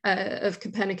of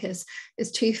Copernicus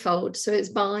is twofold. So it's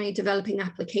by developing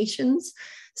applications.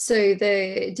 So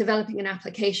the developing an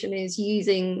application is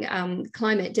using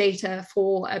climate data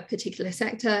for a particular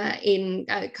sector in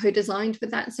co-designed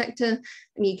with that sector.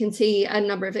 And you can see a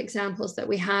number of examples that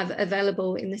we have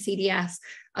available in the CDS.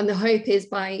 And the hope is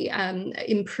by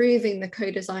improving the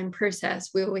co-design process,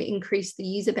 we'll increase the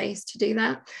user base to do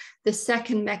that. The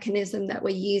second mechanism that we're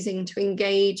using to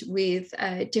engage with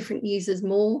different users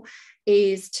more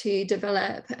is to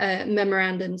develop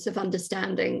memorandums of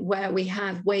understanding where we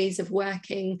have ways of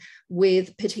working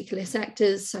with particular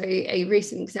sectors. So a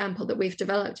recent example that we've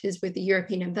developed is with the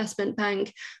European Investment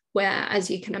Bank, where,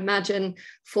 as you can imagine,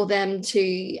 for them to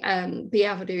be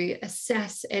able to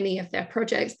assess any of their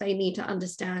projects, they need to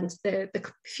understand the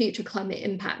future climate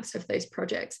impacts of those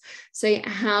projects. So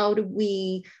how do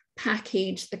we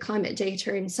package the climate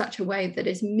data in such a way that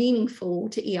is meaningful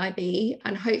to EIB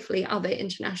and hopefully other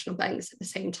international banks at the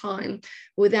same time,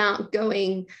 without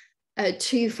going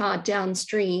too far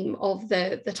downstream of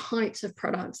the types of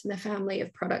products and the family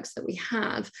of products that we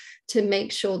have, to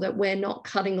make sure that we're not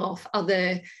cutting off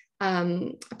other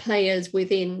players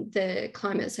within the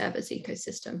climate service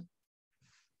ecosystem.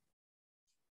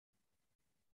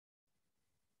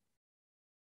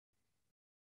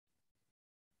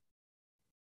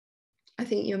 I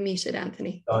think you're muted,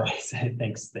 Anthony. Oh,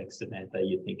 thanks, Samantha.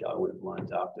 You'd think I would have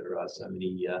learned after so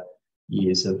many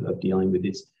years of dealing with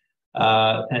this.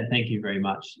 Thank you very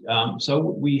much. So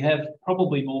we have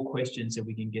probably more questions that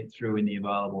we can get through in the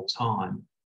available time.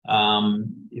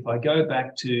 If I go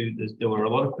back to, there were a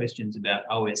lot of questions about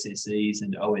OSSEs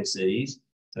and OSEs.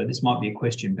 So this might be a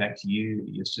question back to you,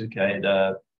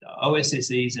 Yosuke.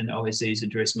 OSSEs and OSEs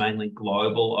address mainly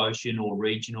global, ocean or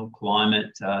regional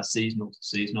climate,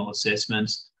 seasonal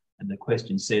assessments. And the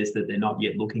question says that they're not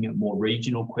yet looking at more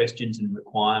regional questions and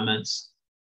requirements.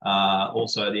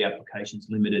 Also, the application's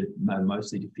limited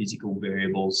mostly to physical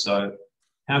variables. So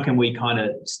how can we kind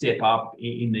of step up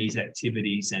in these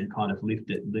activities and kind of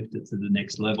lift it to the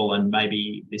next level? And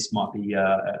maybe this might be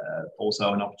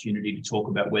also an opportunity to talk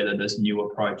about whether there's new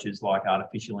approaches like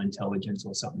artificial intelligence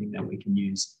or something that we can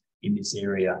use in this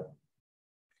area.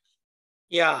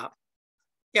 Yeah,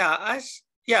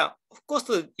 of course,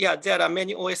 there are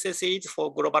many OSSEs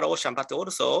for global ocean, but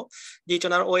also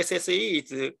regional OSSE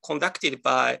is conducted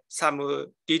by some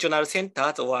regional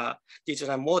centers or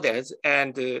regional models.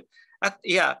 And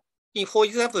for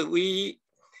example, we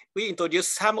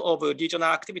introduced some of regional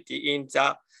activity in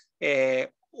the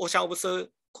Ocean Observe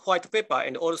white paper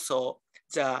and also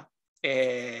the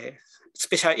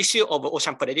special issue of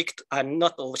Ocean Predict, and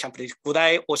not Ocean Predict,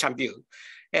 Good Ocean View.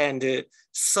 And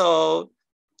so,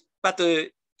 but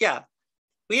we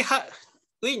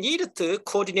need to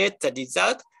coordinate the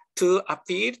result to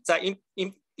appeal the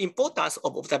importance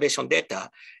of observation data.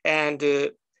 And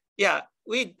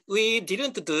we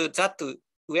didn't do that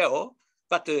well,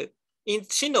 but in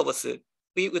Synovus,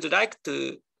 we would like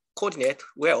to coordinate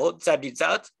well the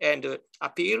result and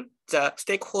appeal the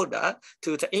stakeholder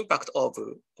to the impact of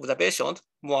observation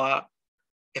more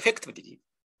effectively.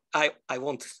 I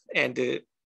want. And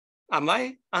am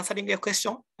I answering your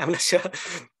question? I'm not sure.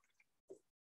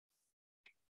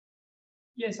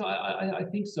 Yes, I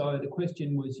think so. The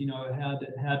question was, you know,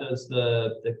 how does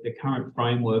the current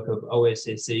framework of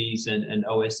OSSEs and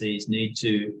OSEs need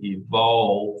to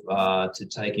evolve to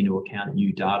take into account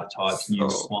new data types, new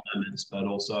requirements, but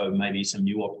also maybe some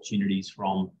new opportunities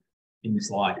from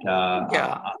things like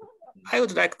I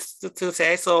would like to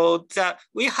say so that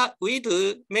we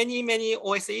do many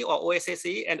OSE or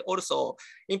OSSE and also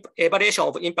evaluation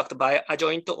of impact by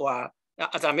adjoint or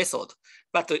other method.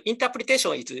 But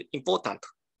interpretation is important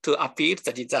to appeal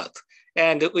the result,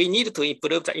 and we need to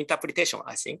improve the interpretation,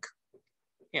 I think.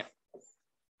 Yeah.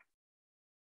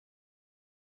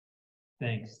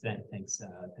 Thanks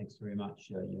very much.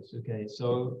 Yes. Okay.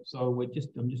 So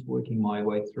I'm just working my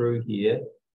way through here.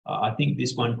 I think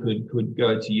this one could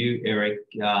go to you, Eric.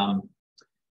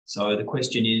 So the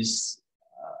question is,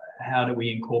 how do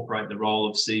we incorporate the role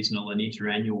of seasonal and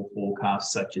interannual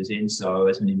forecasts such as ENSO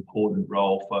as an important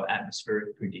role for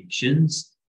atmospheric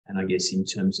predictions? And I guess in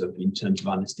terms of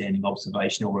understanding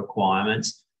observational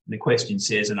requirements. And the question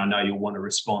says, and I know you'll want to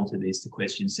respond to this, the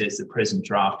question says the present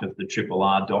draft of the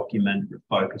RRR document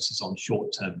focuses on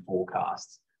short-term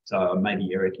forecasts. So maybe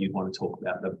Eric, you'd want to talk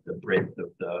about the breadth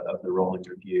of the rolling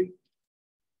review.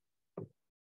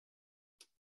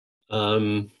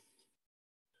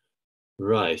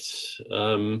 Right.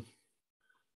 I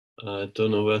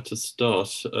don't know where to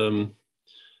start.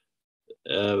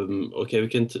 Okay, we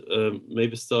can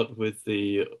maybe start with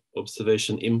the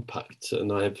observation impact.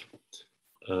 And I have,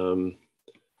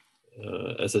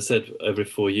 as I said, every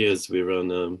 4 years we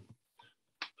run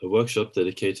a workshop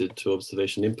dedicated to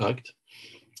observation impact.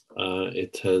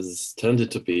 It has tended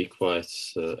to be quite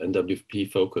NWP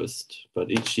focused,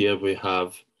 but each year we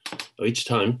have, or each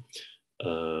time,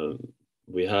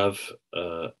 we have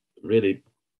really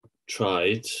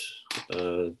tried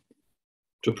to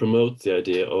promote the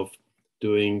idea of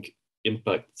doing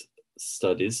impact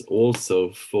studies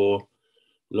also for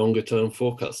longer term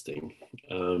forecasting.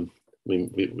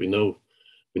 We know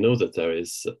that there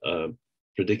is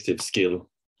predictive skill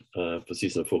for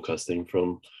seasonal forecasting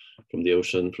from the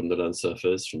ocean, from the land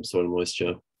surface, from soil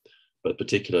moisture, but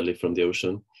particularly from the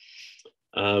ocean.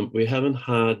 We haven't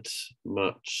had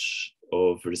much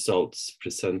of results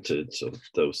presented of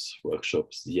those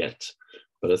workshops yet,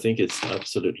 but I think it's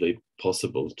absolutely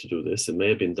possible to do this. It may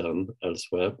have been done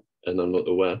elsewhere, and I'm not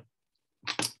aware.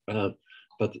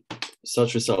 But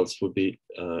such results would be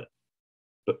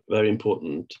very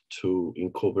important to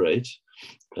incorporate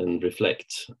and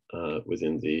reflect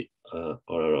within the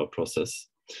RRR process.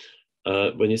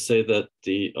 When you say that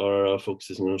the RRR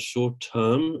focuses on short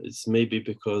term, it's maybe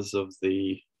because of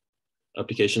the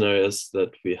application areas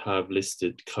that we have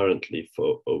listed currently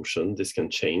for ocean. This can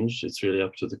change. It's really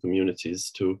up to the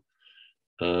communities to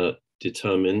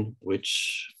determine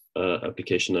which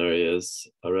application areas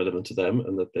are relevant to them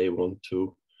and that they want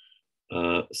to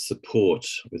support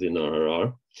within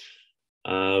RRR.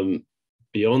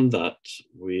 Beyond that,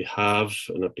 we have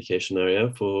an application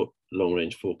area for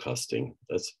long-range forecasting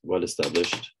that's well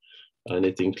established, and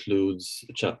it includes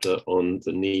a chapter on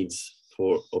the needs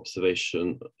for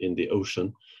observation in the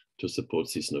ocean to support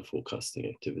seasonal forecasting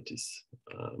activities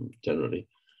generally.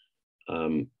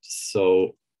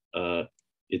 So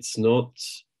it's not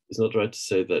right to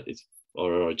say that it's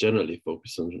RRR generally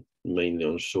focused on mainly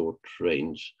on short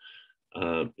range.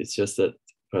 It's just that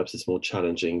perhaps it's more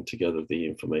challenging to gather the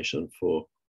information for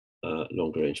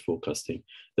longer range forecasting.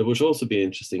 That would also be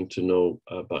interesting to know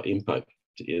about impact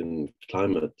in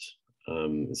climate,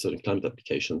 certain climate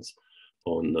applications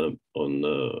on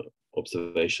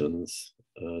observations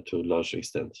to a large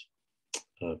extent.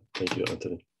 Thank you,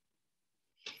 Anthony.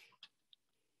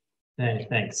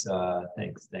 Thanks,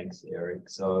 Eric.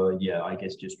 So yeah, I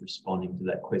guess just responding to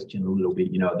that question a little bit,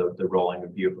 you know, the rolling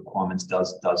review of requirements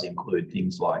does include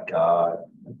things like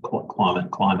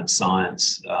climate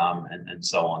science and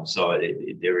so on. So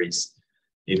there is,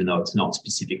 even though it's not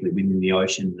specifically within the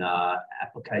ocean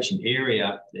application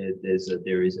area,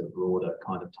 there is a broader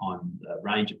kind of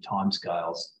range of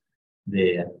timescales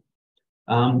there.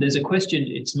 There's a question,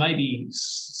 it's maybe a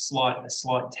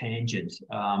slight tangent,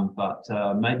 but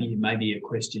maybe a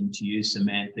question to you,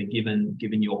 Samantha,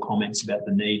 given your comments about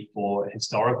the need for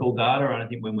historical data. And I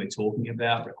think when we're talking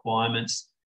about requirements,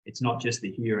 it's not just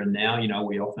the here and now. You know,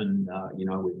 we often, you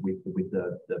know, with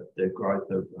the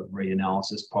growth of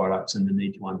reanalysis products and the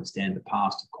need to understand the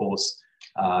past, of course,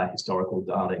 historical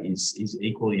data is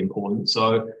equally important.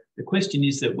 So the question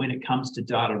is that when it comes to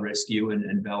data rescue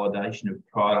and validation of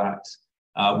products,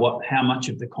 how much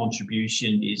of the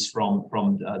contribution is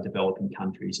from developing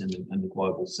countries and the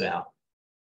global south?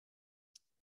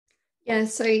 Yeah,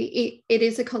 so it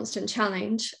is a constant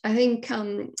challenge. I think,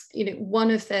 you know,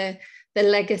 one of the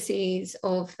legacies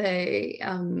of the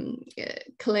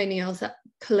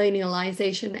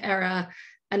colonialization era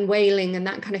and whaling and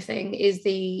that kind of thing is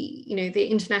you know, the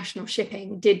international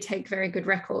shipping did take very good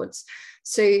records.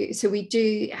 So we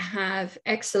do have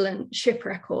excellent ship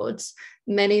records,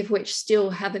 many of which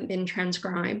still haven't been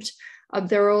transcribed.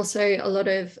 There are also a lot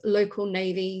of local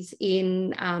navies in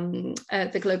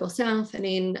the global south and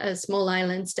in small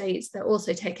island states that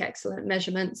also take excellent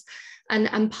measurements.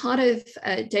 And part of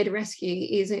data rescue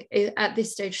is at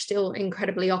this stage still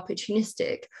incredibly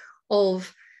opportunistic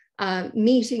of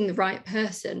meeting the right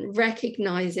person,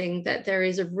 recognizing that there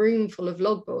is a room full of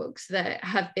logbooks that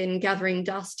have been gathering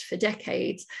dust for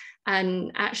decades,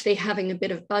 and actually having a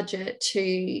bit of budget to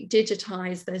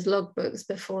digitize those logbooks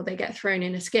before they get thrown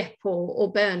in a skip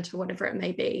or burnt or whatever it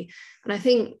may be. And I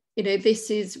think, you know,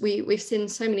 this is, we've seen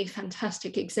so many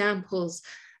fantastic examples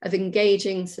of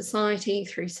engaging society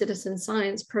through citizen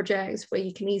science projects where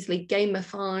you can easily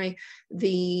gamify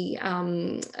the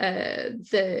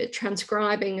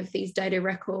transcribing of these data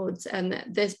records. And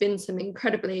there's been some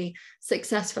incredibly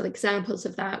successful examples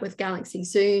of that with Galaxy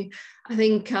Zoo. I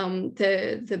think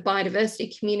the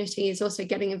biodiversity community is also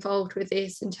getting involved with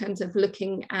this in terms of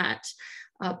looking at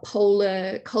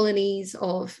polar colonies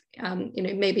of, you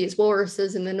know, maybe it's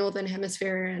walruses in the northern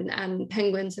hemisphere and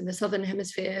penguins in the southern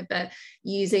hemisphere, but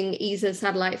using ESA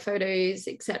satellite photos,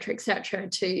 et cetera,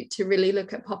 to really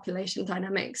look at population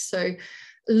dynamics. So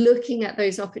looking at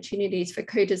those opportunities for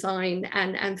co-design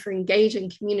and for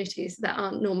engaging communities that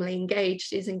aren't normally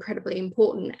engaged is incredibly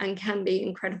important and can be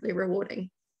incredibly rewarding.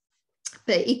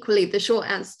 But equally, the short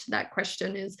answer to that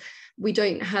question is we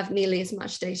don't have nearly as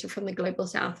much data from the global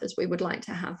south as we would like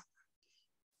to have.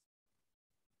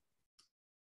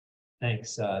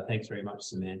 Thanks, thanks very much,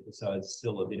 Samantha. So it's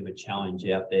still a bit of a challenge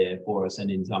out there for us, and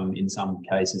in some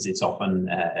cases, it's often,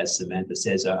 as Samantha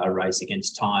says, a race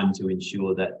against time to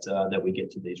ensure that that we get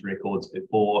to these records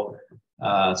before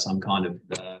some kind of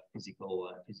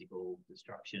physical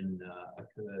destruction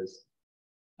occurs.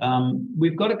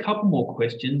 We've got a couple more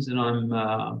questions, and I'm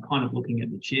kind of looking at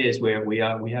the chairs where we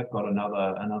have got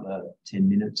another 10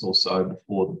 minutes or so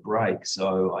before the break.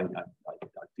 So I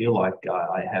feel like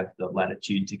I have the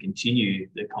latitude to continue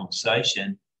the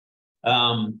conversation.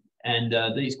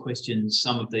 These questions,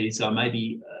 some of these are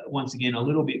maybe once again a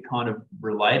little bit kind of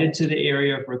related to the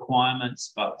area of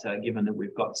requirements, but given that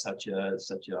we've got such a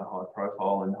high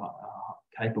profile and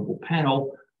capable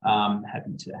panel,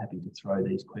 happy to throw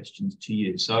these questions to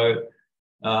you. So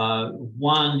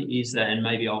one is that, and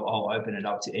maybe I'll open it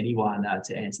up to anyone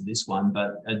to answer this one,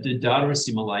 but the data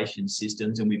assimilation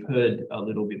systems, and we've heard a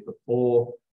little bit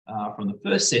before from the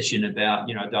first session about,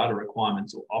 you know, data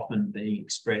requirements are often being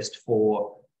expressed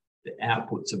for the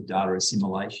outputs of data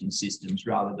assimilation systems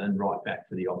rather than right back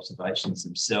for the observations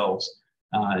themselves.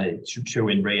 It's true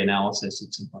in reanalysis,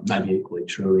 it's maybe equally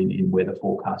true in weather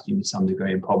forecasting to some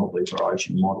degree, and probably for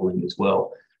ocean modelling as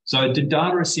well. So do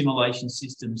data assimilation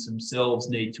systems themselves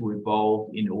need to evolve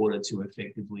in order to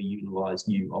effectively utilise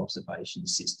new observation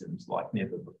systems like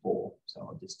never before? So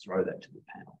I'll just throw that to the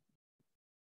panel.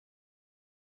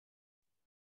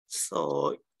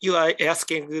 So you are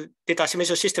asking data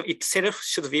assimilation system itself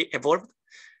should be evolved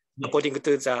according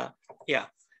to the, yeah,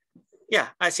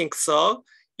 I think so.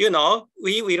 You know,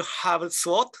 we will have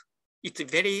SWOT. It's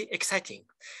very exciting.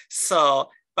 So,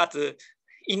 but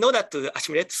in order to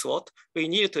assimilate SWOT, we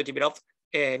need to develop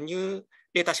a new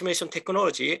data assimilation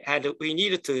technology, and we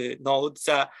need to know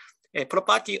the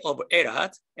property of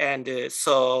errors. And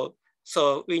so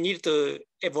we need to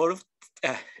evolve.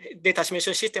 Data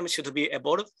assimilation system should be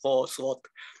evolved for SWOT.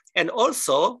 And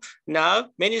also now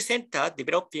many centers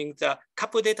developing the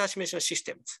coupled data assimilation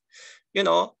systems. You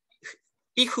know,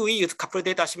 if we use coupled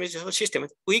data assimilation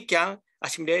systems, we can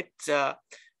assimilate the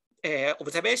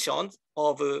observations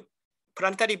of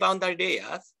planetary boundary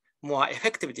layers more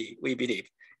effectively, we believe.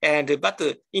 But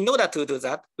in order to do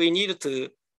that, we need to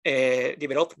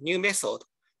develop new methods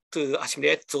to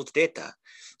assimilate those data.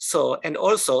 So, and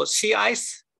also sea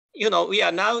ice, you know, we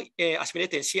are now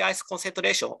assimilating sea ice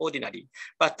concentration ordinarily,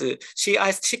 but sea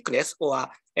ice thickness or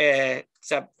the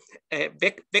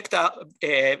vector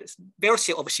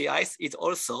velocity of sea ice is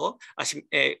also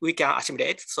we can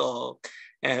assimilate. So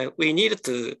we need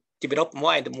to develop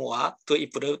more and more to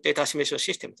improve data assimilation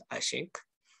systems, I think.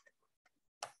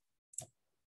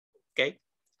 Okay.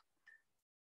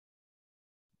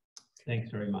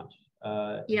 Thanks very much.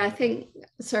 Yeah, I think,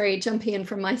 sorry, jumping in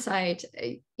from my side,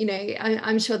 you know,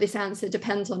 I'm sure this answer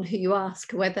depends on who you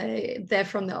ask, whether they're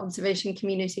from the observation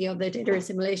community or the data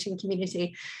assimilation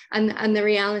community. And the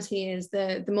reality is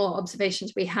the more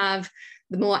observations we have,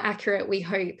 the more accurate we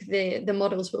hope the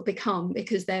models will become,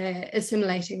 because they're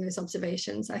assimilating those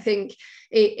observations. I think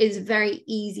it is very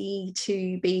easy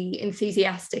to be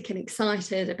enthusiastic and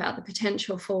excited about the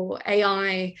potential for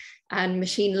AI and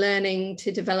machine learning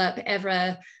to develop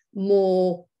ever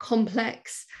more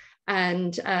complex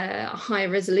and high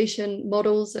resolution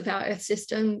models of our Earth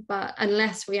system. But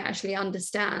unless we actually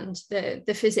understand the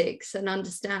physics and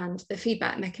understand the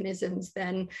feedback mechanisms,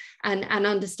 then and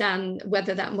understand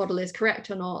whether that model is correct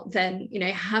or not, then, you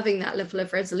know, having that level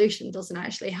of resolution doesn't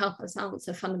actually help us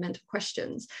answer fundamental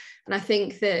questions. And I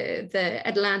think the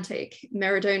Atlantic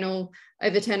meridional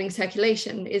overturning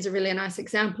circulation is a really nice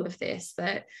example of this,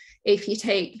 that if you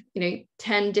take, you know,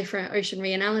 10 different ocean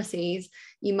reanalyses,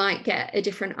 you might get a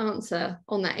different answer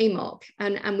on that AMOC,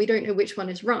 and we don't know which one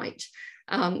is right.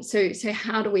 So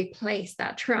how do we place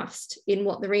that trust in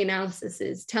what the reanalysis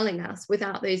is telling us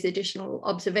without those additional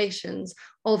observations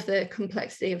of the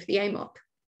complexity of the AMOC?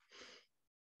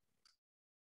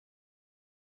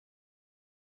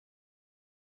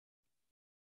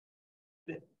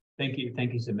 Thank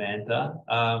you, Samantha.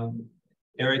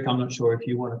 Eric, I'm not sure if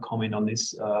you want to comment on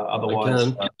this.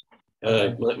 Otherwise,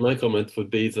 my comment would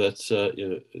be that you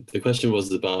know, the question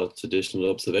was about additional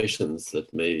observations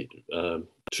that may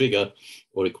trigger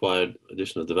or require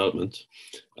additional development.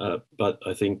 But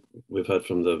I think we've heard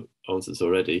from the answers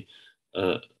already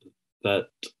that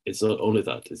it's not only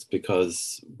that, it's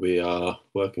because we are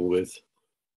working with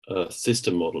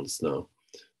system models now,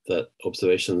 that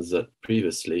observations that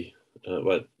previously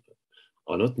well,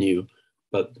 are not new,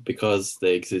 but because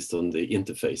they exist on the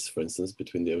interface, for instance,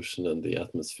 between the ocean and the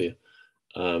atmosphere,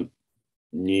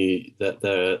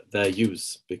 their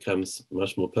use becomes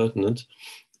much more pertinent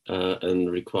and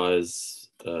requires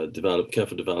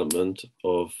careful development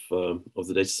of the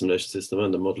data assimilation system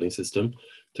and the modeling system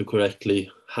to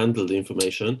correctly handle the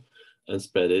information and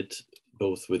spread it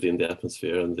both within the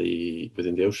atmosphere and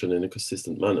within the ocean in a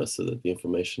consistent manner, so that the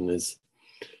information is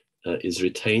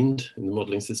retained in the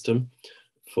modeling system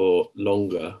for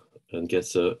longer and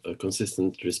gets a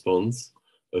consistent response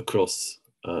across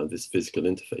this physical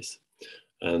interface.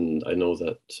 And I know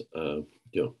that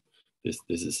you know, this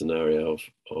is an area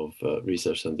of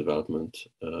research and development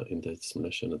in data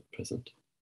assimilation at present.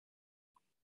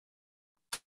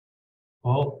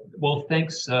 Well,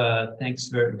 thanks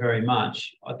very, very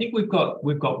much. I think we've got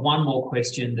one more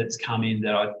question that's come in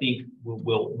that I think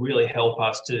will really help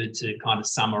us to kind of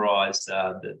summarise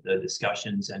the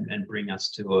discussions and bring us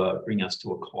to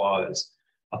a close.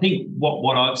 I think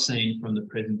what I've seen from the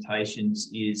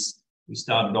presentations is we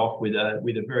started off with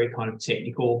a very kind of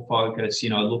technical focus, you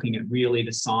know, looking at really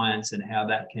the science and how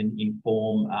that can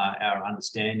inform our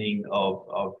understanding of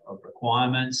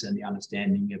requirements and the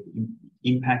understanding of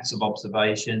impacts of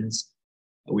observations.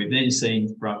 We've then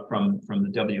seen from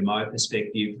the WMO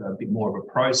perspective a bit more of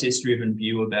a process-driven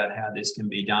view about how this can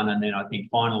be done. And then I think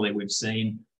finally we've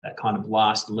seen that kind of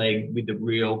last leg with the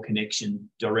real connection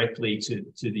directly to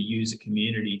the user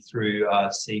community through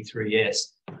C3S.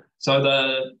 So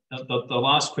the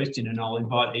last question, and I'll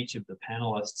invite each of the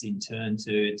panelists in turn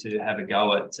to have a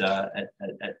go at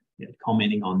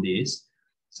commenting on this.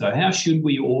 So how should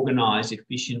we organise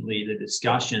efficiently the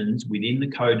discussions within the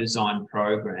co-design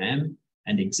program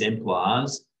and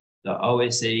exemplars, the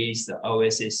OSEs, the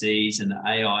OSSEs, and the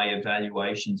AI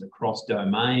evaluations across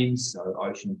domains, so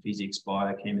ocean physics,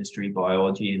 biochemistry,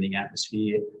 biology, and the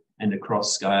atmosphere, and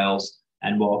across scales,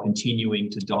 and while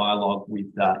continuing to dialogue with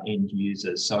end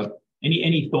users? So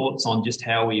any thoughts on just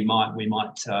how we might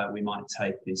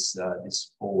take this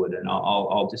forward? And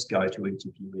I'll just go to each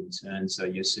of you in turn. So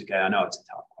Yosuke, I know it's a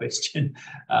tough question,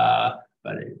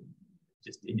 but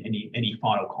just any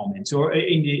final comments, or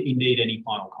indeed any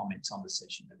final comments on the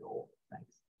session at all?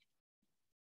 Thanks.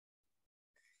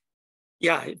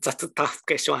 Yeah, that's a tough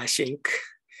question, I think.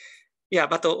 Yeah,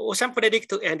 but Ocean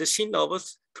Predict and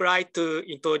SynObs try to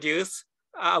introduce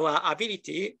our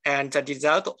ability and the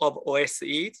result of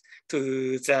OSEs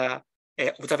to the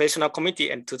observational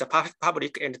committee and to the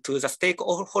public and to the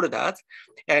stakeholders.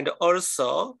 And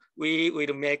also, we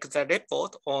will make the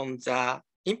report on the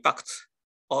impact,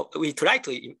 or we try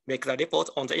to make the report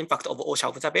on the impact of ocean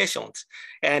observations.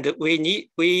 And we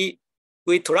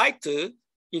try to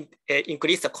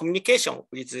increase the communication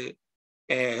with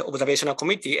observational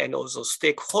committee and also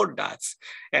stakeholders.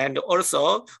 And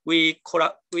also we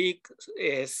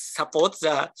support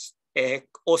the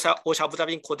ocean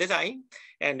observing co-design.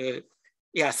 And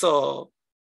yeah, so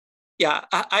yeah,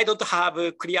 I don't have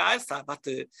a clear answer, but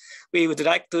we would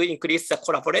like to increase the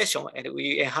collaboration and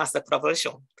we enhance the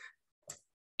collaboration.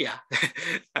 Yeah,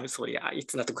 I'm sorry,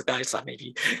 it's not a good answer,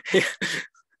 maybe. Thank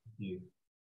you.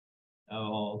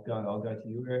 I'll go to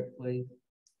you, Eric, please.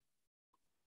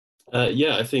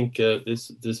 Yeah, I think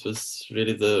this was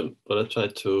really what I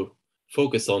tried to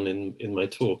focus on in my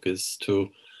talk, is to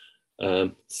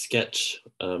sketch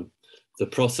the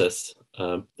process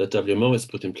that WMO has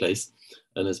put in place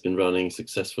and has been running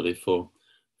successfully for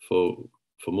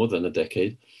more than a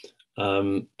decade.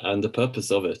 And the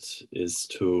purpose of it is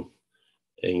to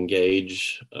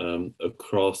engage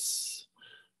across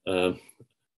across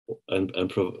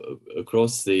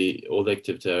all the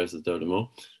activity areas of WMO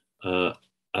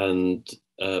and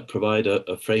provide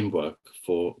a framework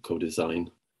for co-design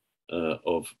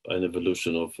of an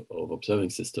evolution of observing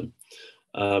system.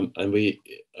 And I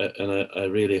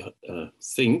really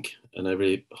think, and I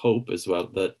really hope as well,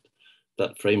 that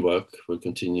that framework will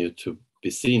continue to be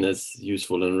seen as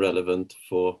useful and relevant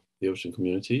for the ocean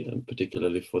community, and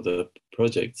particularly for the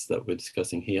projects that we're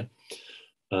discussing here,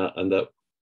 and that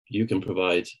you can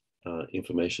provide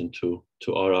information to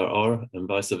RRR and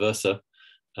vice versa,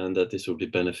 and that this will be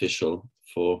beneficial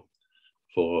for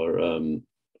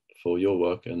your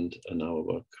work and our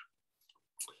work.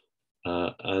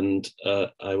 And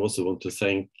I also want to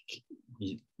thank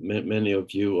many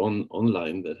of you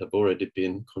online that have already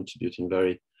been contributing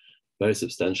very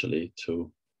substantially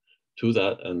to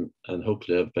that, and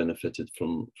hopefully have benefited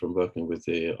from working with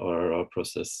the RRR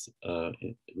process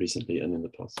recently and in the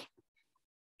past.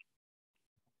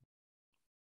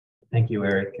 Thank you,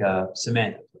 Eric.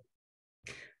 Samantha.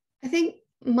 I think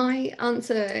my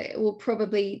answer will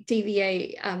probably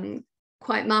deviate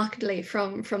quite markedly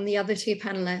from the other two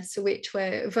panelists, which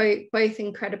were both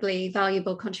incredibly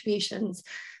valuable contributions.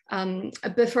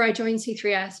 Before I joined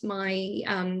C3S, my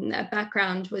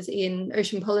background was in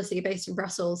ocean policy based in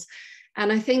Brussels.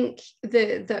 And I think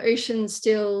the ocean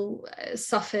still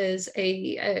suffers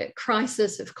a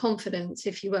crisis of confidence,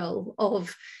 if you will,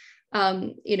 of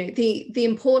the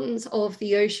importance of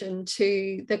the ocean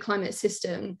to the climate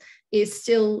system is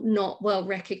still not well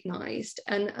recognized.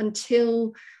 And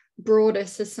until broader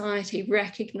society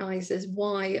recognizes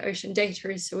why ocean data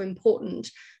is so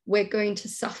important, we're going to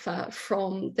suffer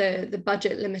from the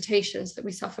budget limitations that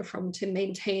we suffer from to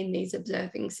maintain these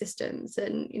observing systems.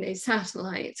 And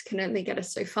satellites can only get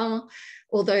us so far.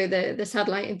 Although the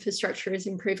satellite infrastructure is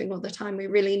improving all the time, we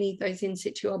really need those in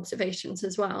situ observations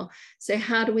as well. So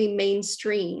how do we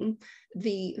mainstream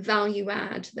the value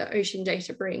add that ocean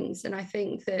data brings? And I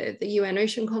think the UN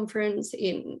Ocean Conference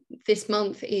this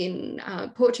month in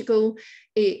Portugal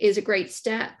is a great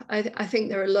step. I think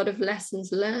there are a lot of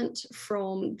lessons learned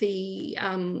from the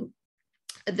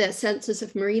Census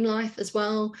of Marine Life as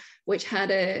well, which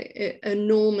had an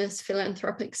enormous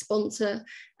philanthropic sponsor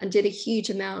and did a huge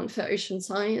amount for ocean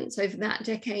science over that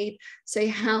decade. So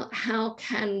how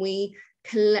can we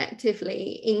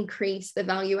collectively increase the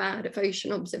value add of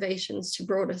ocean observations to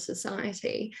broader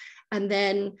society? And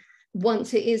then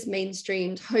once it is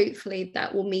mainstreamed, hopefully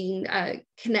that will mean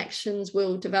connections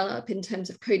will develop in terms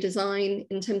of co-design,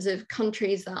 in terms of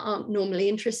countries that aren't normally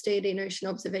interested in ocean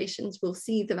observations will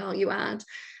see the value add.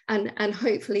 And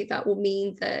hopefully that will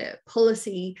mean that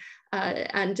policy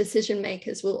and decision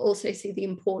makers will also see the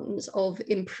importance of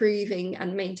improving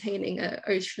and maintaining an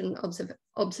ocean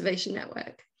observation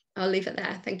network. I'll leave it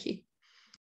there. Thank you.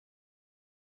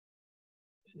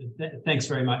 Thanks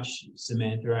very much,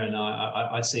 Samantha, and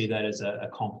I see that as a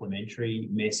complementary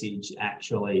message,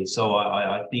 actually. So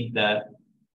I think that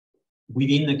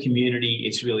within the community,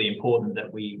 it's really important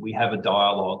that we have a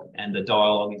dialogue, and the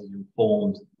dialogue is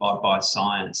informed by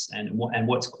science. And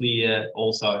what's clear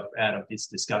also out of this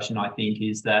discussion, I think,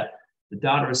 is that the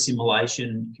data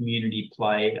assimilation community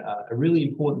play a really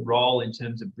important role in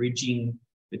terms of bridging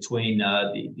between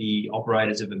the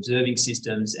operators of observing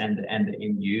systems and the end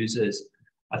users.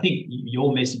 I think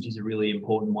your message is a really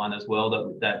important one as well,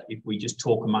 that if we just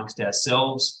talk amongst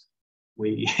ourselves,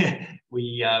 we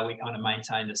kind of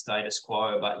maintain the status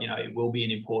quo, but it will be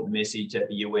an important message at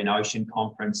the UN Ocean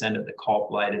Conference and at the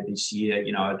COP later this year,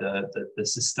 the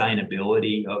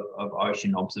sustainability of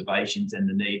ocean observations and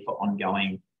the need for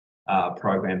ongoing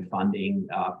program funding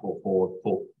for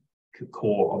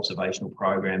core observational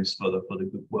programs for the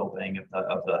good well-being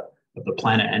of the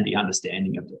planet and the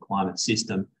understanding of the climate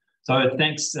system. So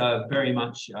thanks very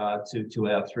much to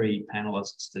our three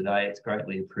panelists today. It's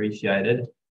greatly appreciated.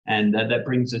 And that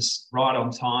brings us right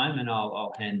on time, and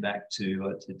I'll hand back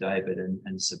to David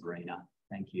and Sabrina.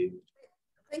 Thank you.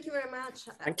 Thank you very much.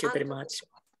 Thank you very much.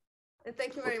 And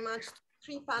thank you very much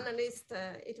three panelists.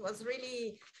 It was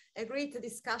really a great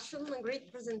discussion, a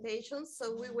great presentation.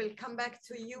 So we will come back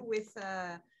to you with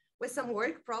some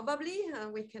work, probably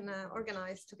we can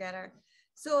organize together.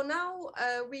 So now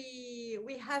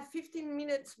we have 15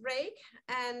 minutes break,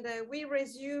 and we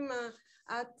resume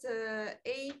at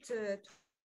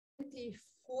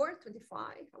 8:24,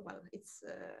 25. Well, it's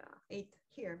 8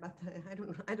 here, but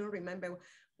I don't remember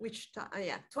which time.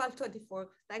 Yeah, 12:24.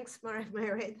 Thanks,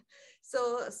 Mairead.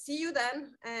 So see you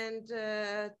then, and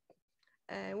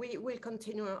we will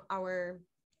continue our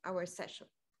session.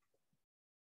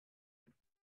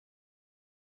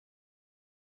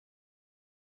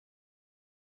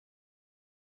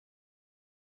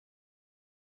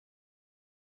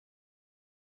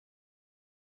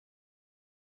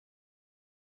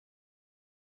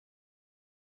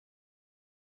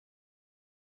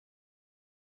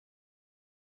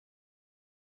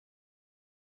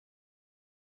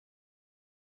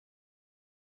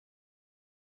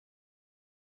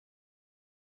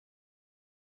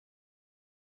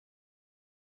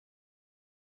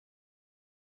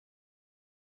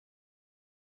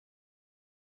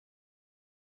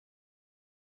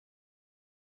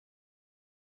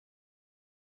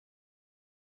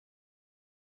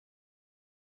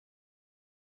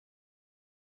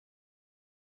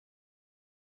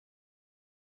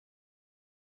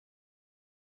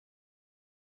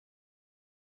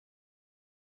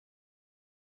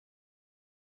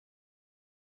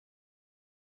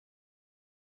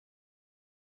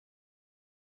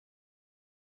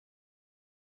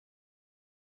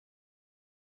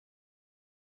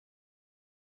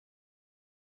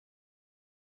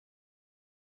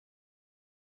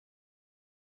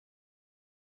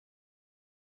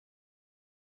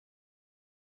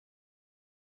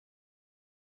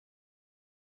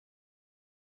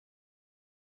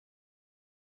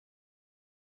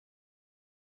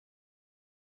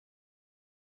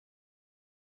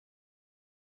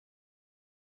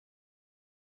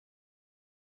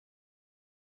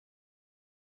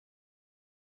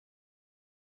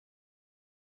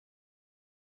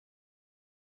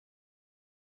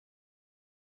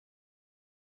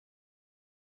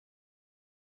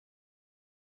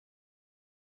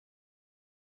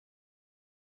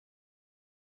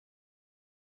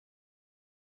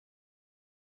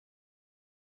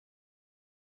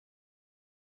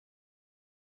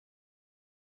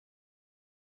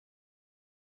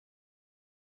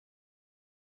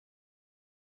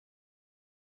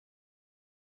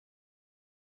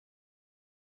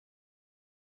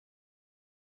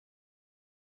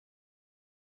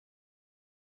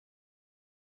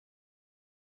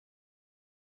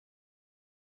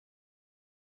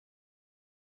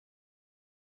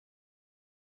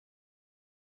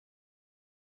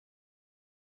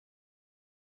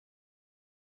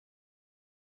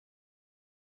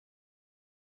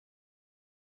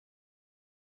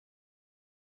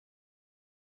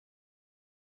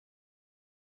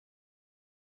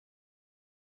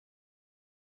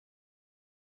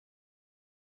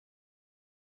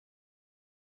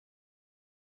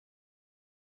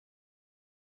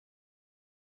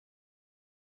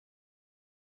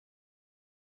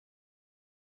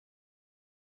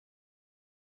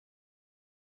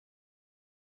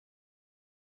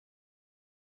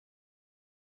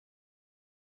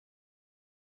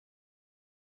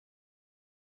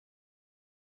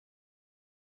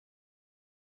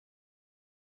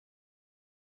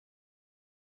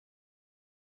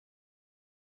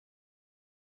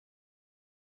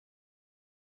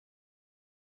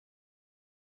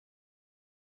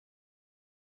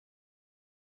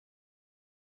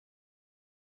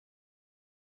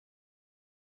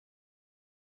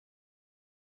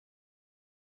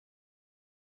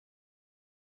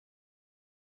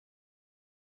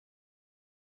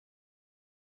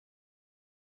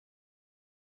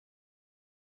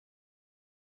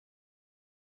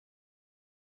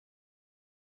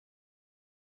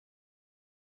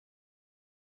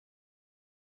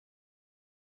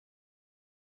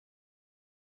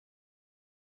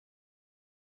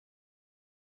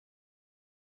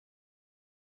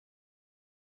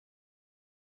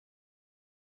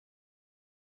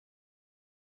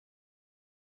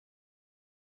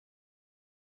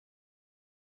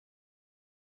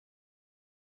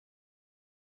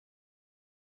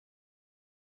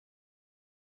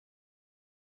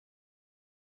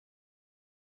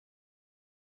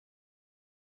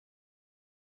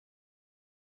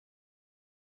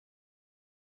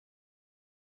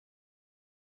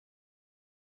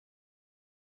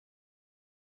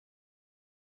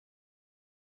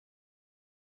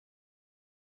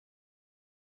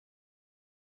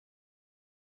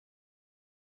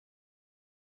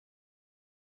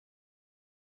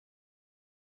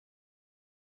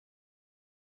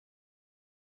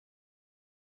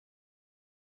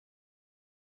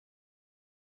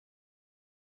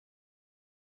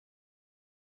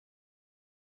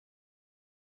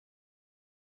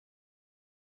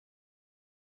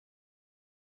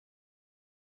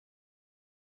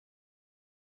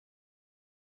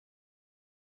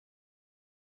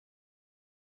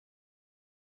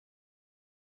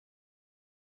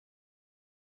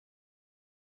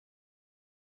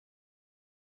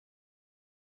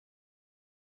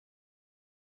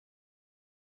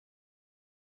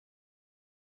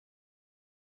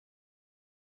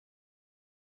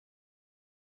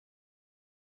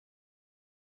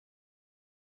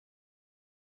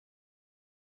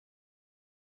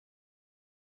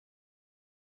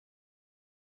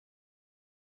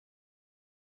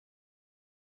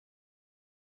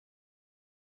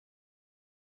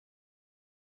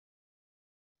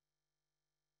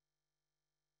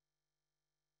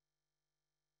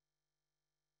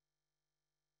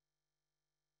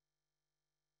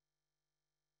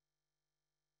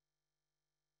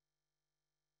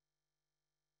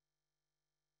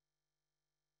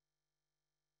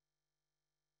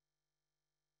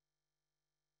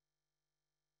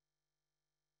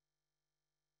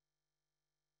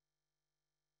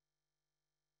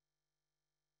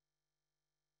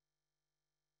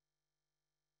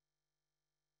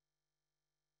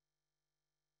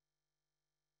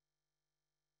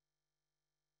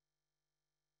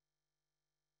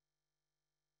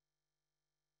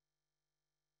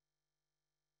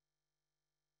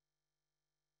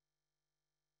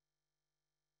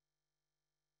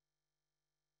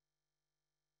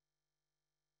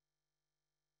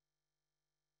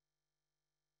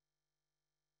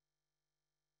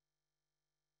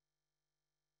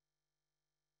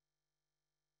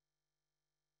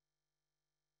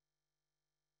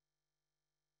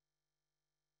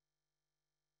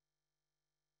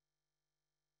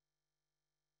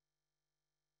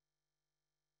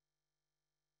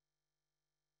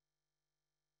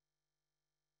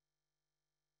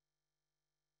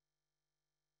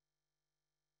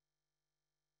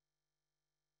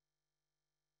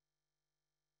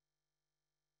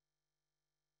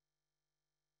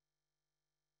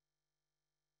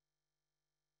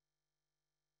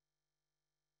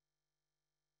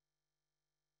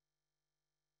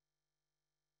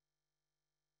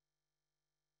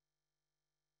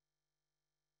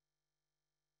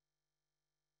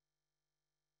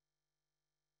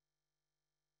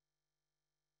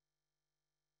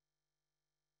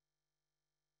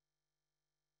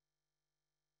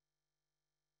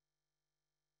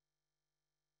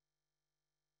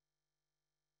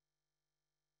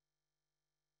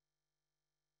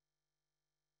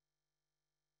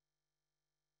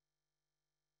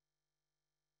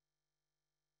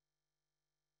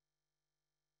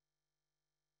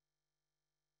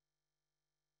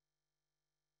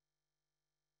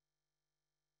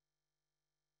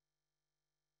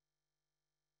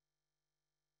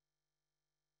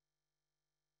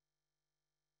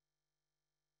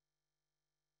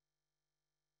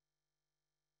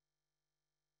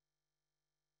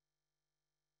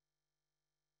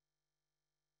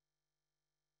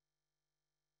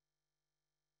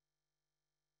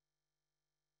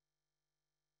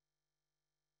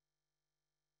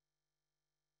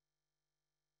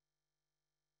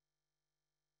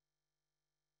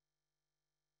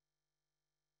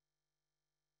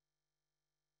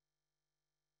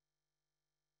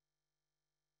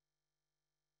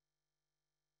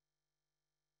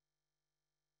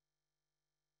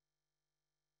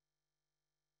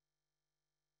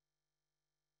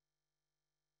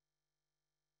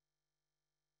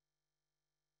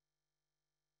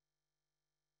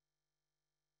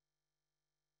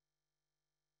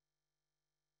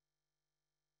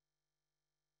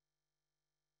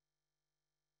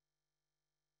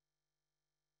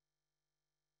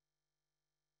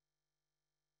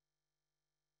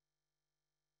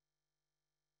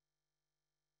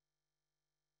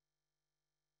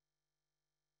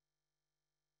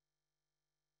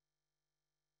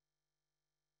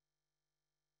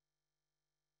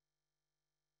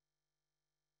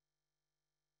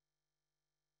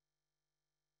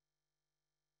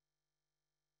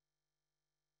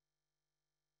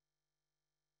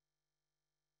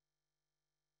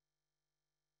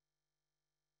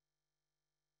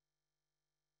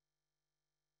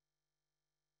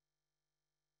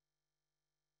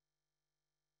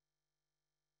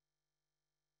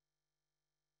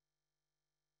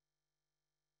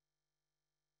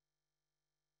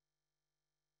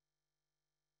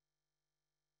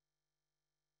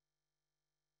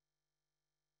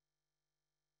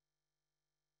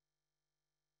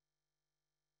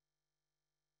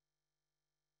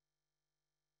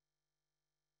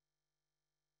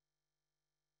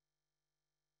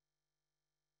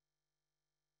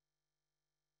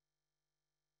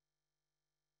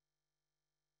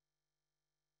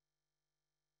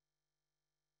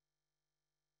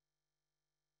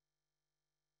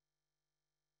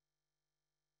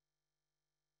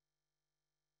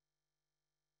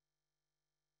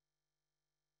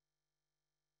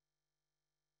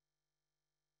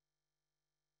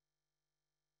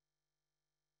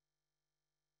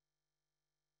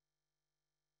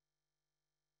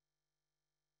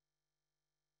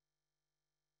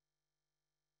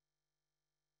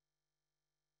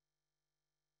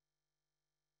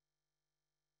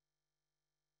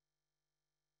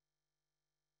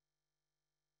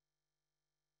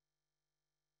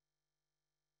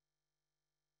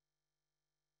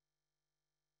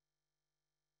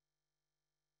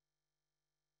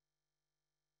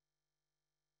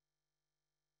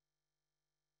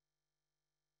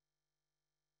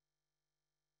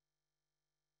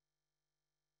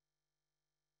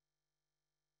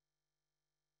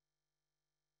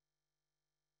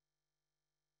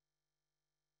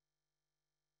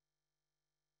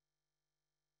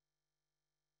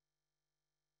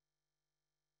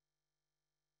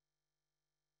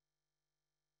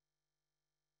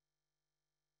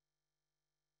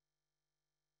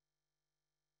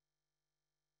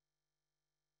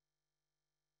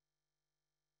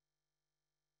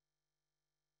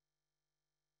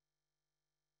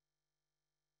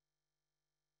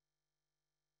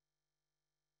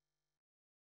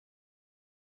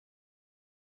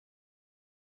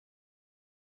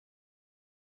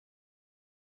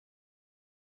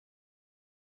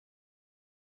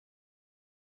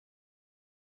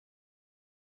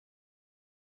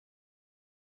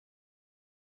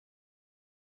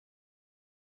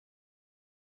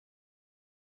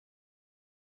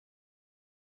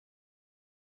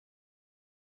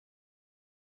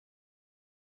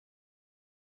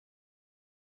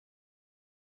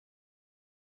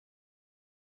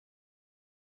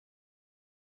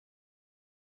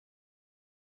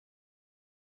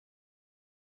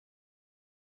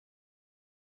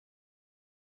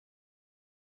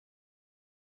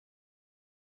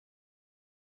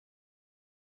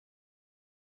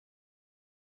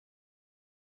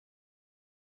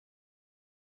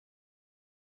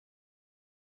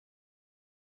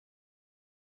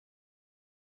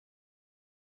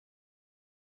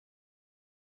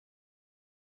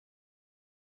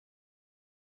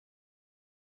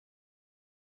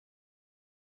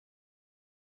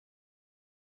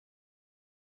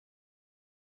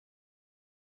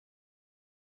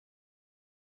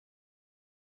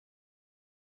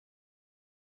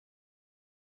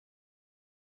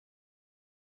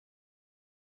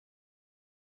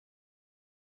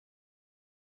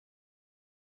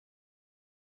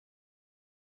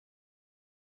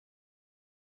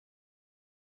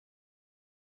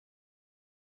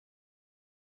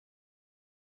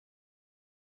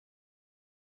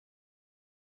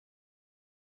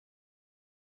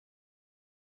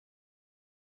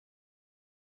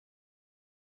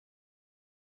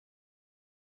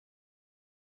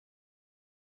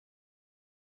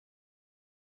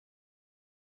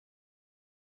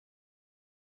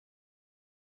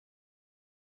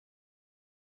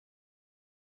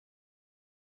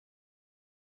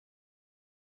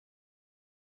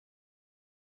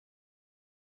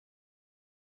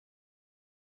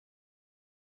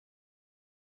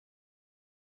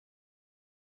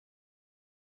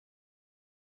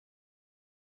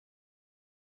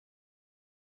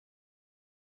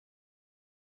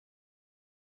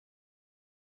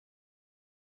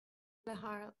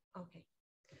 Okay.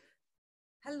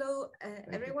 Hello,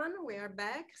 everyone. We are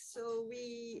back. So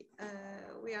we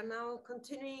are now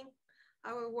continuing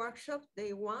our workshop,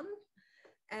 day 1,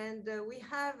 and we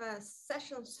have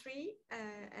session 3,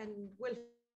 and we'll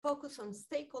focus on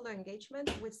stakeholder engagement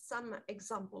with some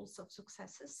examples of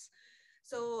successes.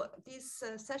 So this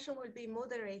session will be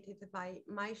moderated by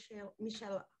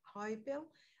Michelle Heupel,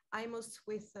 IMOS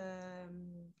with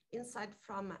insight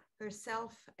from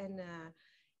herself and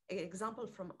example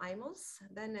from IMOS,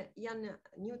 then Ian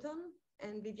Newton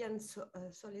and Vivian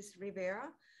Solis Rivera.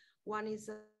 One is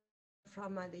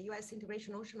from the US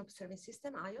Integration Ocean Observing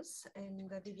System, IOS, and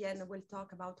Vivian will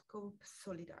talk about COPE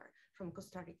Solidar from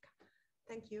Costa Rica.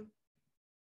 Thank you.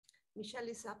 Michelle,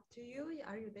 is up to you.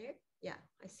 Are you there? Yeah,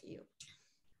 I see you.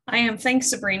 I am.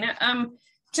 Thanks, Sabrina.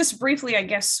 Just briefly, I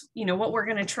guess, what we're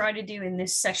going to try to do in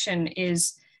this session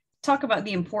is talk about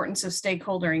the importance of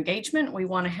stakeholder engagement. We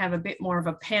want to have a bit more of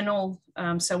a panel.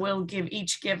 So we'll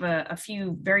each give a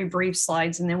few very brief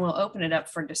slides, and then we'll open it up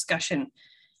for discussion.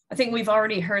 I think we've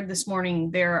already heard this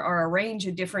morning, there are a range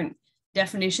of different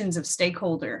definitions of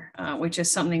stakeholder, which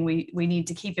is something we need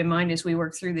to keep in mind as we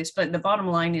work through this. But the bottom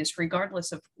line is,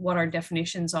 regardless of what our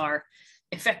definitions are,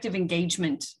 effective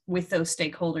engagement with those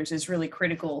stakeholders is really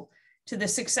critical to the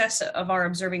success of our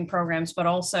observing programs, but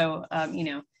also,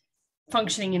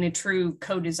 functioning in a true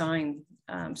co-design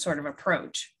sort of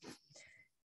approach.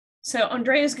 So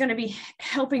Andrea is going to be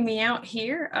helping me out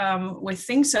here with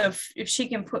things. So if she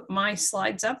can put my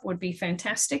slides up, would be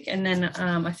fantastic. And then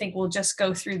I think we'll just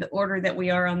go through the order that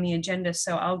we are on the agenda.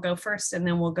 So I'll go first, and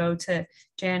then we'll go to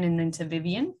Jan and then to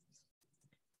Vivian.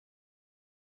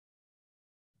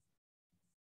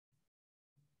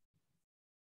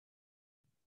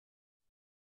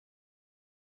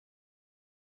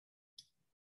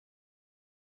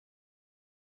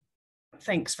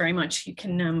 Thanks very much. You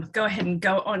can go ahead and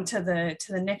go on to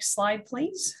the next slide,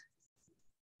 please.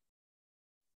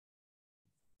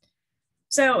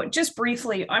 So just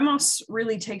briefly, IMOS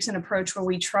really takes an approach where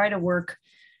we try to work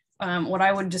what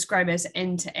I would describe as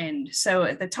end-to-end. So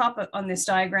at the top on this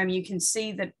diagram, you can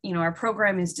see that our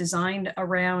program is designed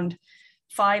around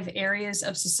 5 areas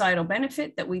of societal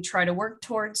benefit that we try to work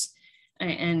towards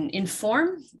and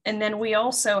inform. And then we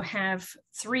also have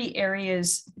 3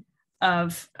 areas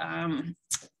of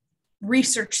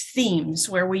research themes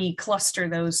where we cluster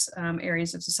those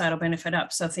areas of societal benefit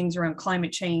up. So things around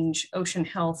climate change, ocean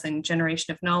health, and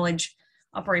generation of knowledge,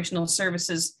 operational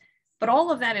services. But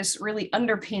all of that is really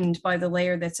underpinned by the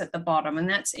layer that's at the bottom, and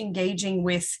that's engaging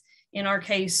with, in our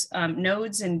case,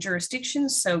 nodes and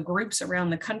jurisdictions, so groups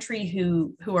around the country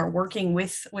who are working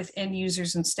with end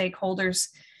users and stakeholders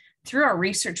through our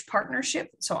research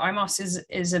partnership. So IMOS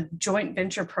is a joint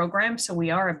venture program, so we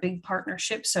are a big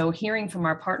partnership. So hearing from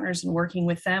our partners and working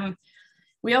with them.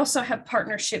 We also have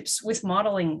partnerships with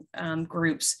modeling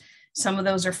groups. Some of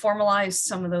those are formalized,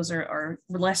 some of those are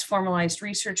less formalized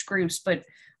research groups, but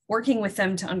working with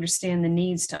them to understand the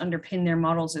needs to underpin their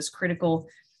models is critical.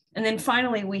 And then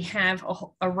finally, we have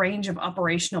a range of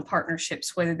operational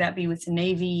partnerships, whether that be with the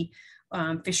Navy,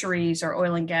 fisheries, or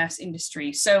oil and gas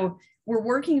industry. So we're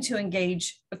working to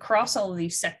engage across all of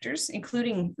these sectors,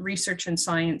 including research and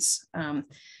science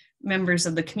members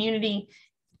of the community,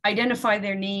 identify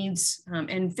their needs,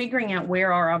 and figuring out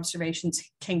where our observations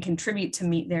can contribute to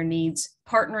meet their needs,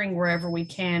 partnering wherever we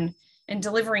can, and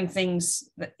delivering things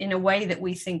in a way that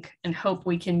we think and hope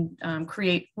we can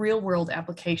create real-world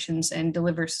applications and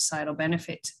deliver societal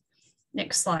benefit.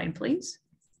 Next slide, please.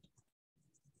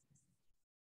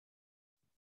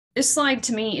 This slide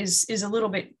to me is a little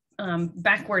bit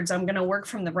backwards. I'm going to work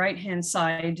from the right-hand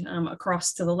side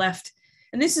across to the left.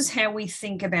 And this is how we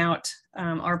think about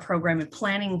our program and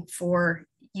planning for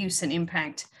use and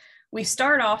impact. We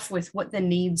start off with what the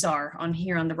needs are on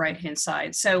here on the right-hand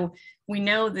side. So we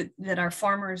know that our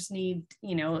farmers need,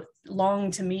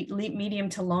 long to medium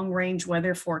to long range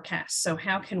weather forecasts. So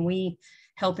how can we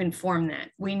help inform that?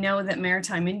 We know that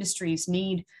maritime industries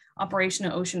need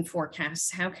operational ocean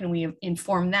forecasts. How can we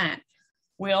inform that?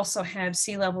 We also have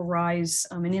sea level rise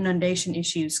and inundation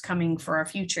issues coming for our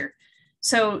future.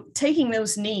 So taking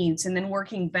those needs and then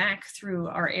working back through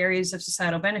our areas of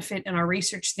societal benefit and our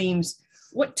research themes,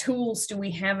 what tools do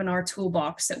we have in our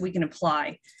toolbox that we can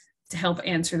apply to help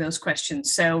answer those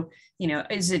questions? So,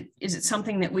 is it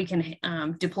something that we can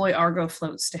deploy Argo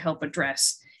floats to help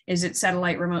address? Is it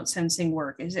satellite remote sensing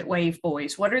work? Is it wave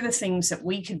buoys? What are the things that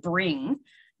we could bring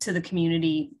to the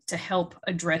community to help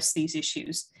address these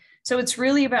issues? So it's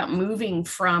really about moving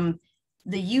from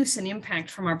the use and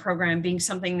impact from our program being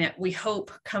something that we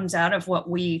hope comes out of what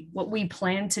we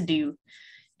plan to do,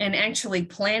 and actually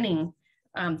planning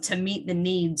to meet the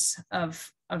needs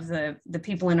of the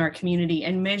people in our community,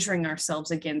 and measuring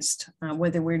ourselves against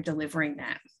whether we're delivering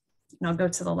that. And I'll go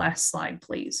to the last slide,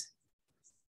 please.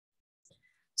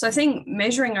 So I think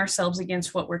measuring ourselves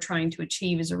against what we're trying to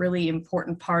achieve is a really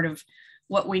important part of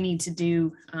what we need to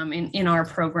do in our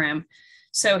program.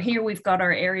 So here we've got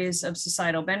our areas of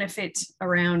societal benefit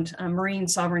around marine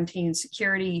sovereignty and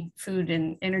security, food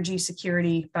and energy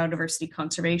security, biodiversity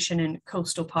conservation, and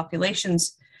coastal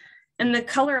populations. And the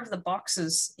color of the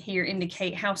boxes here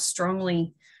indicate how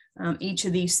strongly each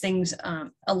of these things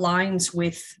aligns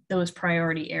with those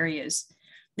priority areas.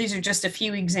 These are just a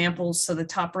few examples. So the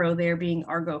top row there being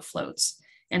Argo floats,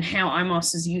 and how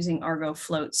IMOS is using Argo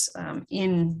floats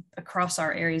across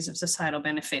our areas of societal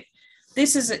benefit.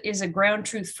 This is a ground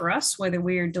truth for us, whether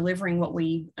we're delivering what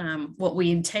we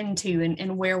intend to,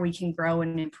 and where we can grow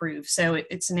and improve. So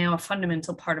it's now a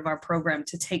fundamental part of our program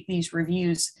to take these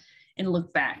reviews and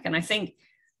look back. And I think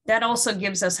that also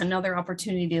gives us another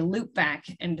opportunity to loop back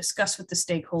and discuss with the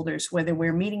stakeholders whether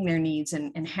we're meeting their needs,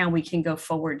 and how we can go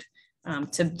forward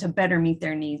to better meet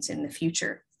their needs in the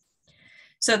future.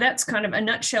 So that's kind of a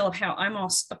nutshell of how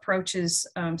IMOS approaches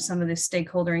some of this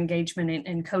stakeholder engagement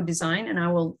and co-design. And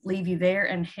I will leave you there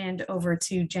and hand over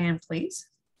to Jan, please.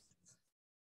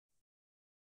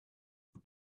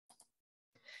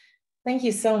 Thank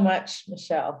you so much,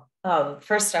 Michelle.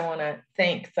 First, I want to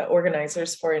thank the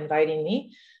organizers for inviting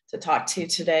me to talk to you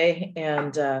today,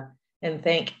 and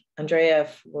thank Andrea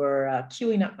for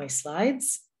queuing up my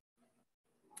slides.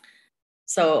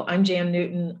 So I'm Jan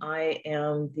Newton. I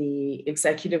am the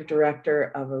executive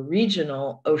director of a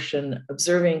regional ocean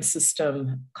observing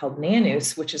system called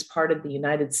NANUS, which is part of the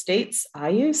United States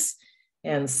IUS.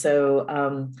 And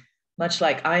so much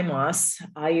like IMOS,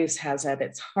 IUS has at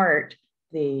its heart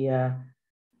the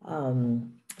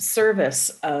service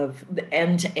of the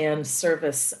end-to-end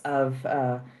service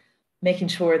of making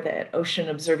sure that ocean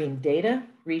observing data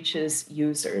reaches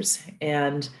users.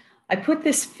 And I put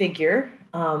this figure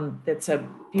that's a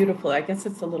beautiful, I guess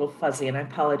it's a little fuzzy, and I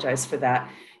apologize for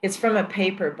that. It's from a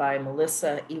paper by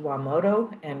Melissa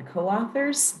Iwamoto and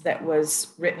co-authors that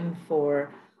was written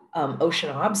for Ocean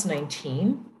Obs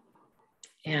 19.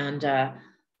 And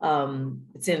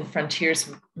it's in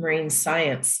Frontiers Marine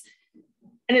Science.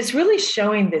 And it's really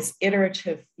showing this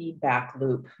iterative feedback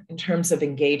loop in terms of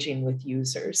engaging with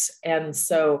users. And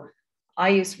so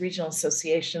IUS regional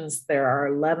associations, there are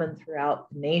 11 throughout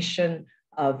the nation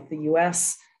of the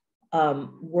US,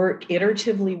 work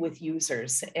iteratively with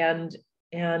users. And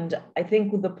I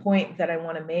think the point that I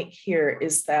want to make here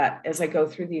is that as I go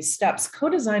through these steps,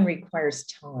 co-design requires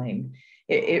time.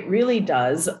 It really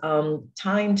does.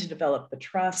 Time to develop the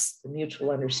trust, the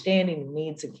mutual understanding,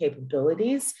 needs and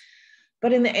capabilities.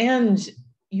 But in the end,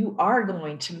 you are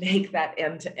going to make that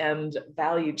end-to-end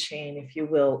value chain, if you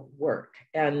will, work,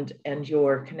 and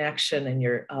your connection and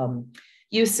your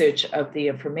usage of the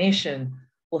information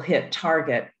will hit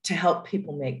target to help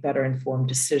people make better informed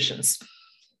decisions.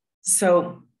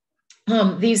 So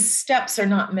these steps are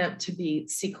not meant to be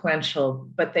sequential,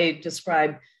 but they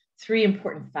describe three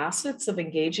important facets of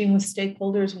engaging with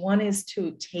stakeholders. One is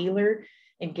to tailor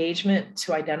engagement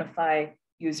to identify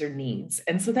user needs.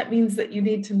 And so that means that you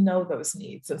need to know those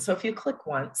needs. And so if you click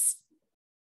once,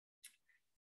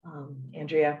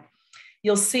 Andrea,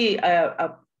 you'll see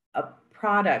a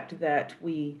product that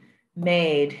we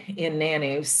made in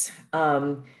NANUS,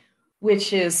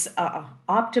 which is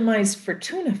optimized for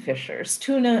tuna fishers.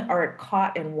 Tuna are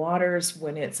caught in waters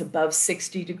when it's above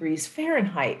 60 degrees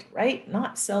Fahrenheit, right?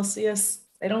 Not Celsius.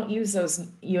 They don't use those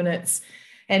units.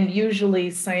 And usually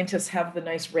scientists have the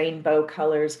nice rainbow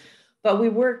colors. But we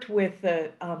worked with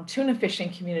the tuna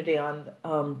fishing community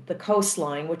on the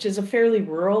coastline, which is a fairly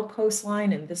rural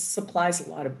coastline, and this supplies a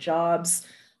lot of jobs,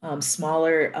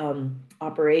 smaller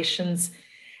operations.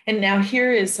 And now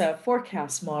here is a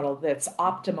forecast model that's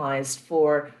optimized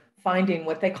for finding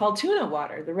what they call tuna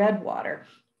water, the red water.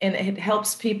 And it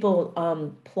helps people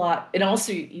plot, and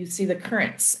also you see the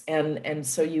currents, and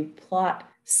so you plot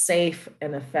safe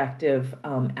and effective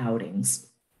outings.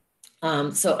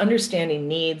 So understanding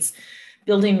needs,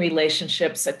 building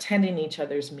relationships, attending each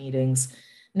other's meetings.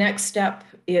 Next step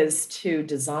is to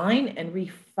design and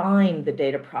refine the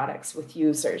data products with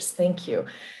users. Thank you.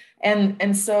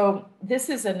 And so this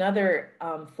is another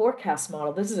forecast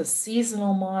model. This is a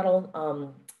seasonal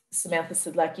model, Samantha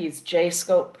Sidlecki's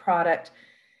JScope product,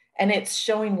 and it's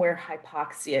showing where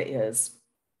hypoxia is.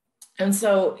 And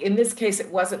so in this case,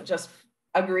 it wasn't just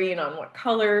agreeing on what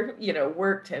color,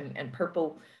 worked and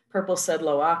purple said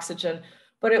low oxygen,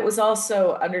 but it was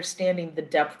also understanding the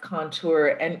depth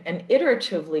contour and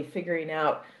iteratively figuring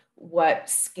out what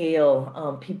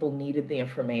scale people needed the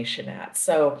information at.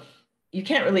 So you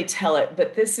can't really tell it,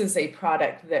 but this is a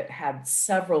product that had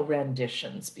several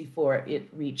renditions before it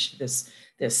reached this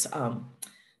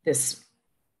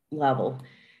level.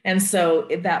 And so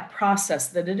that process,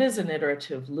 that it is an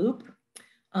iterative loop.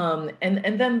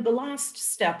 And then the last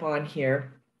step on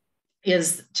here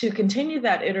is to continue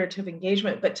that iterative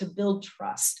engagement, but to build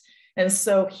trust. And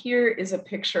so here is a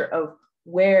picture of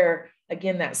where,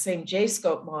 again, that same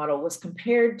JScope model was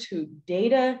compared to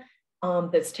data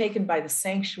that's taken by the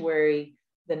sanctuary,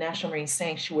 the National Marine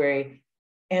Sanctuary,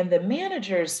 and the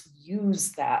managers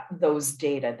use those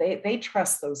data. They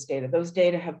trust those data. Those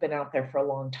data have been out there for a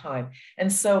long time.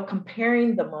 And so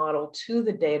comparing the model to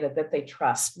the data that they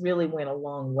trust really went a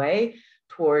long way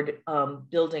toward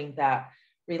building that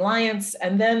reliance,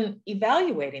 and then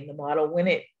evaluating the model when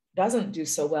it doesn't do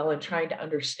so well and trying to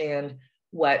understand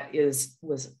what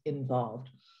was involved.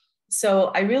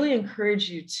 So I really encourage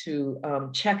you to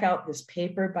check out this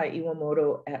paper by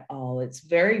Iwamoto et al. It's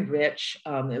very rich.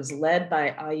 It was led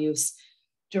by IUS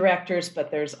directors,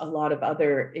 but there's a lot of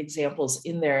other examples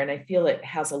in there. And I feel it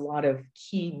has a lot of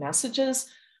key messages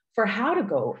for how to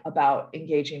go about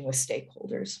engaging with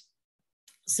stakeholders.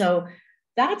 So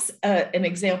that's an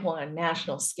example on a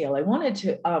national scale. I wanted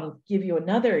to give you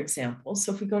another example.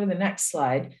 So if we go to the next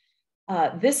slide,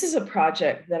 this is a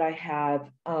project that I have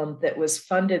that was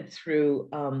funded through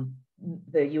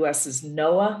the US's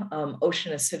NOAA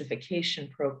Ocean Acidification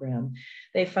Program.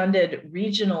 They funded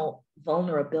regional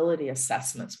vulnerability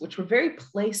assessments, which were very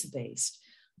place-based.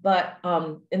 But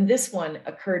in this one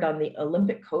occurred on the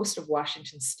Olympic coast of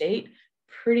Washington State,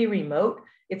 pretty remote.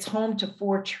 It's home to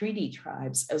 4 treaty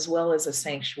tribes, as well as a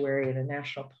sanctuary and a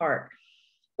national park.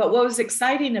 But what was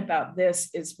exciting about this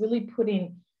is really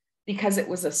putting, because it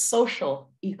was a social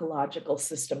ecological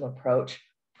system approach,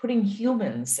 putting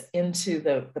humans into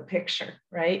the picture,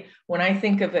 right? When I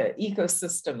think of an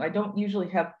ecosystem, I don't usually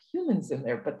have humans in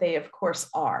there, but they of course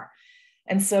are.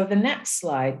 And so the next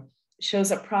slide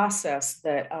shows a process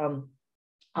that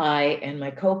I and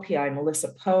my co-PI, Melissa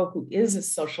Poe, who is a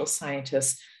social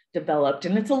scientist, developed.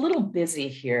 And it's a little busy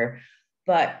here,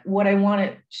 but what I want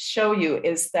to show you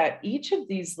is that each of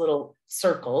these little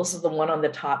circles, the one on the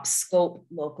top, scope,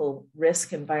 local,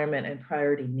 risk, environment, and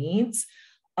priority needs.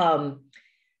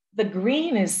 The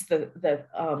green is the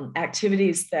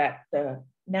activities that the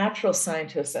natural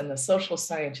scientists and the social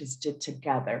scientists did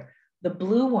together. The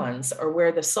blue ones are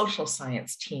where the social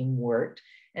science team worked.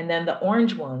 And then the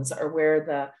orange ones are where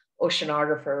the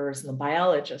oceanographers and the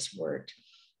biologists worked.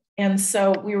 And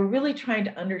so we were really trying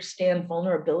to understand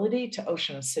vulnerability to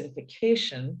ocean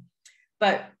acidification,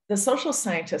 but the social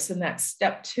scientists in that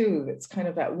step 2, that's kind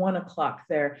of at 1 o'clock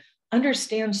there,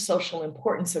 understand social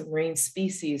importance of marine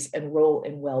species and role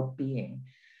in well-being.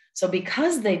 So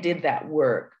because they did that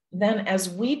work, then as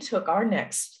we took our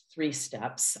next 3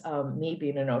 steps, me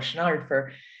being an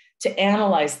oceanographer, to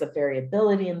analyze the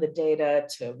variability in the data,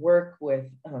 to work with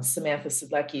Samantha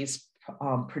Sidlecki's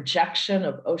projection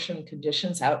of ocean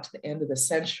conditions out to the end of the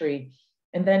century,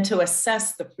 and then to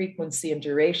assess the frequency and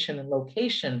duration and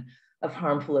location of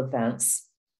harmful events.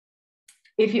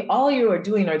 If all you are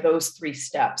doing are those 3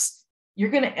 steps, you're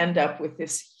going to end up with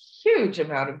this huge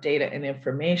amount of data and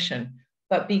information.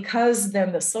 But because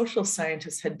then the social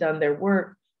scientists had done their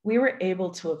work, we were able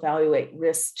to evaluate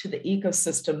risks to the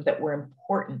ecosystem that were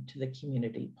important to the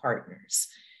community partners.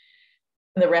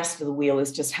 And the rest of the wheel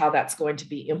is just how that's going to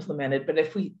be implemented. But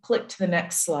if we click to the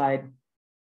next slide.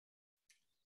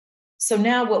 So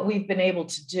now what we've been able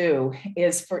to do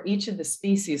is for each of the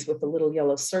species with a little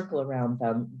yellow circle around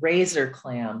them, razor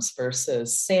clams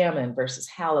versus salmon versus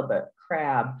halibut,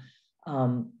 crab,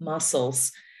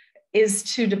 mussels, is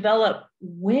to develop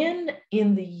when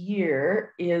in the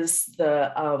year is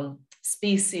the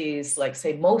species, like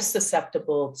say, most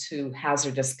susceptible to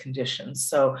hazardous conditions.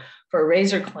 So for a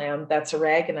razor clam, that's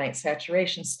aragonite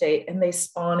saturation state, and they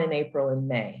spawn in April and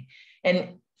May.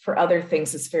 And for other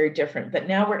things, it's very different. But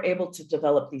now we're able to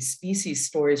develop these species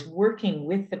stories working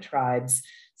with the tribes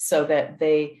so that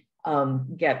they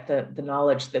get the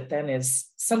knowledge that then is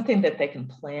something that they can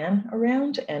plan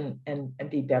around and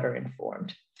be better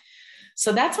informed.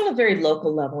 So that's on a very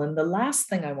local level. And the last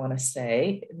thing I want to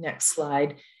say, next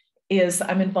slide, is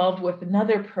I'm involved with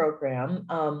another program,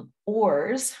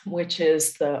 OARS, which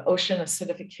is the Ocean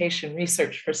Acidification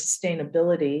Research for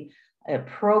Sustainability, a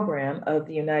program of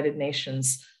the United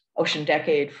Nations Ocean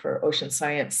Decade for Ocean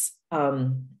Science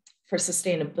for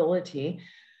Sustainability.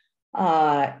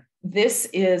 This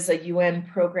is a UN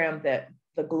program that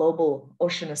the Global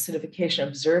Ocean Acidification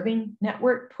Observing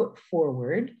Network put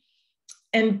forward.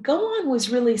 And Go On was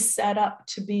really set up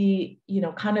to be,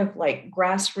 kind of like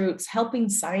grassroots, helping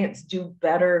science do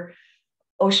better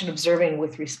ocean observing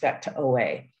with respect to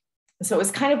OA. So it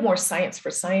was kind of more science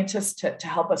for scientists to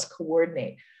help us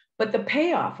coordinate. But the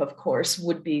payoff, of course,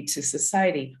 would be to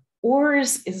society.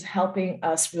 OARS is helping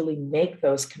us really make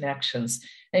those connections.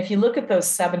 And if you look at those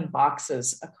 7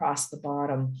 boxes across the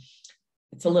bottom,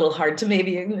 it's a little hard to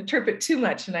maybe interpret too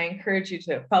much. And I encourage you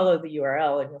to follow the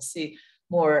URL and you'll see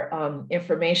more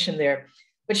information there.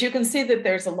 But you can see that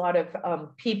there's a lot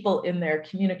of people in their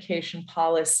communication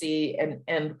policy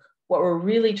and what we're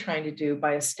really trying to do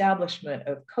by establishment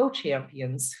of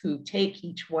co-champions who take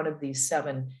each one of these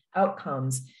 7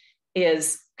 outcomes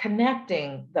is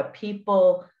connecting the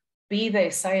people, be they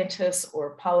scientists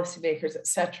or policymakers, et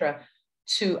cetera,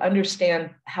 to understand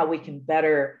how we can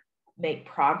better make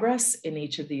progress in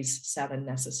each of these 7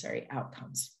 necessary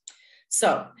outcomes.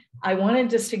 So I wanted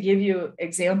just to give you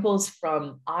examples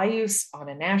from IUS on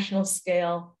a national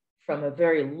scale, from a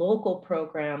very local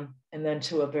program, and then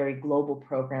to a very global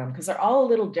program, because they're all a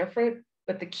little different,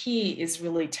 but the key is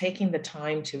really taking the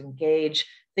time to engage,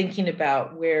 thinking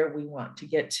about where we want to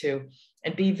get to,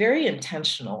 and be very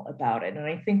intentional about it. And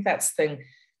I think that's the thing,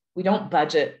 we don't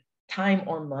budget time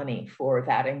or money for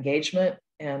that engagement,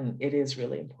 and it is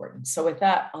really important. So with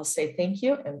that, I'll say thank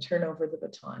you and turn over the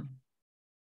baton.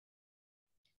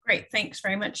 Great, thanks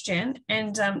very much, Jen.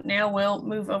 And now we'll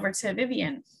move over to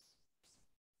Vivian.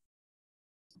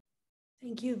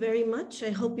 Thank you very much.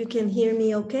 I hope you can hear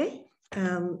me okay.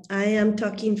 I am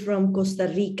talking from Costa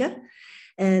Rica,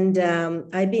 and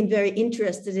I've been very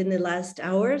interested in the last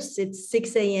hours. It's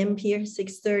 6 a.m. here,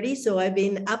 6:30, so I've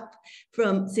been up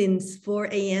since 4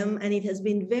 a.m. and it has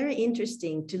been very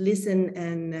interesting to listen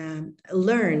and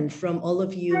learn from all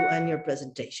of you and your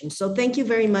presentation. So thank you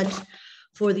very much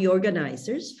for the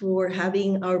organizers for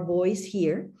having our voice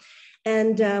here.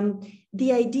 And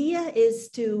the idea is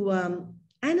to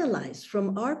analyze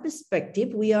from our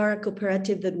perspective. We are a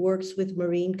cooperative that works with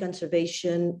marine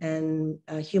conservation and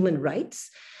human rights.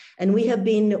 And we have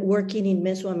been working in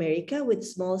Mesoamerica with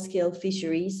small scale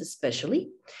fisheries,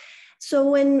 especially. So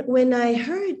when I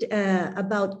heard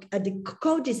about the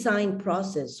co-design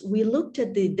process, we looked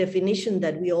at the definition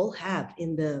that we all have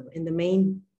in the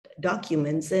main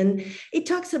documents, and it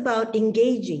talks about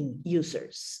engaging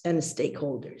users and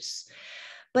stakeholders.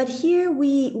 But here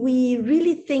we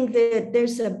really think that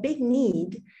there's a big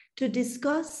need to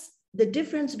discuss the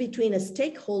difference between a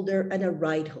stakeholder and a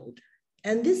right holder.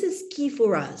 And this is key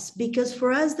for us, because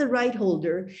for us, the right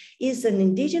holder is an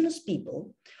indigenous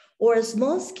people or a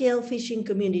small scale fishing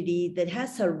community that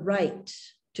has a right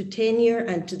to tenure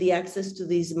and to the access to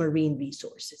these marine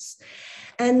resources.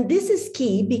 And this is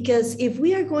key because if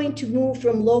we are going to move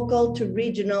from local to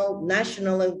regional,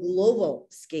 national, and global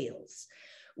scales,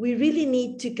 we really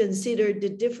need to consider the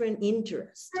different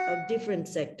interests of different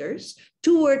sectors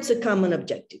towards a common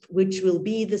objective, which will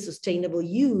be the sustainable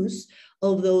use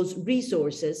of those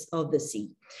resources of the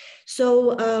sea.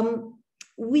 So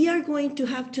we are going to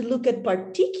have to look at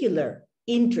particular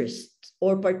interests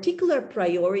or particular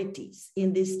priorities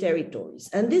in these territories.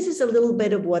 And this is a little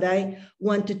bit of what I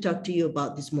want to talk to you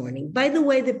about this morning. By the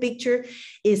way, the picture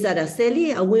is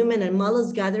Araceli, a woman and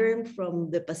mollusk gatherer from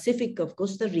the Pacific of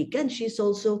Costa Rica, and she's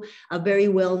also a very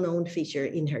well-known fisher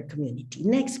in her community.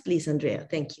 Next, please, Andrea,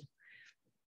 thank you.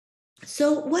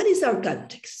 So what is our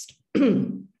context?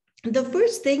 The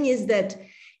first thing is that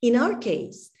in our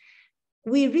case,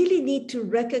 we really need to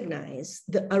recognize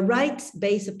a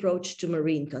rights-based approach to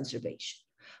marine conservation.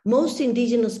 Most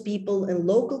indigenous people and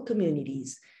local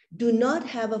communities do not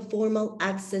have a formal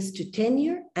access to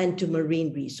tenure and to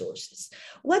marine resources.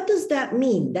 What does that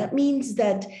mean? That means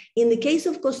that in the case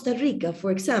of Costa Rica,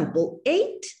 for example,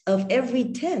 8 of every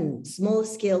 10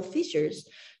 small-scale fishers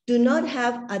do not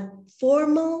have a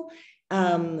formal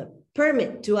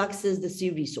permit to access the sea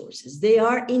resources. They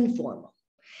are informal.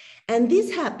 And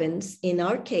this happens in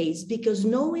our case because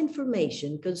no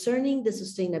information concerning the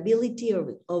sustainability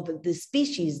of the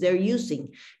species they're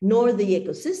using, nor the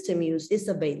ecosystem use, is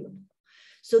available.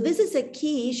 So this is a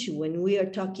key issue when we are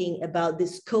talking about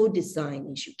this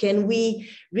co-design issue. Can we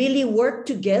really work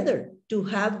together to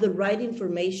have the right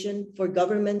information for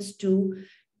governments to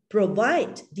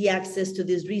provide the access to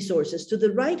these resources to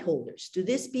the right holders, to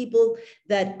these people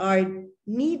that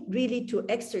need really to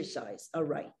exercise a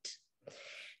right?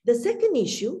 The second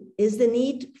issue is the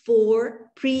need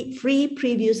for free,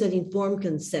 previous, and informed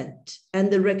consent and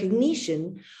the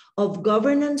recognition of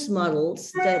governance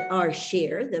models that are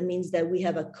shared. That means that we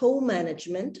have a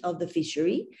co-management of the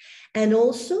fishery and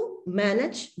also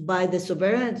managed by the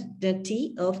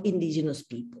sovereignty of indigenous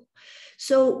people.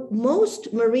 So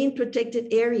most marine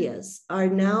protected areas are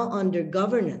now under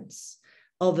governance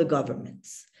of the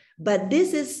governments, but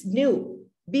this is new.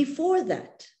 Before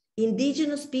that,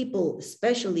 indigenous people,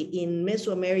 especially in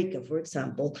Mesoamerica, for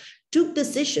example, took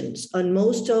decisions on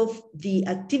most of the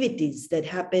activities that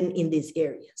happen in these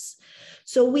areas.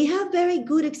 So we have very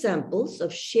good examples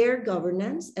of shared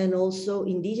governance and also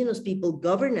indigenous people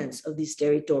governance of these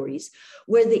territories,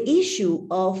 where the issue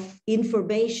of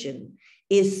information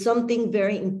is something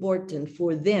very important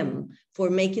for them for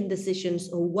making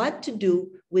decisions on what to do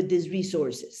with these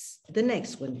resources. The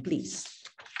next one, please.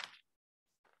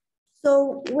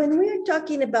 So when we're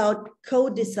talking about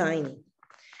co-designing,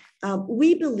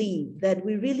 we believe that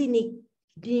we really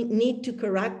need to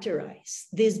characterize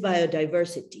this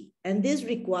biodiversity, and this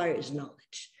requires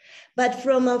knowledge. But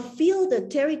from a field, a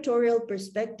territorial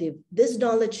perspective, this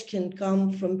knowledge can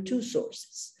come from two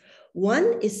sources.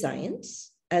 One is science,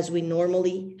 as we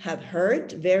normally have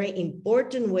heard, very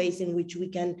important ways in which we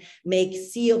can make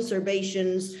sea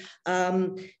observations,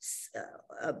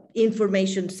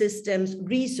 information systems,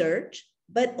 research,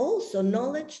 but also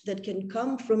knowledge that can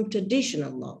come from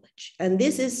traditional knowledge. And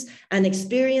this is an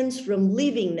experience from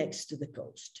living next to the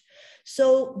coast.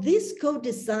 So this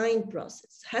co-design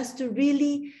process has to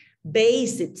really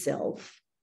base itself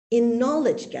in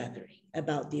knowledge gathering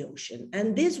about the ocean.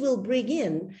 And this will bring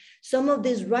in some of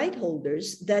these right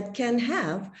holders that can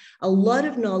have a lot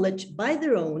of knowledge by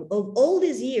their own of all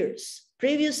these years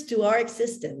previous to our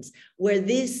existence, where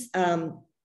these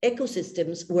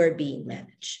ecosystems were being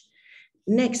managed.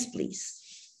 Next, please.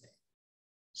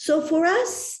 So for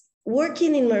us,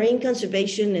 working in marine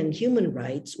conservation and human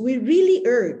rights, we really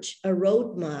urge a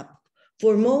roadmap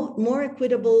for more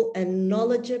equitable and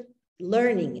knowledgeable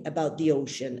learning about the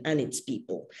ocean and its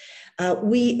people.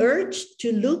 We urge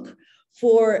to look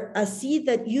for a seed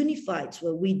that unifies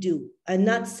what we do and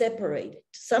not separate it.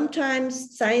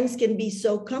 Sometimes science can be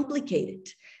so complicated,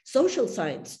 social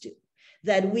science too,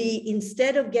 that we,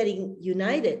 instead of getting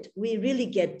united, we really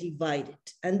get divided.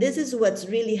 And this is what's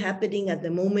really happening at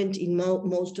the moment in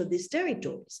most of these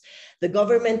territories. The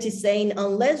government is saying,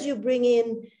 unless you bring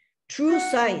in true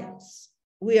science,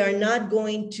 we are not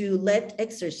going to let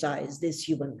exercise these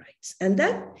human rights. And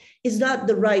that is not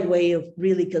the right way of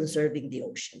really conserving the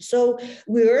ocean. So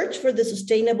we urge for the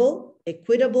sustainable,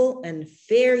 equitable, and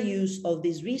fair use of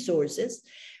these resources,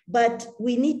 but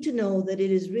we need to know that it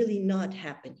is really not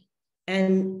happening.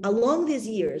 And along these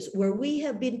years, where we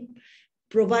have been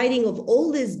providing of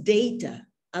all this data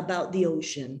about the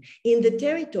ocean, in the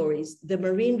territories, the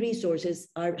marine resources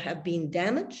have been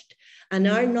damaged and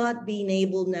are not being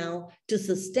able now to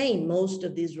sustain most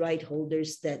of these right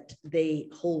holders that they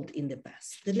hold in the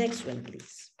past. The next one,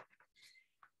 please.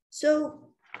 So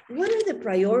what are the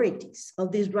priorities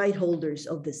of these right holders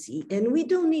of the sea? And we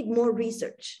don't need more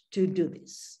research to do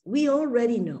this. We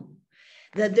already know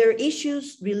that there are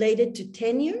issues related to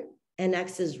tenure and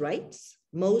access rights.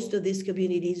 Most of these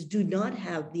communities do not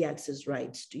have the access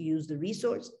rights to use the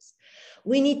resources.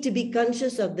 We need to be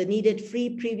conscious of the needed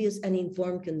free, previous, and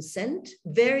informed consent,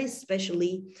 very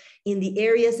especially in the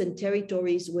areas and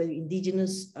territories where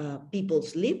indigenous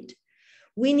peoples lived.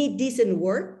 We need decent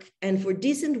work, and for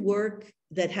decent work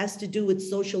that has to do with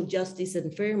social justice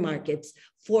and fair markets,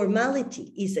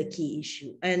 formality is a key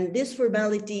issue. And this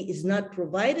formality is not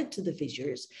provided to the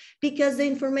fishers because the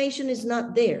information is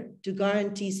not there to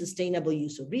guarantee sustainable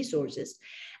use of resources.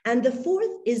 And the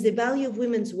fourth is the value of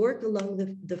women's work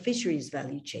along the fisheries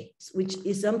value chains, which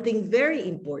is something very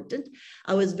important.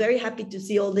 I was very happy to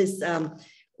see all this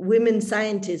women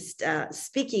scientists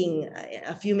speaking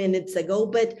a few minutes ago,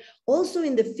 but also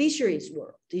in the fisheries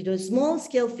world, small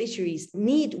scale fisheries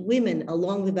need women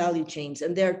along the value chains,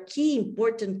 and they're key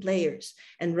important players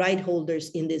and right holders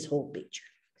in this whole picture.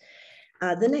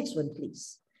 The next one,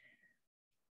 please.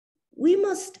 We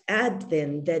must add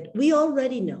then that we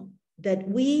already know that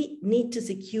we need to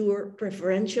secure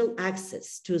preferential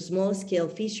access to small scale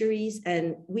fisheries,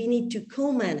 and we need to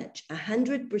co-manage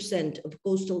 100% of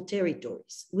coastal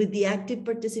territories with the active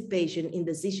participation in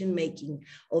decision-making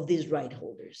of these right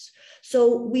holders.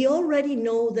 So we already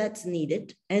know that's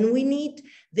needed, and we need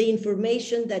the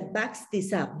information that backs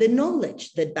this up, the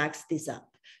knowledge that backs this up,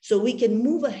 so we can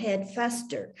move ahead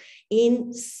faster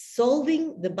in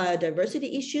solving the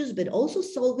biodiversity issues, but also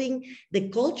solving the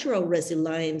cultural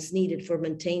resilience needed for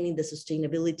maintaining the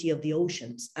sustainability of the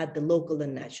oceans at the local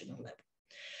and national level.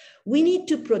 We need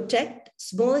to protect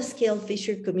small scale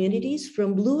fisher communities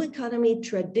from blue economy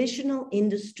traditional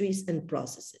industries and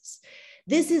processes.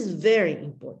 This is very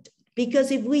important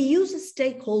because if we use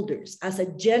stakeholders as a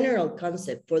general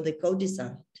concept for the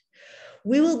co-design,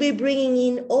 We will be bringing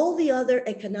in all the other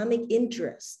economic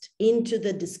interest into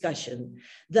the discussion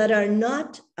that are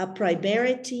not a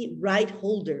priority right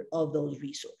holder of those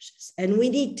resources. And we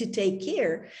need to take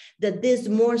care that these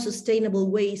more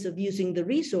sustainable ways of using the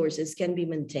resources can be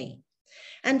maintained.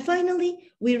 And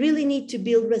finally, we really need to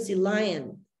build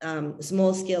resilient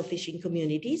small-scale fishing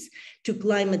communities to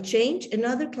climate change and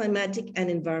other climatic and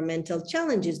environmental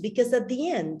challenges, because at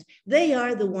the end, they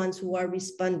are the ones who are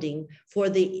responding for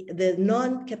the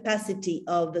non-capacity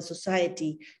of the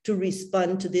society to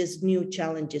respond to these new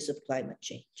challenges of climate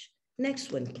change.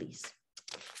 Next one, please.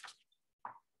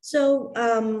 So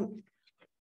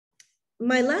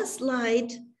my last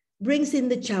slide brings in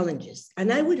the challenges.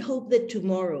 And I would hope that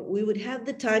tomorrow we would have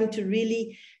the time to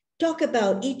really talk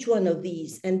about each one of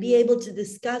these and be able to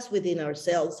discuss within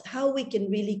ourselves how we can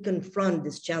really confront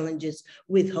these challenges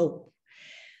with hope.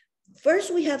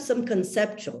 First, we have some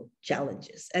conceptual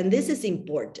challenges, and this is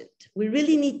important. We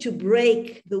really need to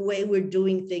break the way we're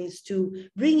doing things to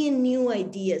bring in new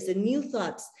ideas and new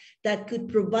thoughts that could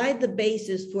provide the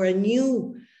basis for a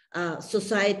new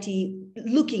society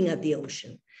looking at the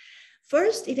ocean.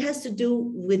 First, it has to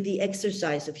do with the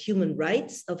exercise of human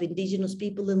rights of indigenous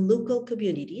people in local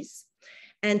communities,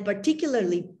 and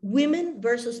particularly women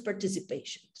versus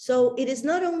participation. So it is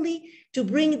not only to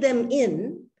bring them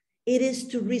in, it is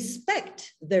to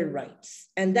respect their rights.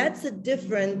 And that's a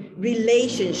different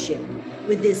relationship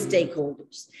with these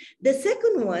stakeholders. The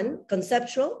second one,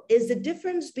 conceptual, is the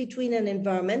difference between an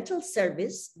environmental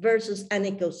service versus an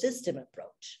ecosystem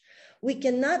approach. We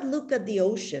cannot look at the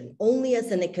ocean only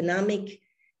as an economic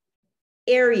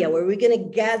area where we're going to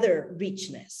gather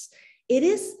richness. It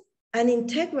is an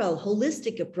integral,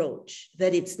 holistic approach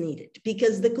that it's needed,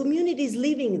 because the communities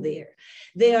living there,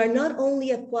 they are not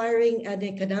only acquiring an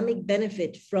economic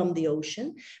benefit from the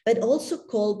ocean, but also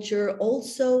culture,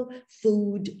 also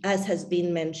food, as has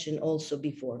been mentioned also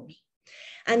before me.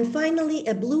 And finally,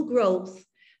 a blue growth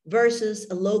versus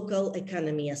a local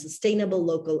economy, a sustainable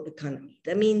local economy.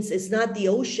 That means it's not the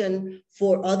ocean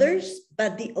for others,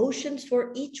 but the oceans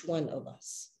for each one of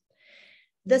us.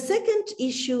 The second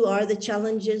issue are the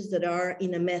challenges that are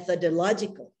in a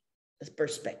methodological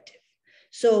perspective.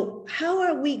 So how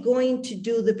are we going to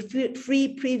do the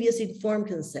free previous informed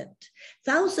consent?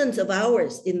 Thousands of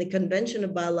hours in the Convention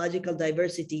of Biological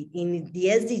Diversity in the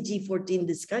SDG 14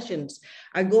 discussions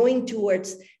are going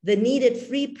towards the needed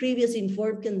free previous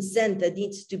informed consent that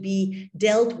needs to be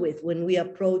dealt with when we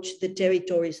approach the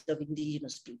territories of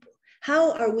indigenous people.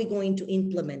 How are we going to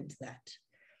implement that?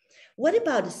 What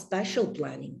about spatial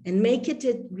planning and make it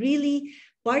really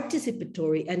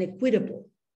participatory and equitable?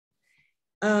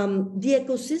 The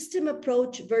ecosystem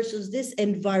approach versus this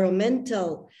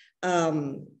environmental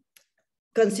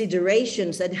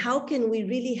considerations, and how can we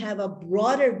really have a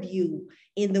broader view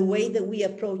in the way that we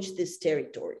approach these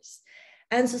territories?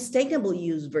 And sustainable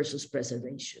use versus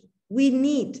preservation. We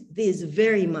need this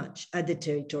very much at the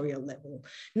territorial level,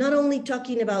 not only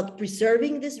talking about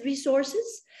preserving these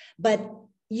resources, but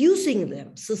using them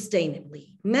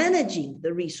sustainably, managing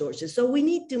the resources. So we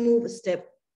need to move a step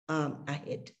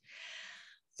ahead.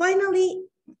 Finally,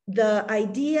 the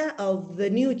idea of the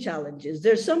new challenges.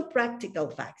 There's some practical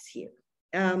facts here.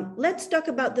 Let's talk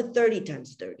about the 30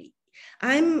 times 30.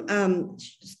 I'm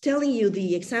telling you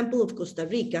the example of Costa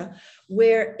Rica,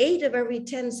 where 8 of every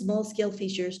 10 small-scale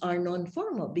fishers are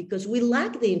non-formal because we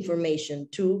lack the information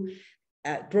to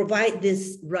provide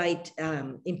this right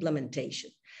implementation.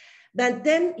 But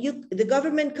then the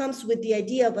government comes with the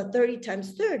idea of a 30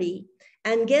 times 30,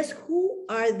 and guess who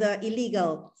are the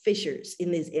illegal fishers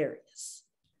in these areas,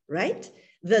 right?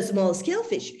 The small-scale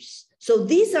fishers. So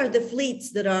these are the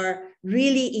fleets that are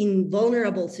really in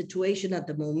vulnerable situation at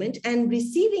the moment and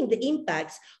receiving the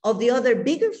impacts of the other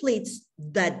bigger fleets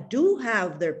that do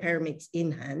have their permits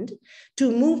in hand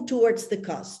to move towards the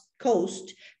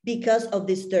coast because of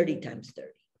this 30 times 30.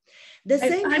 The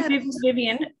same happens.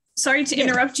 Vivian, sorry to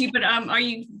interrupt you, but are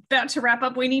you about to wrap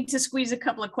up? We need to squeeze a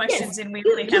couple of questions in. We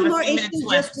really have a few minutes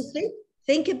left. Just to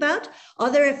think about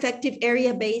other effective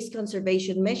area-based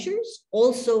conservation measures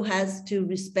also has to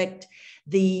respect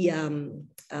the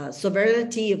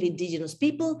sovereignty of indigenous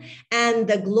people and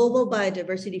the global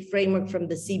biodiversity framework from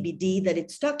the CBD that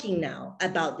it's talking now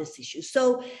about this issue.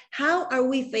 So how are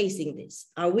we facing this?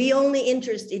 Are we only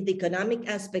interested in the economic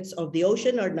aspects of the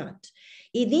ocean or not?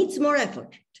 It needs more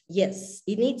effort. Yes.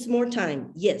 It needs more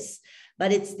time. Yes.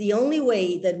 But it's the only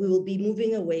way that we will be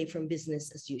moving away from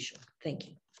business as usual. Thank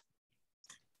you.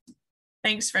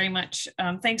 Thanks very much.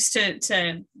 Thanks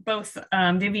to both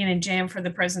Vivian and Jam for the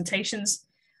presentations.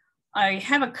 I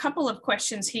have a couple of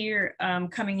questions here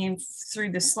coming in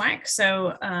through the Slack.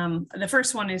 So the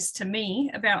first one is to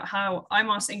me about how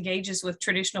IMOS engages with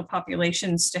traditional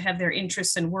populations to have their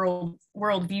interests and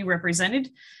worldview represented,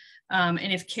 and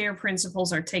if care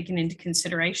principles are taken into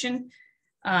consideration.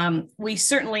 We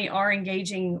certainly are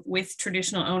engaging with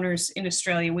traditional owners in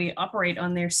Australia. We operate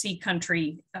on their sea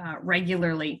country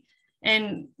regularly.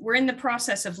 And we're in the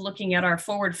process of looking at our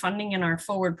forward funding and our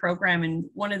forward program. And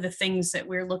one of the things that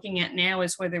we're looking at now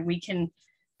is whether we can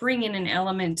bring in an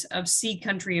element of sea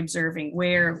country observing,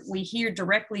 where we hear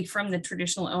directly from the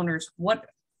traditional owners what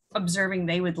observing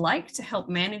they would like to help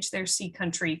manage their sea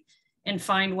country, and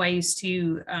find ways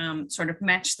to sort of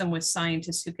match them with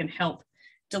scientists who can help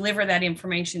deliver that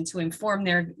information to inform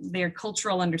their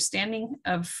cultural understanding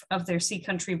of their sea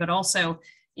country, but also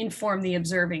inform the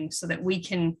observing so that we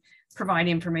can provide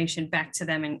information back to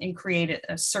them and create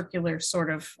a circular sort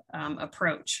of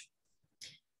approach.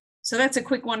 So that's a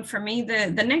quick one for me.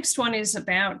 The next one is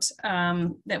about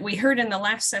that we heard in the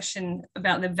last session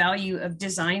about the value of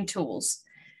design tools.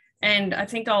 And I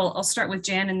think I'll start with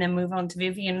Jan and then move on to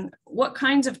Vivian. What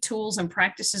kinds of tools and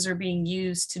practices are being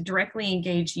used to directly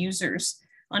engage users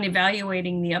on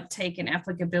evaluating the uptake and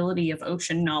applicability of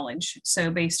ocean knowledge? So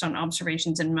based on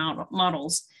observations and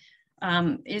models.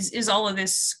 Is all of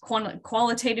this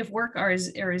qualitative work, or is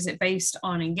it based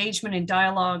on engagement and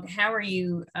dialogue? How are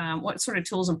you, what sort of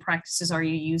tools and practices are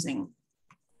you using?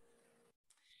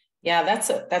 Yeah, that's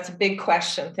a big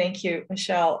question. Thank you,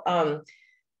 Michelle.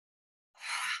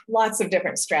 Lots of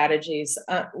different strategies.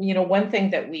 You know, one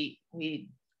thing that we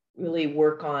really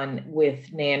work on with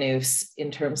NANUS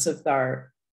in terms of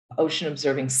our ocean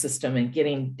observing system and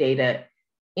getting data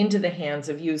into the hands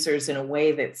of users in a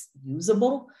way that's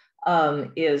usable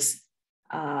is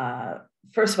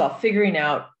first of all, figuring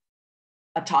out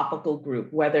a topical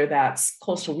group, whether that's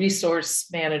coastal resource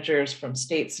managers from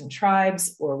states and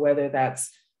tribes, or whether that's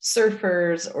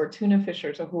surfers or tuna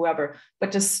fishers or whoever,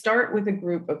 but to start with a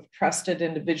group of trusted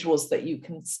individuals that you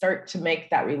can start to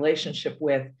make that relationship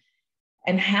with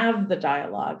and have the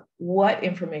dialogue. What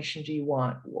information do you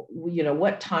want? You know,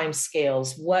 what time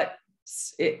scales, what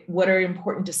are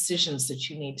important decisions that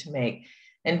you need to make?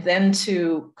 And then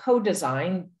to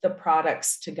co-design the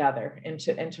products together and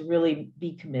to really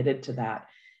be committed to that.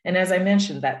 And as I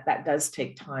mentioned, that does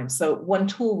take time. So one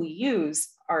tool we use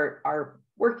are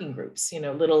working groups, you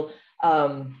know, little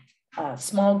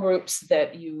small groups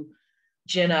that you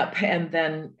gin up and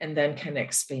then can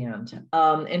expand.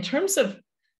 In terms of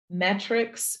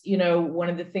metrics, you know, one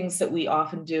of the things that we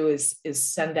often do is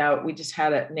send out,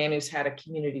 NANUS had a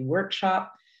community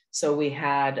workshop. So we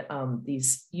had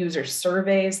these user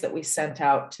surveys that we sent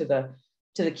out to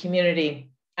the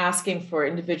community, asking for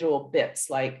individual bits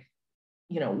like,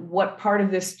 you know, what part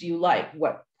of this do you like?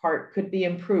 What part could be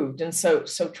improved? And so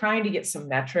trying to get some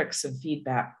metrics and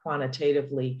feedback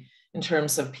quantitatively in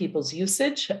terms of people's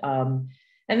usage. And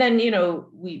then, you know,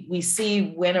 we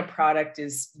see when a product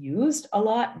is used a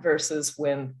lot versus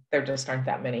when there just aren't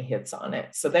that many hits on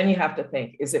it. So then you have to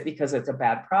think, is it because it's a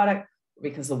bad product?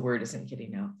 Because the word isn't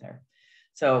getting out there.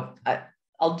 So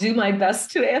I'll do my best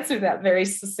to answer that very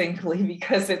succinctly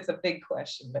because it's a big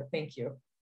question, but thank you.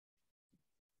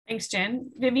 Thanks, Jen.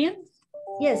 Vivian?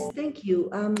 Yes, thank you.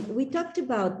 We talked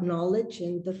about knowledge,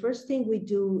 and the first thing we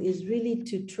do is really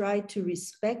to try to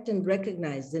respect and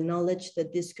recognize the knowledge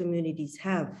that these communities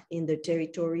have in their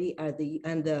territory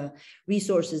and the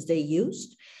resources they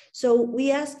used. So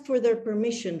we ask for their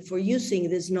permission for using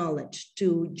this knowledge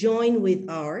to join with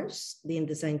ours in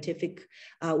the scientific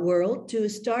world to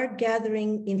start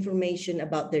gathering information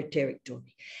about their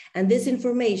territory. And this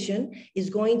information is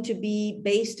going to be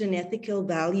based on ethical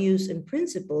values and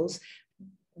principles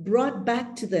brought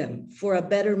back to them for a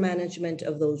better management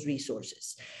of those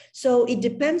resources. So it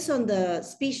depends on the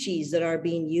species that are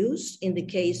being used. In the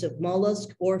case of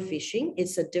mollusk or fishing,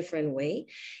 it's a different way.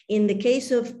 In the case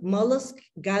of mollusk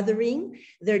gathering,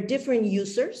 there are different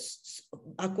users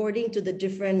according to the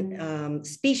different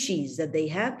species that they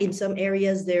have. In some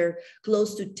areas, there are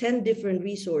close to 10 different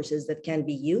resources that can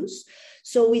be used.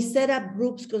 So we set up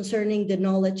groups concerning the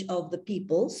knowledge of the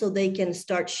people so they can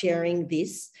start sharing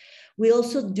this. We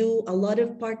also do a lot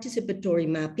of participatory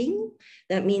mapping.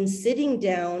 That means sitting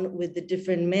down with the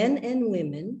different men and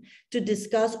women to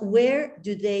discuss where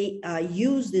do they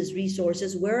use these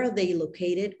resources, where are they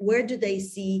located, where do they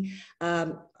see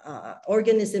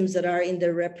organisms that are in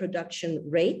the reproduction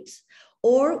rate.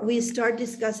 Or we start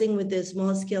discussing with the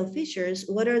small scale fishers,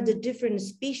 what are the different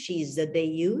species that they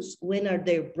use? When are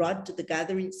they brought to the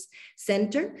gathering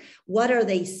center? What are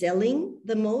they selling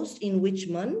the most in which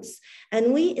months?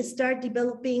 And we start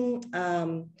developing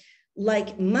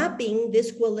like mapping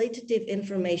this qualitative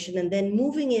information and then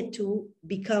moving it to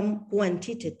become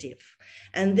quantitative.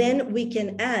 And then we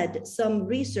can add some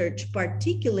research,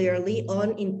 particularly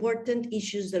on important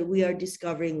issues that we are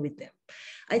discovering with them.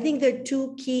 I think there are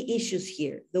two key issues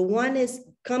here. The one is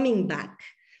coming back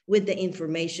with the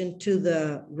information to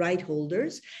the right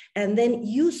holders and then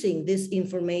using this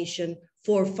information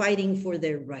for fighting for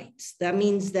their rights. That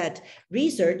means that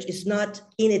research is not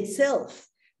in itself,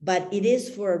 but it is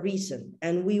for a reason.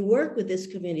 And we work with these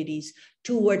communities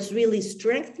towards really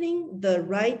strengthening the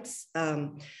rights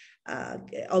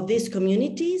of these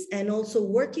communities and also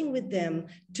working with them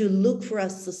to look for a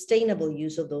sustainable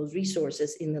use of those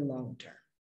resources in the long term.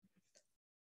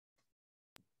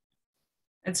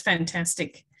 That's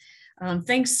fantastic.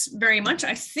 Thanks very much.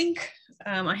 I think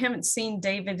I haven't seen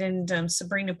David and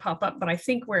Sabrina pop up, but I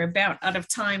think we're about out of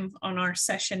time on our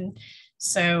session.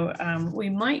 So we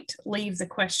might leave the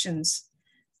questions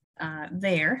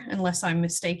there, unless I'm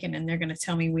mistaken, and they're going to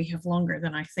tell me we have longer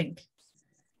than I think.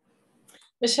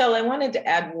 Michelle, I wanted to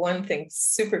add one thing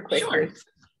super quickly. Sure.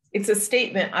 It's a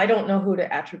statement. I don't know who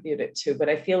to attribute it to, but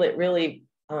I feel it really,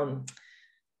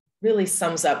 really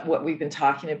sums up what we've been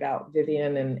talking about,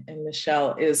 Vivian and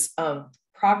Michelle, is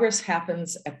progress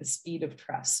happens at the speed of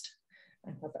trust.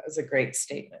 I thought that was a great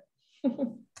statement.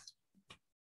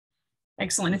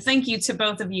 Excellent. And thank you to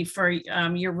both of you for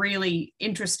your really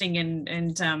interesting and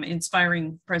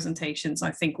inspiring presentations.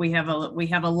 I think we have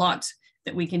a lot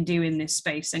that we can do in this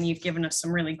space, and you've given us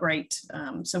some really great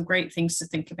things to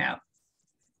think about.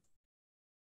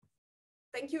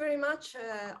 Thank you very much,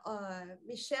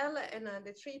 Michelle and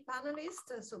the three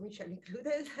panelists, so Michelle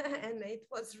included, and it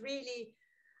was really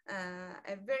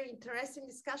a very interesting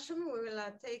discussion. We will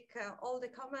take all the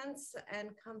comments and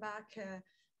come back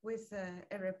with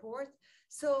a report.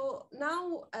 So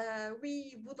now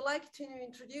we would like to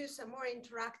introduce a more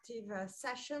interactive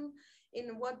session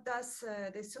in what does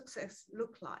the success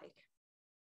look like.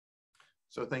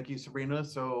 So thank you, Sabrina.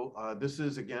 So this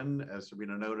is, again, as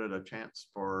Sabrina noted, a chance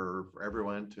for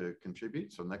everyone to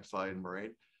contribute. So next slide,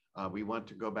 Mairead. We want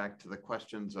to go back to the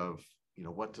questions of,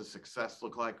 what does success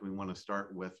look like? We want to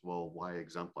start with, well, why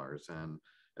exemplars? And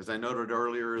as I noted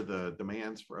earlier, the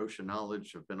demands for ocean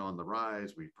knowledge have been on the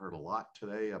rise. We've heard a lot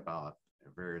today about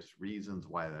various reasons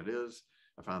why that is.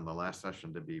 I found the last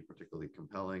session to be particularly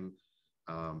compelling.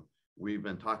 We've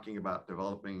been talking about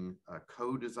developing a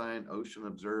co-design ocean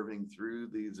observing through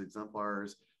these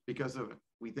exemplars because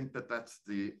we think that that's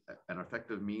an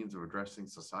effective means of addressing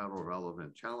societal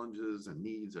relevant challenges and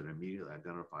needs that immediately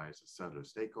identifies a set of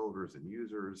stakeholders and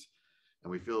users. And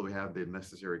we feel we have the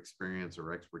necessary experience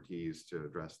or expertise to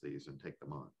address these and take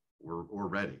them on. We're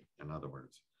ready, in other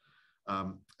words.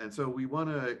 And so we want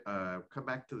to come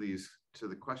back to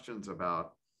the questions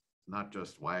about not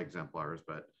just why exemplars,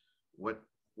 but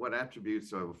what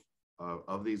attributes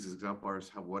of these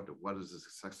exemplars, what does a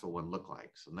successful one look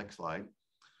like? So next slide.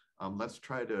 Let's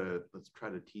try to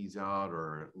tease out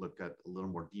or look at a little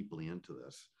more deeply into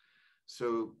this.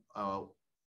 So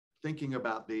thinking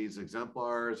about these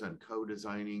exemplars and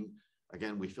co-designing,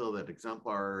 again, we feel that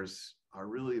exemplars are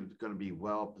really going to be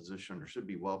well positioned or should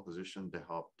be well positioned to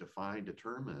help define,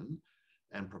 determine,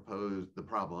 and propose the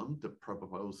problem, to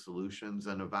propose solutions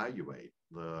and evaluate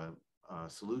the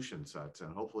solution sets,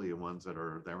 and hopefully ones that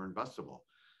are investable.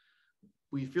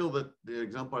 We feel that the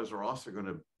exemplars are also going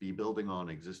to be building on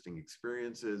existing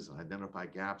experiences and identify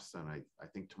gaps. And I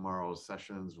think tomorrow's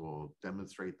sessions will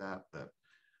demonstrate that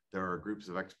there are groups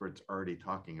of experts already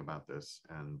talking about this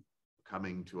and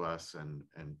coming to us and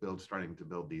starting to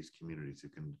build these communities who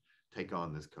can take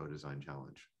on this co-design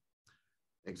challenge.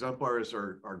 Exemplars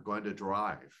are going to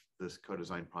drive this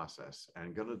co-design process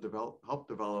and going to help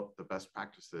develop the best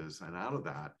practices. And out of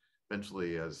that,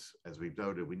 eventually, as we've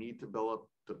noted, we need to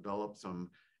develop some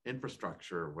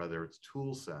infrastructure, whether it's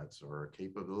tool sets or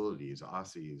capabilities,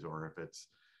 OSCEs, or if it's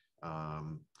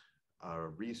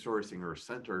resourcing or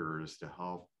centers to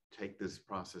help take these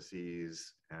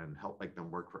processes and help make them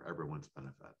work for everyone's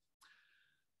benefit.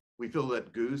 We feel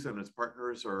that GOOS and its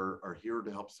partners are here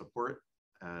to help support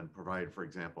and provide, for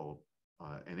example,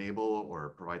 enable or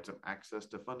provide some access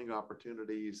to funding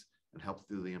opportunities and help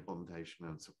through the implementation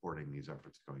and supporting these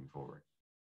efforts going forward.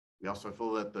 We also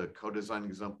feel that the co-design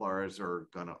exemplars are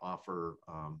going to offer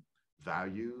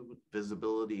value,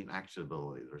 visibility, and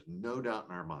actionability. There's no doubt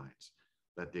in our minds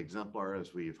that the exemplar,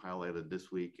 as we've highlighted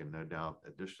this week, and no doubt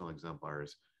additional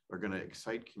exemplars, are going to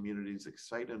excite communities,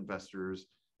 excite investors,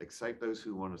 excite those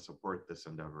who want to support this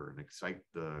endeavor, and excite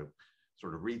the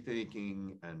sort of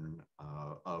rethinking and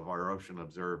of our ocean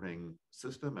observing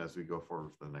system as we go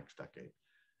forward for the next decade.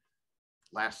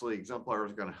 Lastly, Exemplar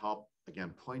is going to help, again,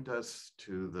 point us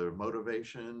to the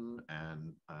motivation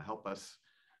and help us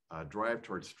drive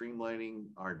towards streamlining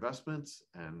our investments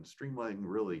and streamlining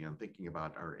really and thinking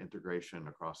about our integration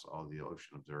across all the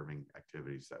ocean observing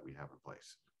activities that we have in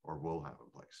place or will have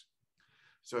in place.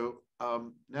 So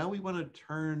now we want to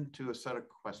turn to a set of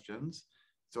questions.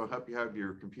 So I hope you have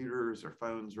your computers or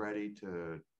phones ready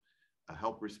to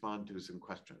help respond to some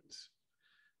questions.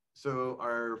 So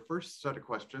our first set of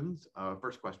questions,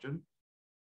 first question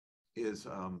is,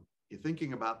 you're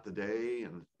thinking about the day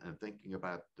and thinking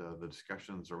about the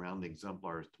discussions around the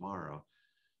exemplars tomorrow.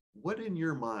 What in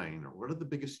your mind, or what are the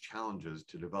biggest challenges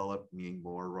to developing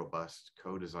more robust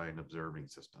co-design observing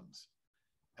systems?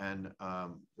 And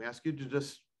we ask you to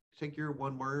just take your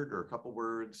one word or a couple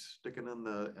words, stick it in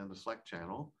the Slack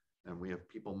channel, and we have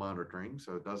people monitoring.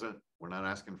 So it doesn't, we're not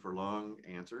asking for long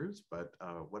answers, but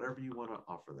whatever you want to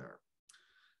offer there.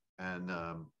 And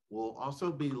we'll also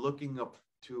be looking up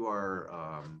to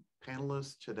our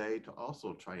panelists today to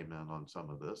also chime in on some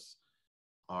of this.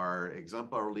 Our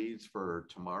exemplar leads for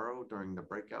tomorrow during the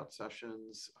breakout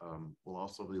sessions, we'll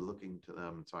also be looking to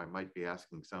them. So I might be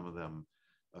asking some of them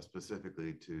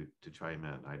specifically to chime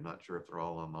in. I'm not sure if they're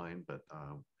all online, but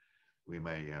we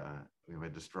may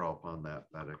just draw upon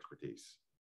that expertise.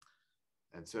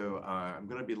 And so I'm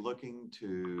going to be looking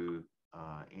to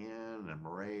Anne and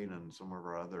Mairead and some of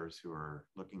our others who are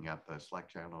looking at the Slack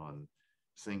channel and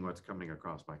seeing what's coming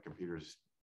across. My computer's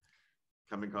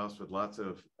coming across with lots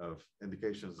of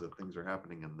indications that things are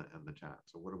happening in the chat.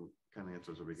 So what kind of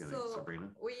answers are we getting, so Sabrina?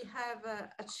 We have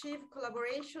achieved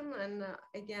collaboration and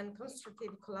again,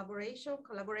 constructive collaboration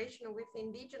with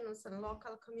indigenous and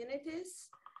local communities.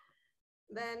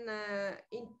 Then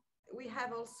we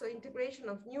have also integration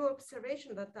of new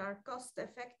observations that are cost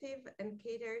effective and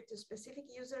cater to specific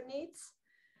user needs.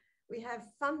 We have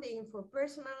funding for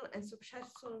personal and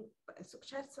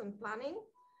succession planning.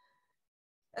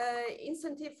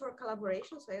 Incentive for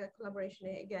collaboration, so collaboration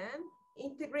again.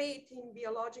 Integrating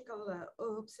biological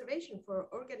observation for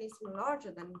organisms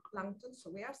larger than plankton.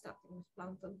 So we are starting with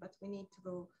plankton, but we need to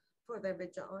go further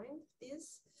beyond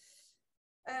this.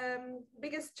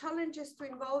 Biggest challenge is to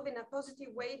involve in a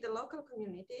positive way the local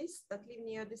communities that live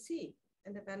near the sea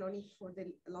and depend on it for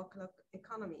the local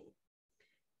economy.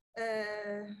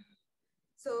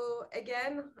 So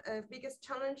again, biggest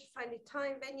challenge, finding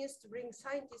time venues to bring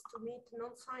scientists to meet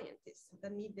non-scientists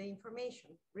that need the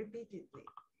information repeatedly.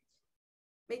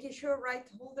 Making sure right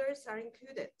holders are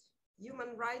included.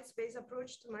 Human rights-based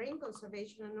approach to marine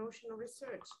conservation and ocean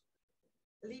research.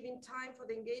 Leaving time for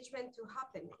the engagement to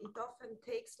happen. It often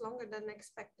takes longer than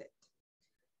expected.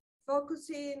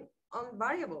 Focusing on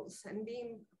variables and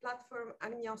being platform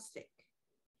agnostic.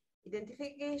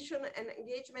 Identification and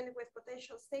engagement with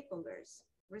potential stakeholders.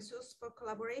 Resource for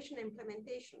collaboration and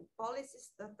implementation.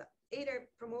 Policies that either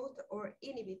promote or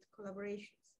inhibit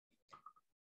collaborations.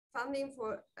 Funding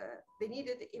for the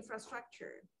needed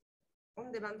infrastructure.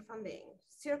 On-demand funding.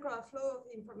 Circular flow of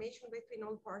information between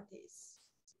all parties.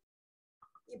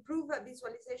 Improve a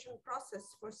visualization process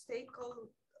for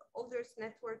stakeholders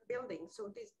network building.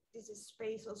 So this is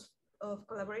space of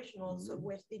collaboration also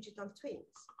with digital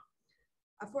twins.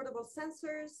 Affordable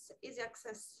sensors, easy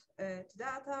access to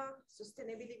data,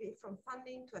 sustainability from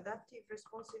funding to adaptive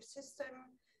responsive system,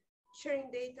 sharing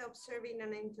data, observing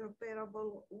in an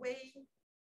interoperable way,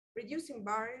 reducing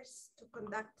barriers to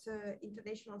conduct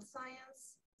international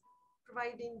science,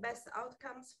 providing best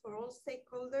outcomes for all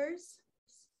stakeholders,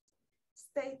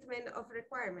 statement of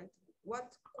requirement.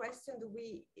 What question do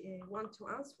we want to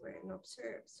answer and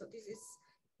observe? So this is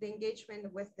the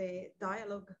engagement with the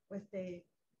dialogue with the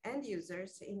end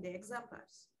users in the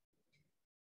exemplars.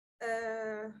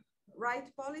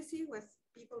 Right policy with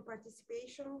people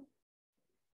participation.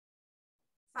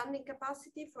 Funding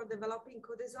capacity for developing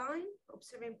co-design,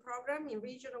 observing program in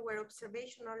regions where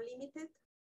observations are limited.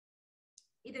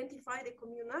 Identify the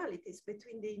communalities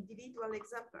between the individual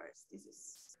exemplars. This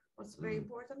is also very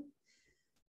important.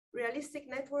 Realistic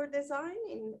network design,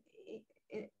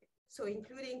 so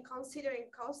including considering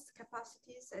cost,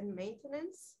 capacities, and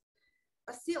maintenance.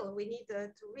 But still, we need to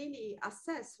really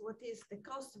assess what is the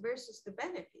cost versus the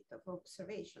benefit of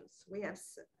observations. We have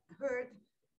heard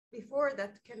before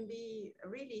that can be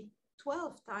really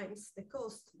 12 times the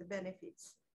cost, the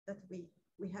benefits that we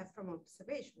have from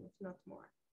observation, if not more.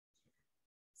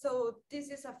 So this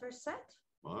is a first set.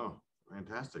 Wow,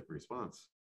 fantastic response.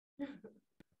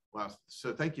 Wow,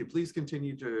 so thank you. Please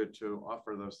continue to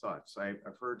offer those thoughts. I've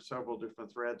heard several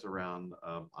different threads around,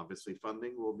 obviously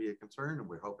funding will be a concern, and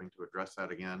we're hoping to address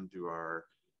that again to our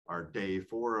day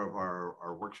 4 of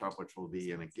our workshop, which will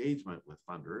be an engagement with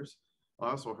funders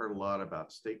I also heard a lot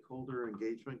about stakeholder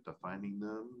engagement, defining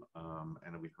them,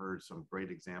 and we heard some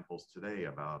great examples today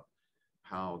about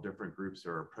how different groups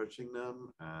are approaching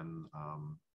them and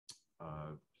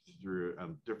through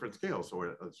different scales,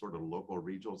 so sort of local,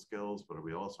 regional skills, but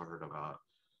we also heard about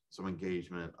some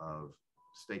engagement of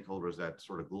stakeholders at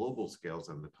sort of global scales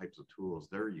and the types of tools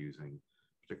they're using,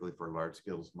 particularly for large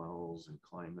scales models and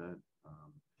climate.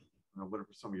 What are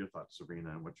some of your thoughts,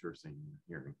 Sabrina, and what you're seeing and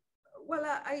hearing? Well,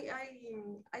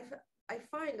 I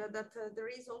find that there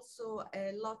is also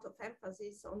a lot of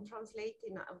emphasis on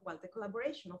translating, well, the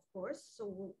collaboration, of course.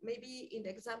 So maybe in the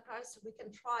exemplars, we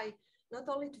can try not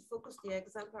only to focus the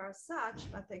exemplar as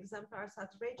such, but the exemplars at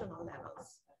regional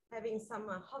levels, having some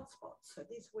hotspots. So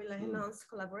this will enhance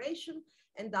collaboration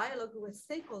and dialogue with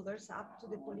stakeholders up to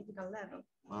the political level.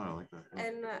 Oh, I like that. Yeah.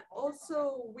 And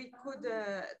also we could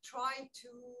try to,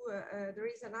 there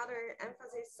is another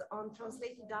emphasis on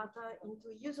translating data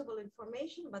into usable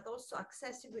information, but also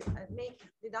accessible, make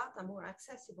the data more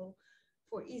accessible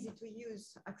for easy to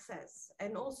use access.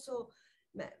 And also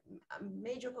a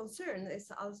major concern is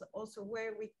also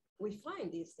where we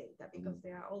find these data, because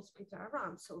they are all split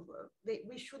around. So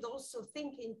we should also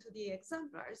think into the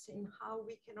exemplars in how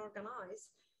we can organize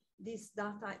this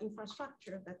data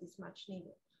infrastructure that is much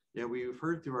needed. Yeah, we've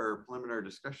heard through our preliminary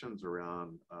discussions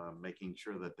around making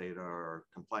sure that data are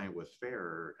compliant with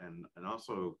FAIR, and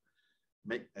also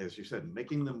as you said,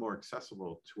 making them more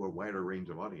accessible to a wider range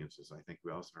of audiences. I think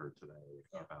we also heard today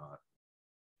about,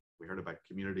 we heard about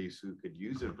communities who could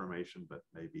use information, but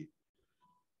maybe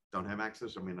don't have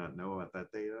access or may not know about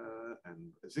that data. And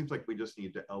it seems like we just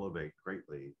need to elevate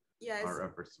greatly our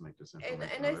efforts to make this information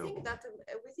and available. I think that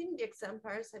within the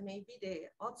exemplars, and maybe the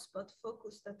hotspot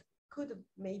focus that could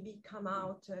maybe come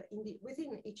out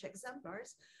within each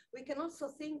exemplars, we can also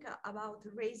think about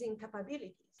raising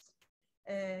capabilities,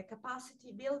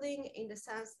 capacity building, in the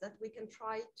sense that we can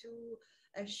try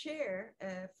to share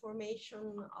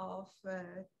formation of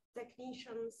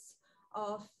technicians,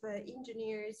 of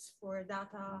engineers for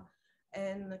data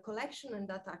and collection and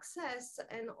data access,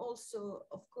 and also,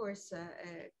 of course,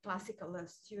 classical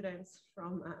students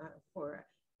from for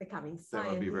becoming scientists.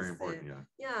 That would be very important, yeah.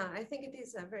 Yeah, I think it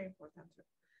is very important.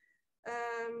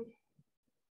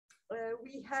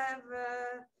 We have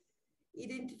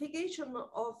identification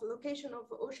of location of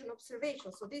ocean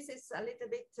observation. So this is a little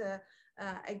bit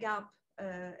a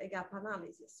gap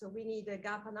analysis. So we need a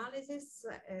gap analysis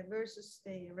versus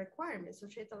the requirements,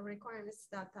 societal requirements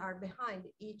that are behind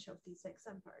each of these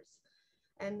exemplars.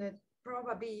 And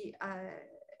probably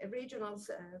a regional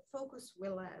focus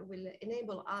will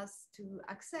enable us to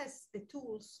access the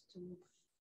tools to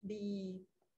be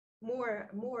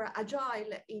more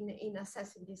agile in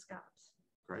assessing these gaps.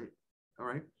 Great. All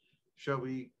right. Shall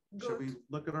we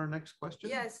look at our next question?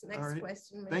 Yes, next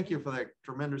question. Maybe. Thank you for that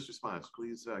tremendous response.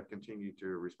 Please continue to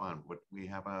respond. We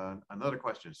have another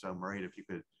question. So Marie, if you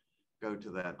could go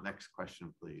to that next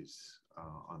question, please,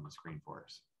 on the screen for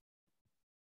us.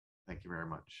 Thank you very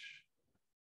much.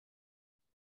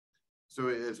 So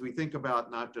as we think about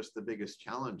not just the biggest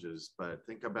challenges, but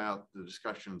think about the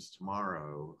discussions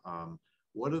tomorrow,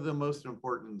 what are the most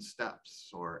important steps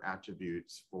or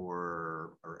attributes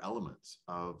or elements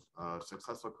of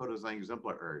successful co-design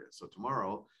exemplar area? So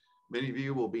tomorrow, many of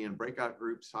you will be in breakout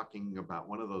groups talking about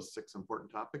one of those 6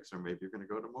 important topics, or maybe you're going to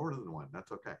go to more than one.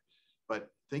 That's okay.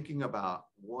 But thinking about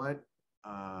what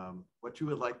you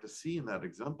would like to see in that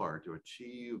exemplar to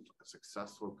achieve a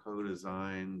successful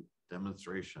co-design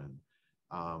demonstration,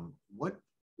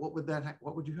 what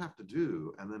would you have to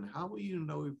do? And then how will you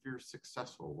know if you're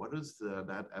successful? What is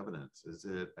that evidence? Is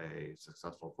it a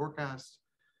successful forecast?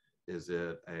 Is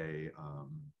it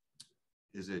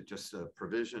just a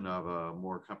provision of a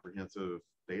more comprehensive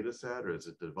data set, or is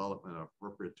it development of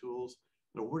appropriate tools?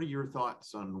 What are your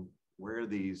thoughts on where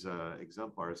these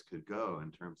exemplars could go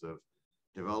in terms of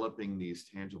developing these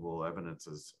tangible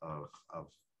evidences of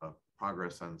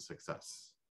progress and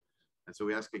success? And so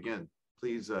we ask again,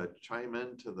 please chime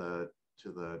in to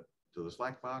the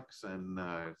Slack box and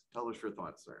tell us your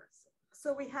thoughts there.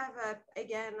 So we have,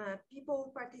 again,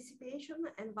 people participation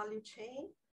and value chain,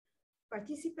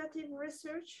 participative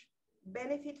research,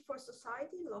 benefit for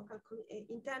society, local,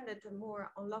 intended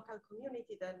more on local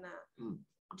community than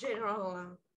general,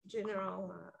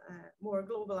 more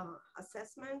global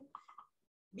assessment.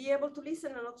 Be able to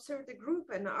listen and observe the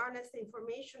group and harness the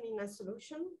information in a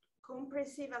solution.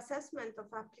 Comprehensive assessment of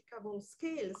applicable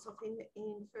scales of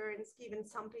inference given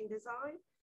sampling design,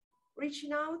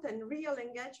 reaching out and real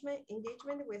engagement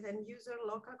with end user,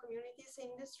 local communities,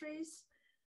 industries,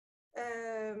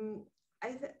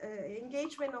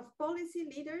 engagement of policy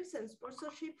leaders and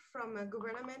sponsorship from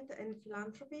government and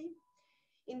philanthropy.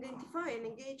 Identify and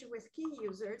engage with key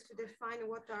users to define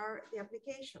what are the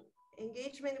application.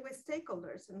 Engagement with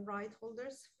stakeholders and right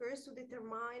holders, first to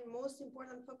determine most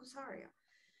important focus area.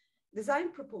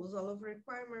 Design proposal of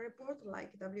requirement report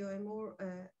like WMO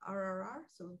RRR,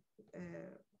 so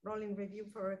rolling review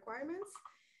for requirements.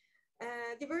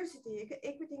 Diversity,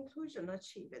 equity, inclusion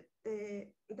achieved.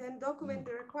 Then document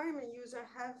the requirement user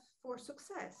have for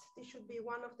success. This should be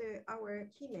one of our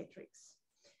key metrics.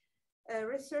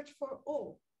 Research for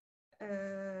all.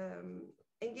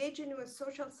 Engaging with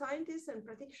social scientists and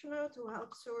practitioners to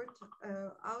help sort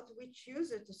out which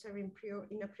user to serve in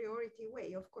a priority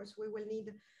way. Of course, we will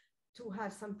need to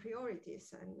have some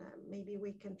priorities, and maybe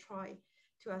we can try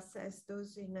to assess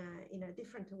those in a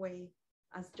different way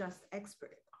as just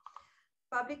expert.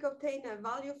 Public obtain a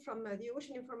value from the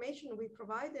ocean information we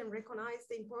provide and recognize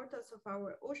the importance of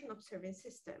our ocean observing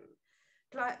system.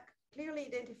 Clearly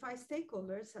identify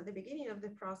stakeholders at the beginning of the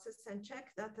process and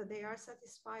check that they are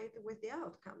satisfied with the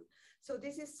outcome. So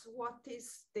this is what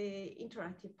is the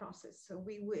interactive process. So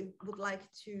we would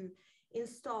like to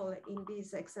install in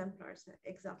these exemplars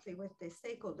exactly with the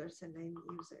stakeholders and end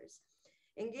users.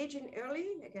 Engaging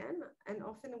early, again, and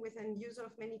often with end user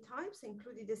of many types,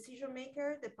 including decision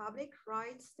maker, the public,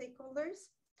 rights stakeholders.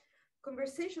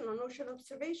 Conversation on ocean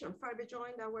observation, far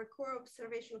beyond our core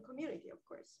observation community, of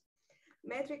course.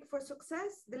 Metric for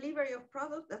success, delivery of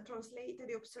product that translate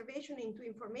the observation into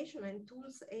information and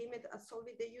tools aimed at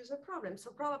solving the user problem.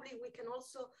 So probably we can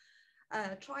also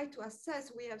try to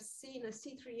assess, we have seen a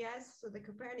C3S, so the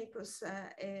Copernicus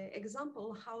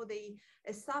example, how they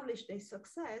established their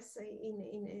success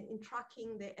in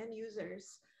tracking the end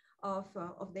users of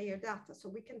their data. So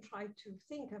we can try to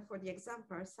think for the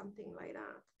exemplar, something like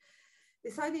that.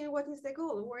 Deciding what is the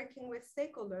goal, working with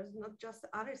stakeholders, not just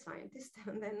other scientists,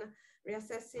 and then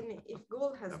reassessing if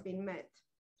goal has been met.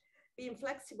 Being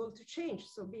flexible to change,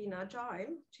 so being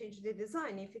agile, change the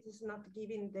design if it is not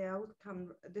giving the outcome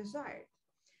desired.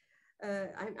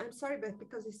 I'm sorry, but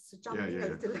because it's jumping a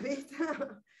little bit.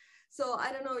 So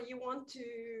I don't know, you want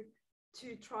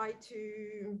to try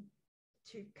to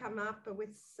come up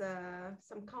with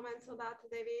some comments on that,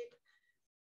 David?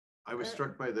 I was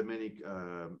struck by the many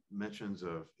mentions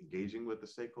of engaging with the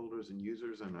stakeholders and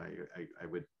users, and I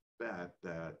would bet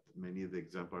that many of the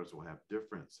exemplars will have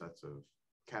different sets of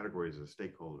categories of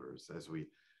stakeholders. As we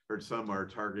heard, some are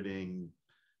targeting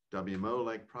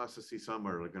WMO-like processes, some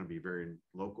are going to be very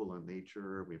local in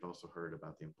nature. We've also heard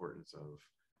about the importance of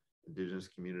indigenous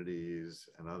communities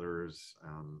and others.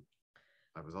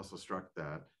 I was also struck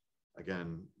that,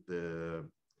 again, the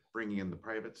bringing in the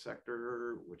private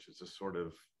sector, which is a sort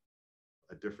of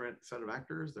a different set of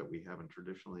actors that we haven't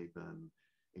traditionally been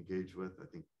engaged with. I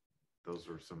think those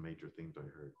are some major themes I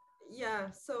heard.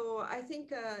 Yeah, so I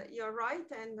think you're right.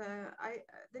 And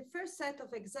the first set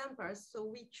of exemplars, so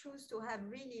we choose to have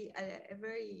really a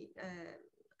very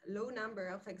low number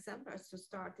of exemplars to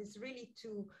start, is really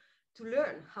to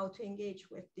learn how to engage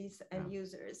with these end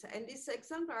users. And these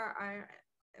exemplars are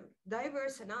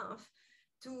diverse enough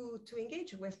to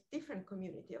engage with different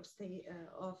community of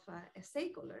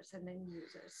stakeholders and end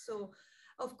users. So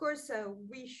of course,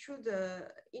 we should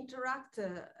interact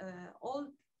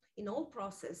in all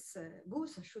process.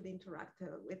 GOOS should interact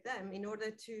with them in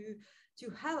order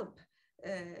to help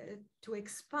to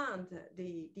expand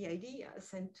the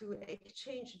ideas and to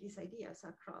exchange these ideas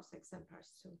across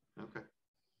exemplars too. Okay,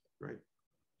 great.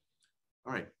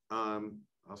 All right.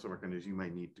 Also recognize you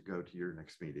might need to go to your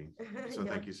next meeting. So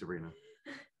thank you, Sabrina.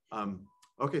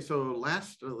 Okay, so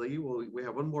lastly, we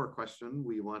have one more question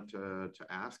we want to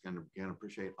ask, and again,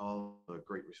 appreciate all the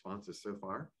great responses so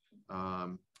far.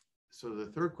 So the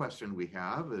third question we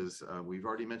have is, we've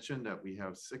already mentioned that we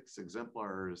have 6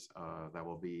 exemplars that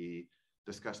will be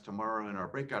discussed tomorrow in our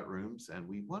breakout rooms, and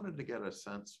we wanted to get a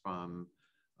sense from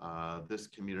this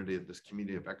community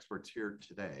of experts here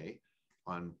today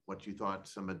on what you thought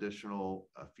some additional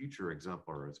future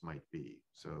exemplars might be.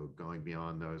 So going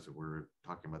beyond those that we're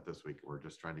talking about this week, we're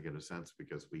just trying to get a sense,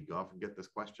 because we often get this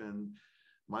question.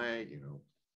 I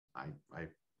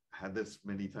had this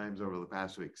many times over the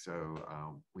past week. So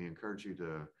we encourage you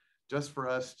to, just for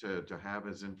us to have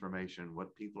as information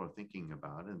what people are thinking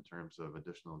about in terms of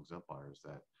additional exemplars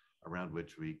that around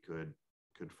which we could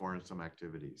form some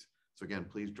activities. So again,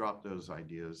 please drop those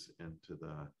ideas into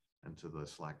the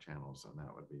Slack channels, and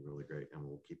that would be really great. And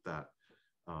we'll keep that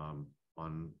on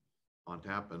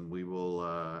tap, and we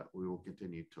will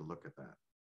continue to look at that.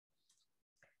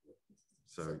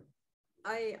 So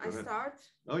I start.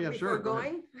 Oh yeah, sure.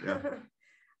 Going. Yeah.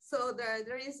 So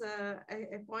there is a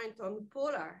point on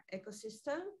polar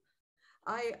ecosystem.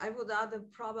 I would add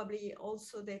probably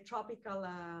also the tropical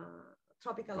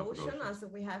ocean, as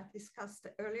we have discussed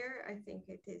earlier. I think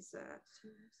it is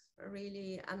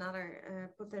really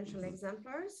another potential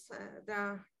exemplars. There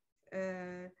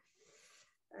are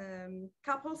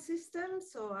couple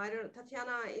systems. So I don't.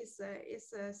 Tatiana is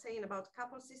saying about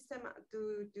couple system.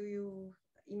 Do you?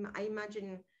 I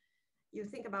imagine you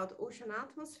think about ocean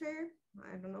atmosphere.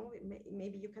 I don't know.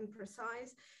 Maybe you can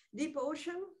precise deep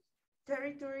ocean,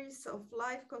 territories of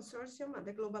life consortium at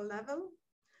the global level,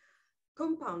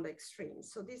 compound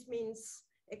extremes. So this means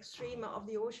extreme of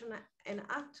the ocean and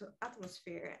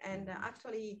atmosphere. And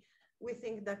actually, we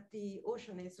think that the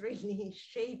ocean is really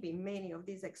shaping many of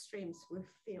these extremes we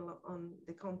feel on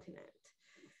the continent.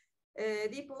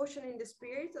 Deep ocean in the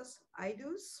spirit of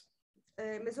IDUS,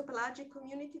 mesopelagic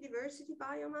community diversity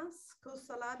biomass,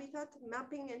 coastal habitat,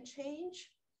 mapping and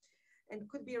change, and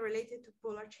could be related to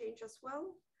polar change as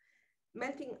well.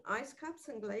 Melting ice caps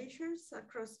and glaciers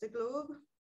across the globe.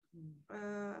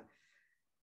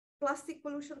 Plastic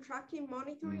pollution tracking,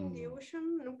 monitoring the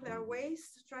ocean, nuclear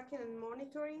waste tracking and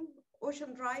monitoring,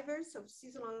 ocean drivers of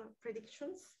seasonal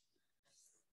predictions,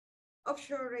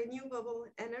 offshore renewable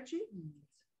energy.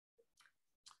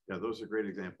 Yeah, those are great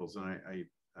examples.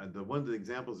 And the one of the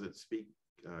examples that speak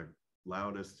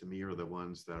loudest to me are the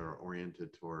ones that are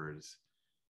oriented towards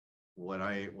what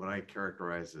I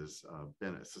characterize as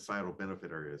societal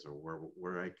benefit areas, or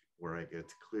where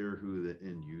it's clear who the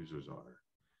end users are.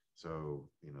 So,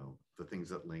 you know, the things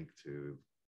that link to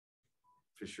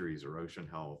fisheries or ocean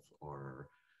health or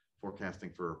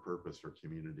forecasting for a purpose for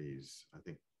communities. I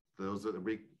think those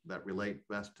that relate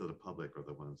best to the public are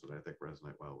the ones that I think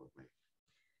resonate well with me.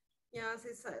 Yes,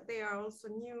 they are also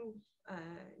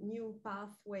new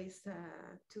pathways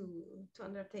to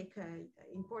undertake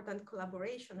important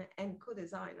collaboration and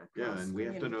co-design across Yeah, and we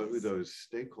have to know who communities. those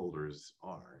stakeholders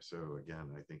are. So again,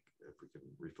 I think if we can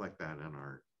reflect that in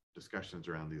our discussions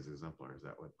around these exemplars,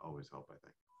 that would always help, I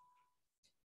think.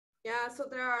 Yeah, so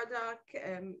there are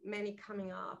many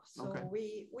coming up. So Okay.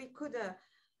 we could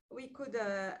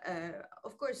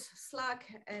of course Slack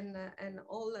and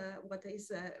all what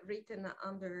is written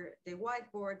under the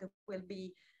whiteboard will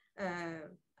be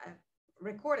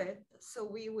recorded. So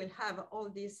we will have all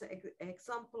these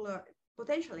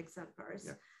potential exemplars,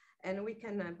 yeah, and we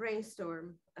can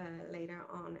brainstorm later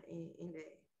on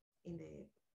in the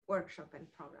workshop and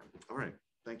program. All right,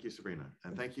 thank you, Sabrina,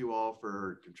 and thank you all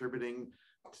for contributing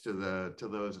to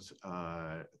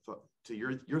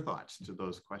your thoughts to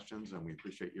those questions, and we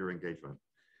appreciate your engagement.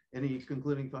 Any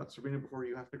concluding thoughts, Sabrina, before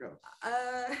you have to go?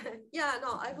 Yeah,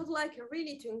 no, I would like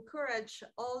really to encourage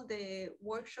all the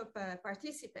workshop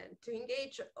participants to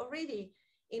engage already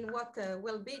in what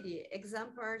will be the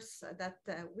exemplars that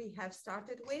we have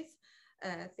started with.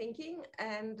 Thinking,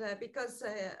 and because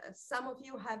some of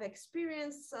you have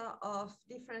experience of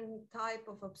different type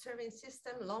of observing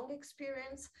system, long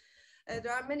experience,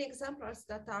 there are many exemplars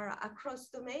that are across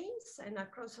domains and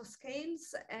across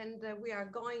scales, and we are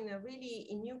going really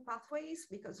in new pathways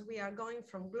because we are going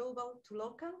from global to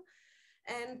local.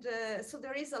 And so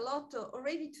there is a lot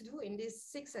already to do in these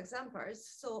 6 exemplars.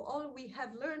 So all we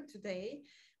have learned today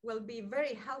will be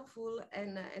very helpful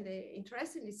and an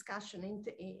interesting discussion.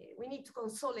 We need to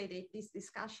consolidate this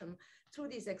discussion through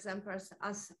these exemplars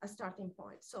as a starting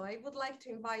point. So I would like to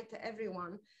invite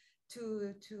everyone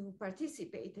to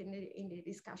participate in the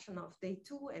discussion of day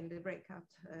 2 and the breakout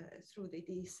through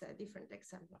these different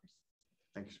exemplars.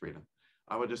 Thank you, Sabrina.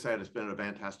 I would just add it's been a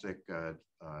fantastic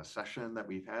session that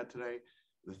we've had today.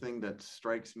 The thing that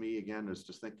strikes me again is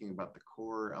just thinking about the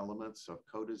core elements of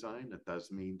co-design. It does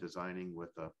mean designing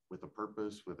with a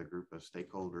purpose, with a group of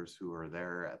stakeholders who are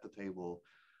there at the table,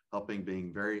 helping,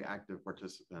 being very active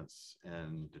participants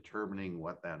and determining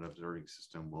what that observing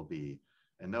system will be.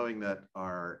 And knowing that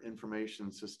our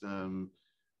information system,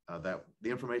 that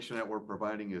the information that we're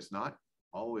providing is not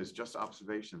always just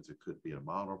observations. It could be a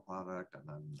model product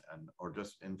or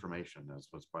just information, as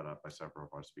was brought up by several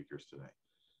of our speakers today.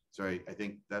 So I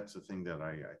think that's the thing that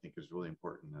I think is really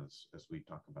important as we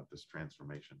talk about this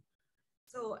transformation.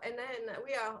 So, and then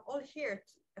we are all here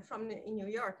in New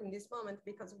York in this moment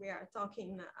because we are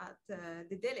talking at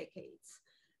the delegates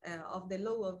of the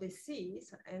law of the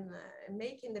seas and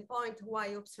making the point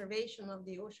why observation of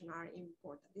the ocean are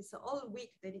important. It's all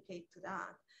week dedicated to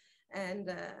that.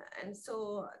 And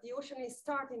so the ocean is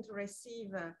starting to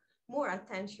receive more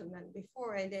attention than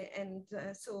before.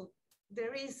 So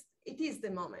it is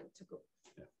the moment to go.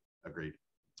 Yeah, agreed.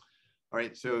 All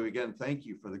right, so again, thank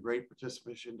you for the great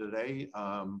participation today.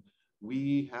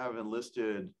 We have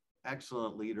enlisted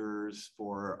excellent leaders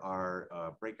for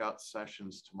our breakout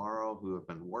sessions tomorrow who have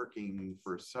been working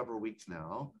for several weeks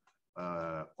now,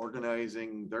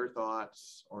 organizing their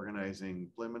thoughts, organizing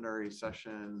preliminary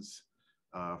sessions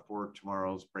for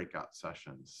tomorrow's breakout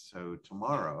sessions. So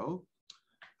tomorrow,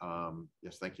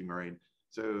 yes, thank you, Maureen.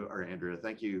 So, or Andrea,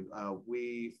 thank you.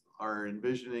 We are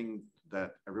envisioning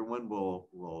that everyone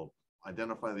will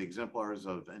identify the exemplars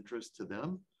of interest to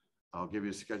them. I'll give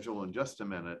you a schedule in just a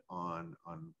minute on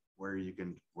where you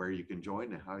can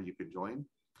join and how you can join.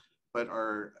 But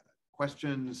our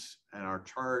questions and our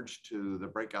charge to the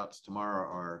breakouts tomorrow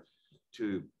are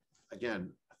to, again,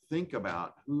 think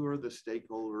about who are the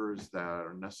stakeholders that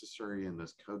are necessary in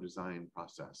this co-design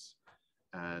process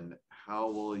and how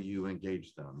will you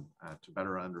engage them to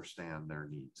better understand their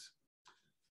needs.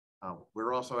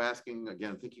 We're also asking,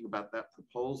 again, thinking about that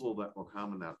proposal that will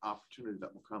come and that opportunity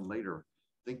that will come later.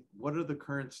 Think, what are the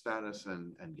current status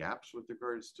and gaps with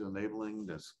regards to enabling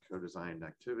this co-design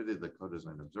activity, the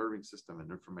co-design observing system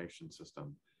and information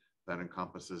system that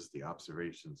encompasses the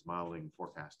observations, modeling,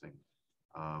 forecasting.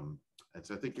 And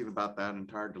so thinking about that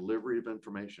entire delivery of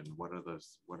information, what are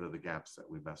the gaps that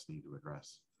we best need to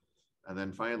address? And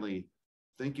then finally,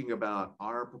 thinking about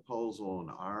our proposal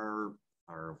and our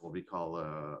what we call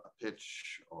a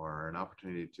pitch or an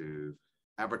opportunity to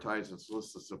advertise and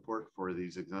solicit support for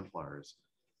these exemplars.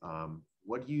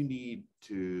 What do you need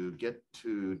to get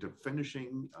to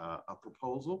finishing a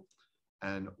proposal?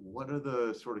 And what are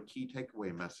the sort of key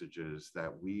takeaway messages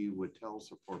that we would tell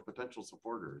potential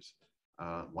supporters?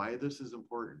 Why this is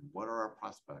important? What are our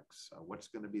prospects? What's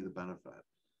going to be the benefit?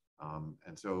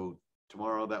 And so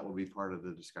tomorrow that will be part of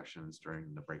the discussions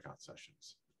during the breakout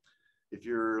sessions. If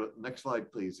you're, next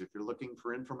slide, please. If you're looking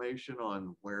for information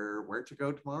on where to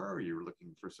go tomorrow, or you're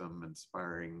looking for some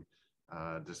inspiring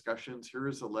discussions, here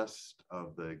is a list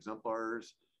of the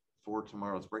exemplars for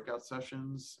tomorrow's breakout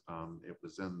sessions. It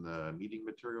was in the meeting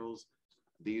materials.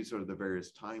 These are the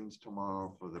various times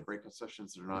tomorrow for the breakout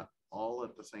sessions. They're not all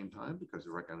at the same time because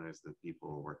we recognize that people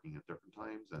are working at different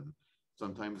times, and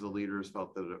sometimes the leaders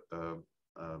felt that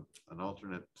an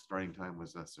alternate starting time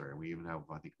was necessary. We even have,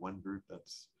 I think, one group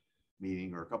that's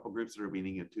meeting, or a couple groups that are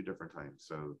meeting at 2 different times.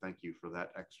 So thank you for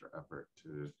that extra effort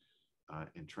to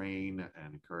train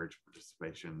and encourage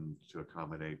participation to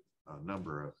accommodate a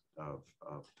number of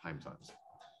time zones.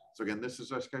 So again, this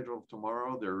is our schedule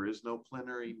tomorrow. There is no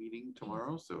plenary meeting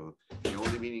tomorrow. So the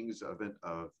only meetings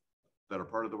that are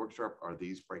part of the workshop are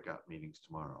these breakout meetings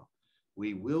tomorrow.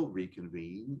 We will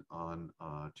reconvene on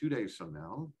 2 days from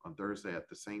now, on Thursday at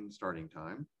the same starting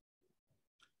time,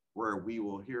 where we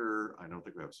will hear, I don't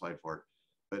think we have a slide for it,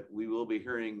 but we will be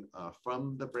hearing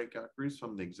from the breakout groups,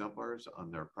 from the exemplars on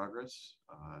their progress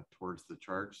towards the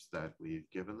charts that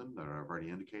we've given them that I've already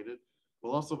indicated.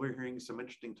 We'll also be hearing some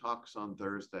interesting talks on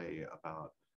Thursday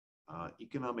about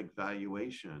economic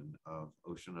valuation of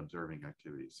ocean observing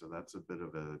activities. So that's a bit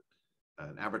of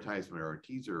an advertisement or a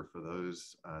teaser for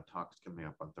those talks coming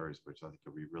up on Thursday, which I think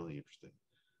will be really interesting.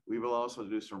 We will also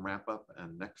do some wrap up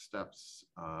and next steps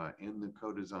in the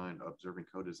observing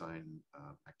co-design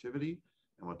activity.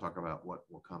 And we'll talk about what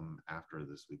will come after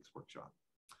this week's workshop.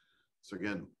 So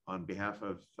again, on behalf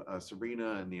of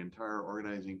Sabrina and the entire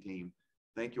organizing team,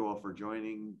 thank you all for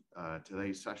joining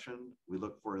today's session. We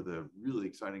look for the really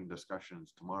exciting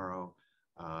discussions tomorrow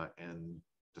and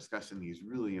discussing these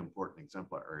really important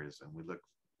exemplar areas. And we're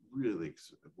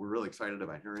really excited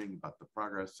about hearing about the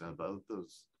progress of both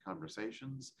those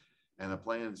conversations and the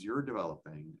plans you're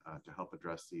developing to help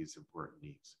address these important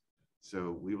needs.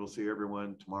 So we will see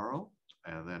everyone tomorrow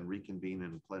and then reconvene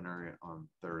in plenary on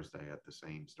Thursday at the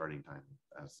same starting time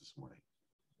as this morning.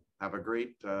 Have a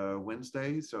great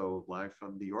Wednesday. So live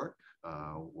from New York,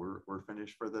 we're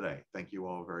finished for the day. Thank you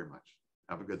all very much.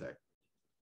 Have a good day.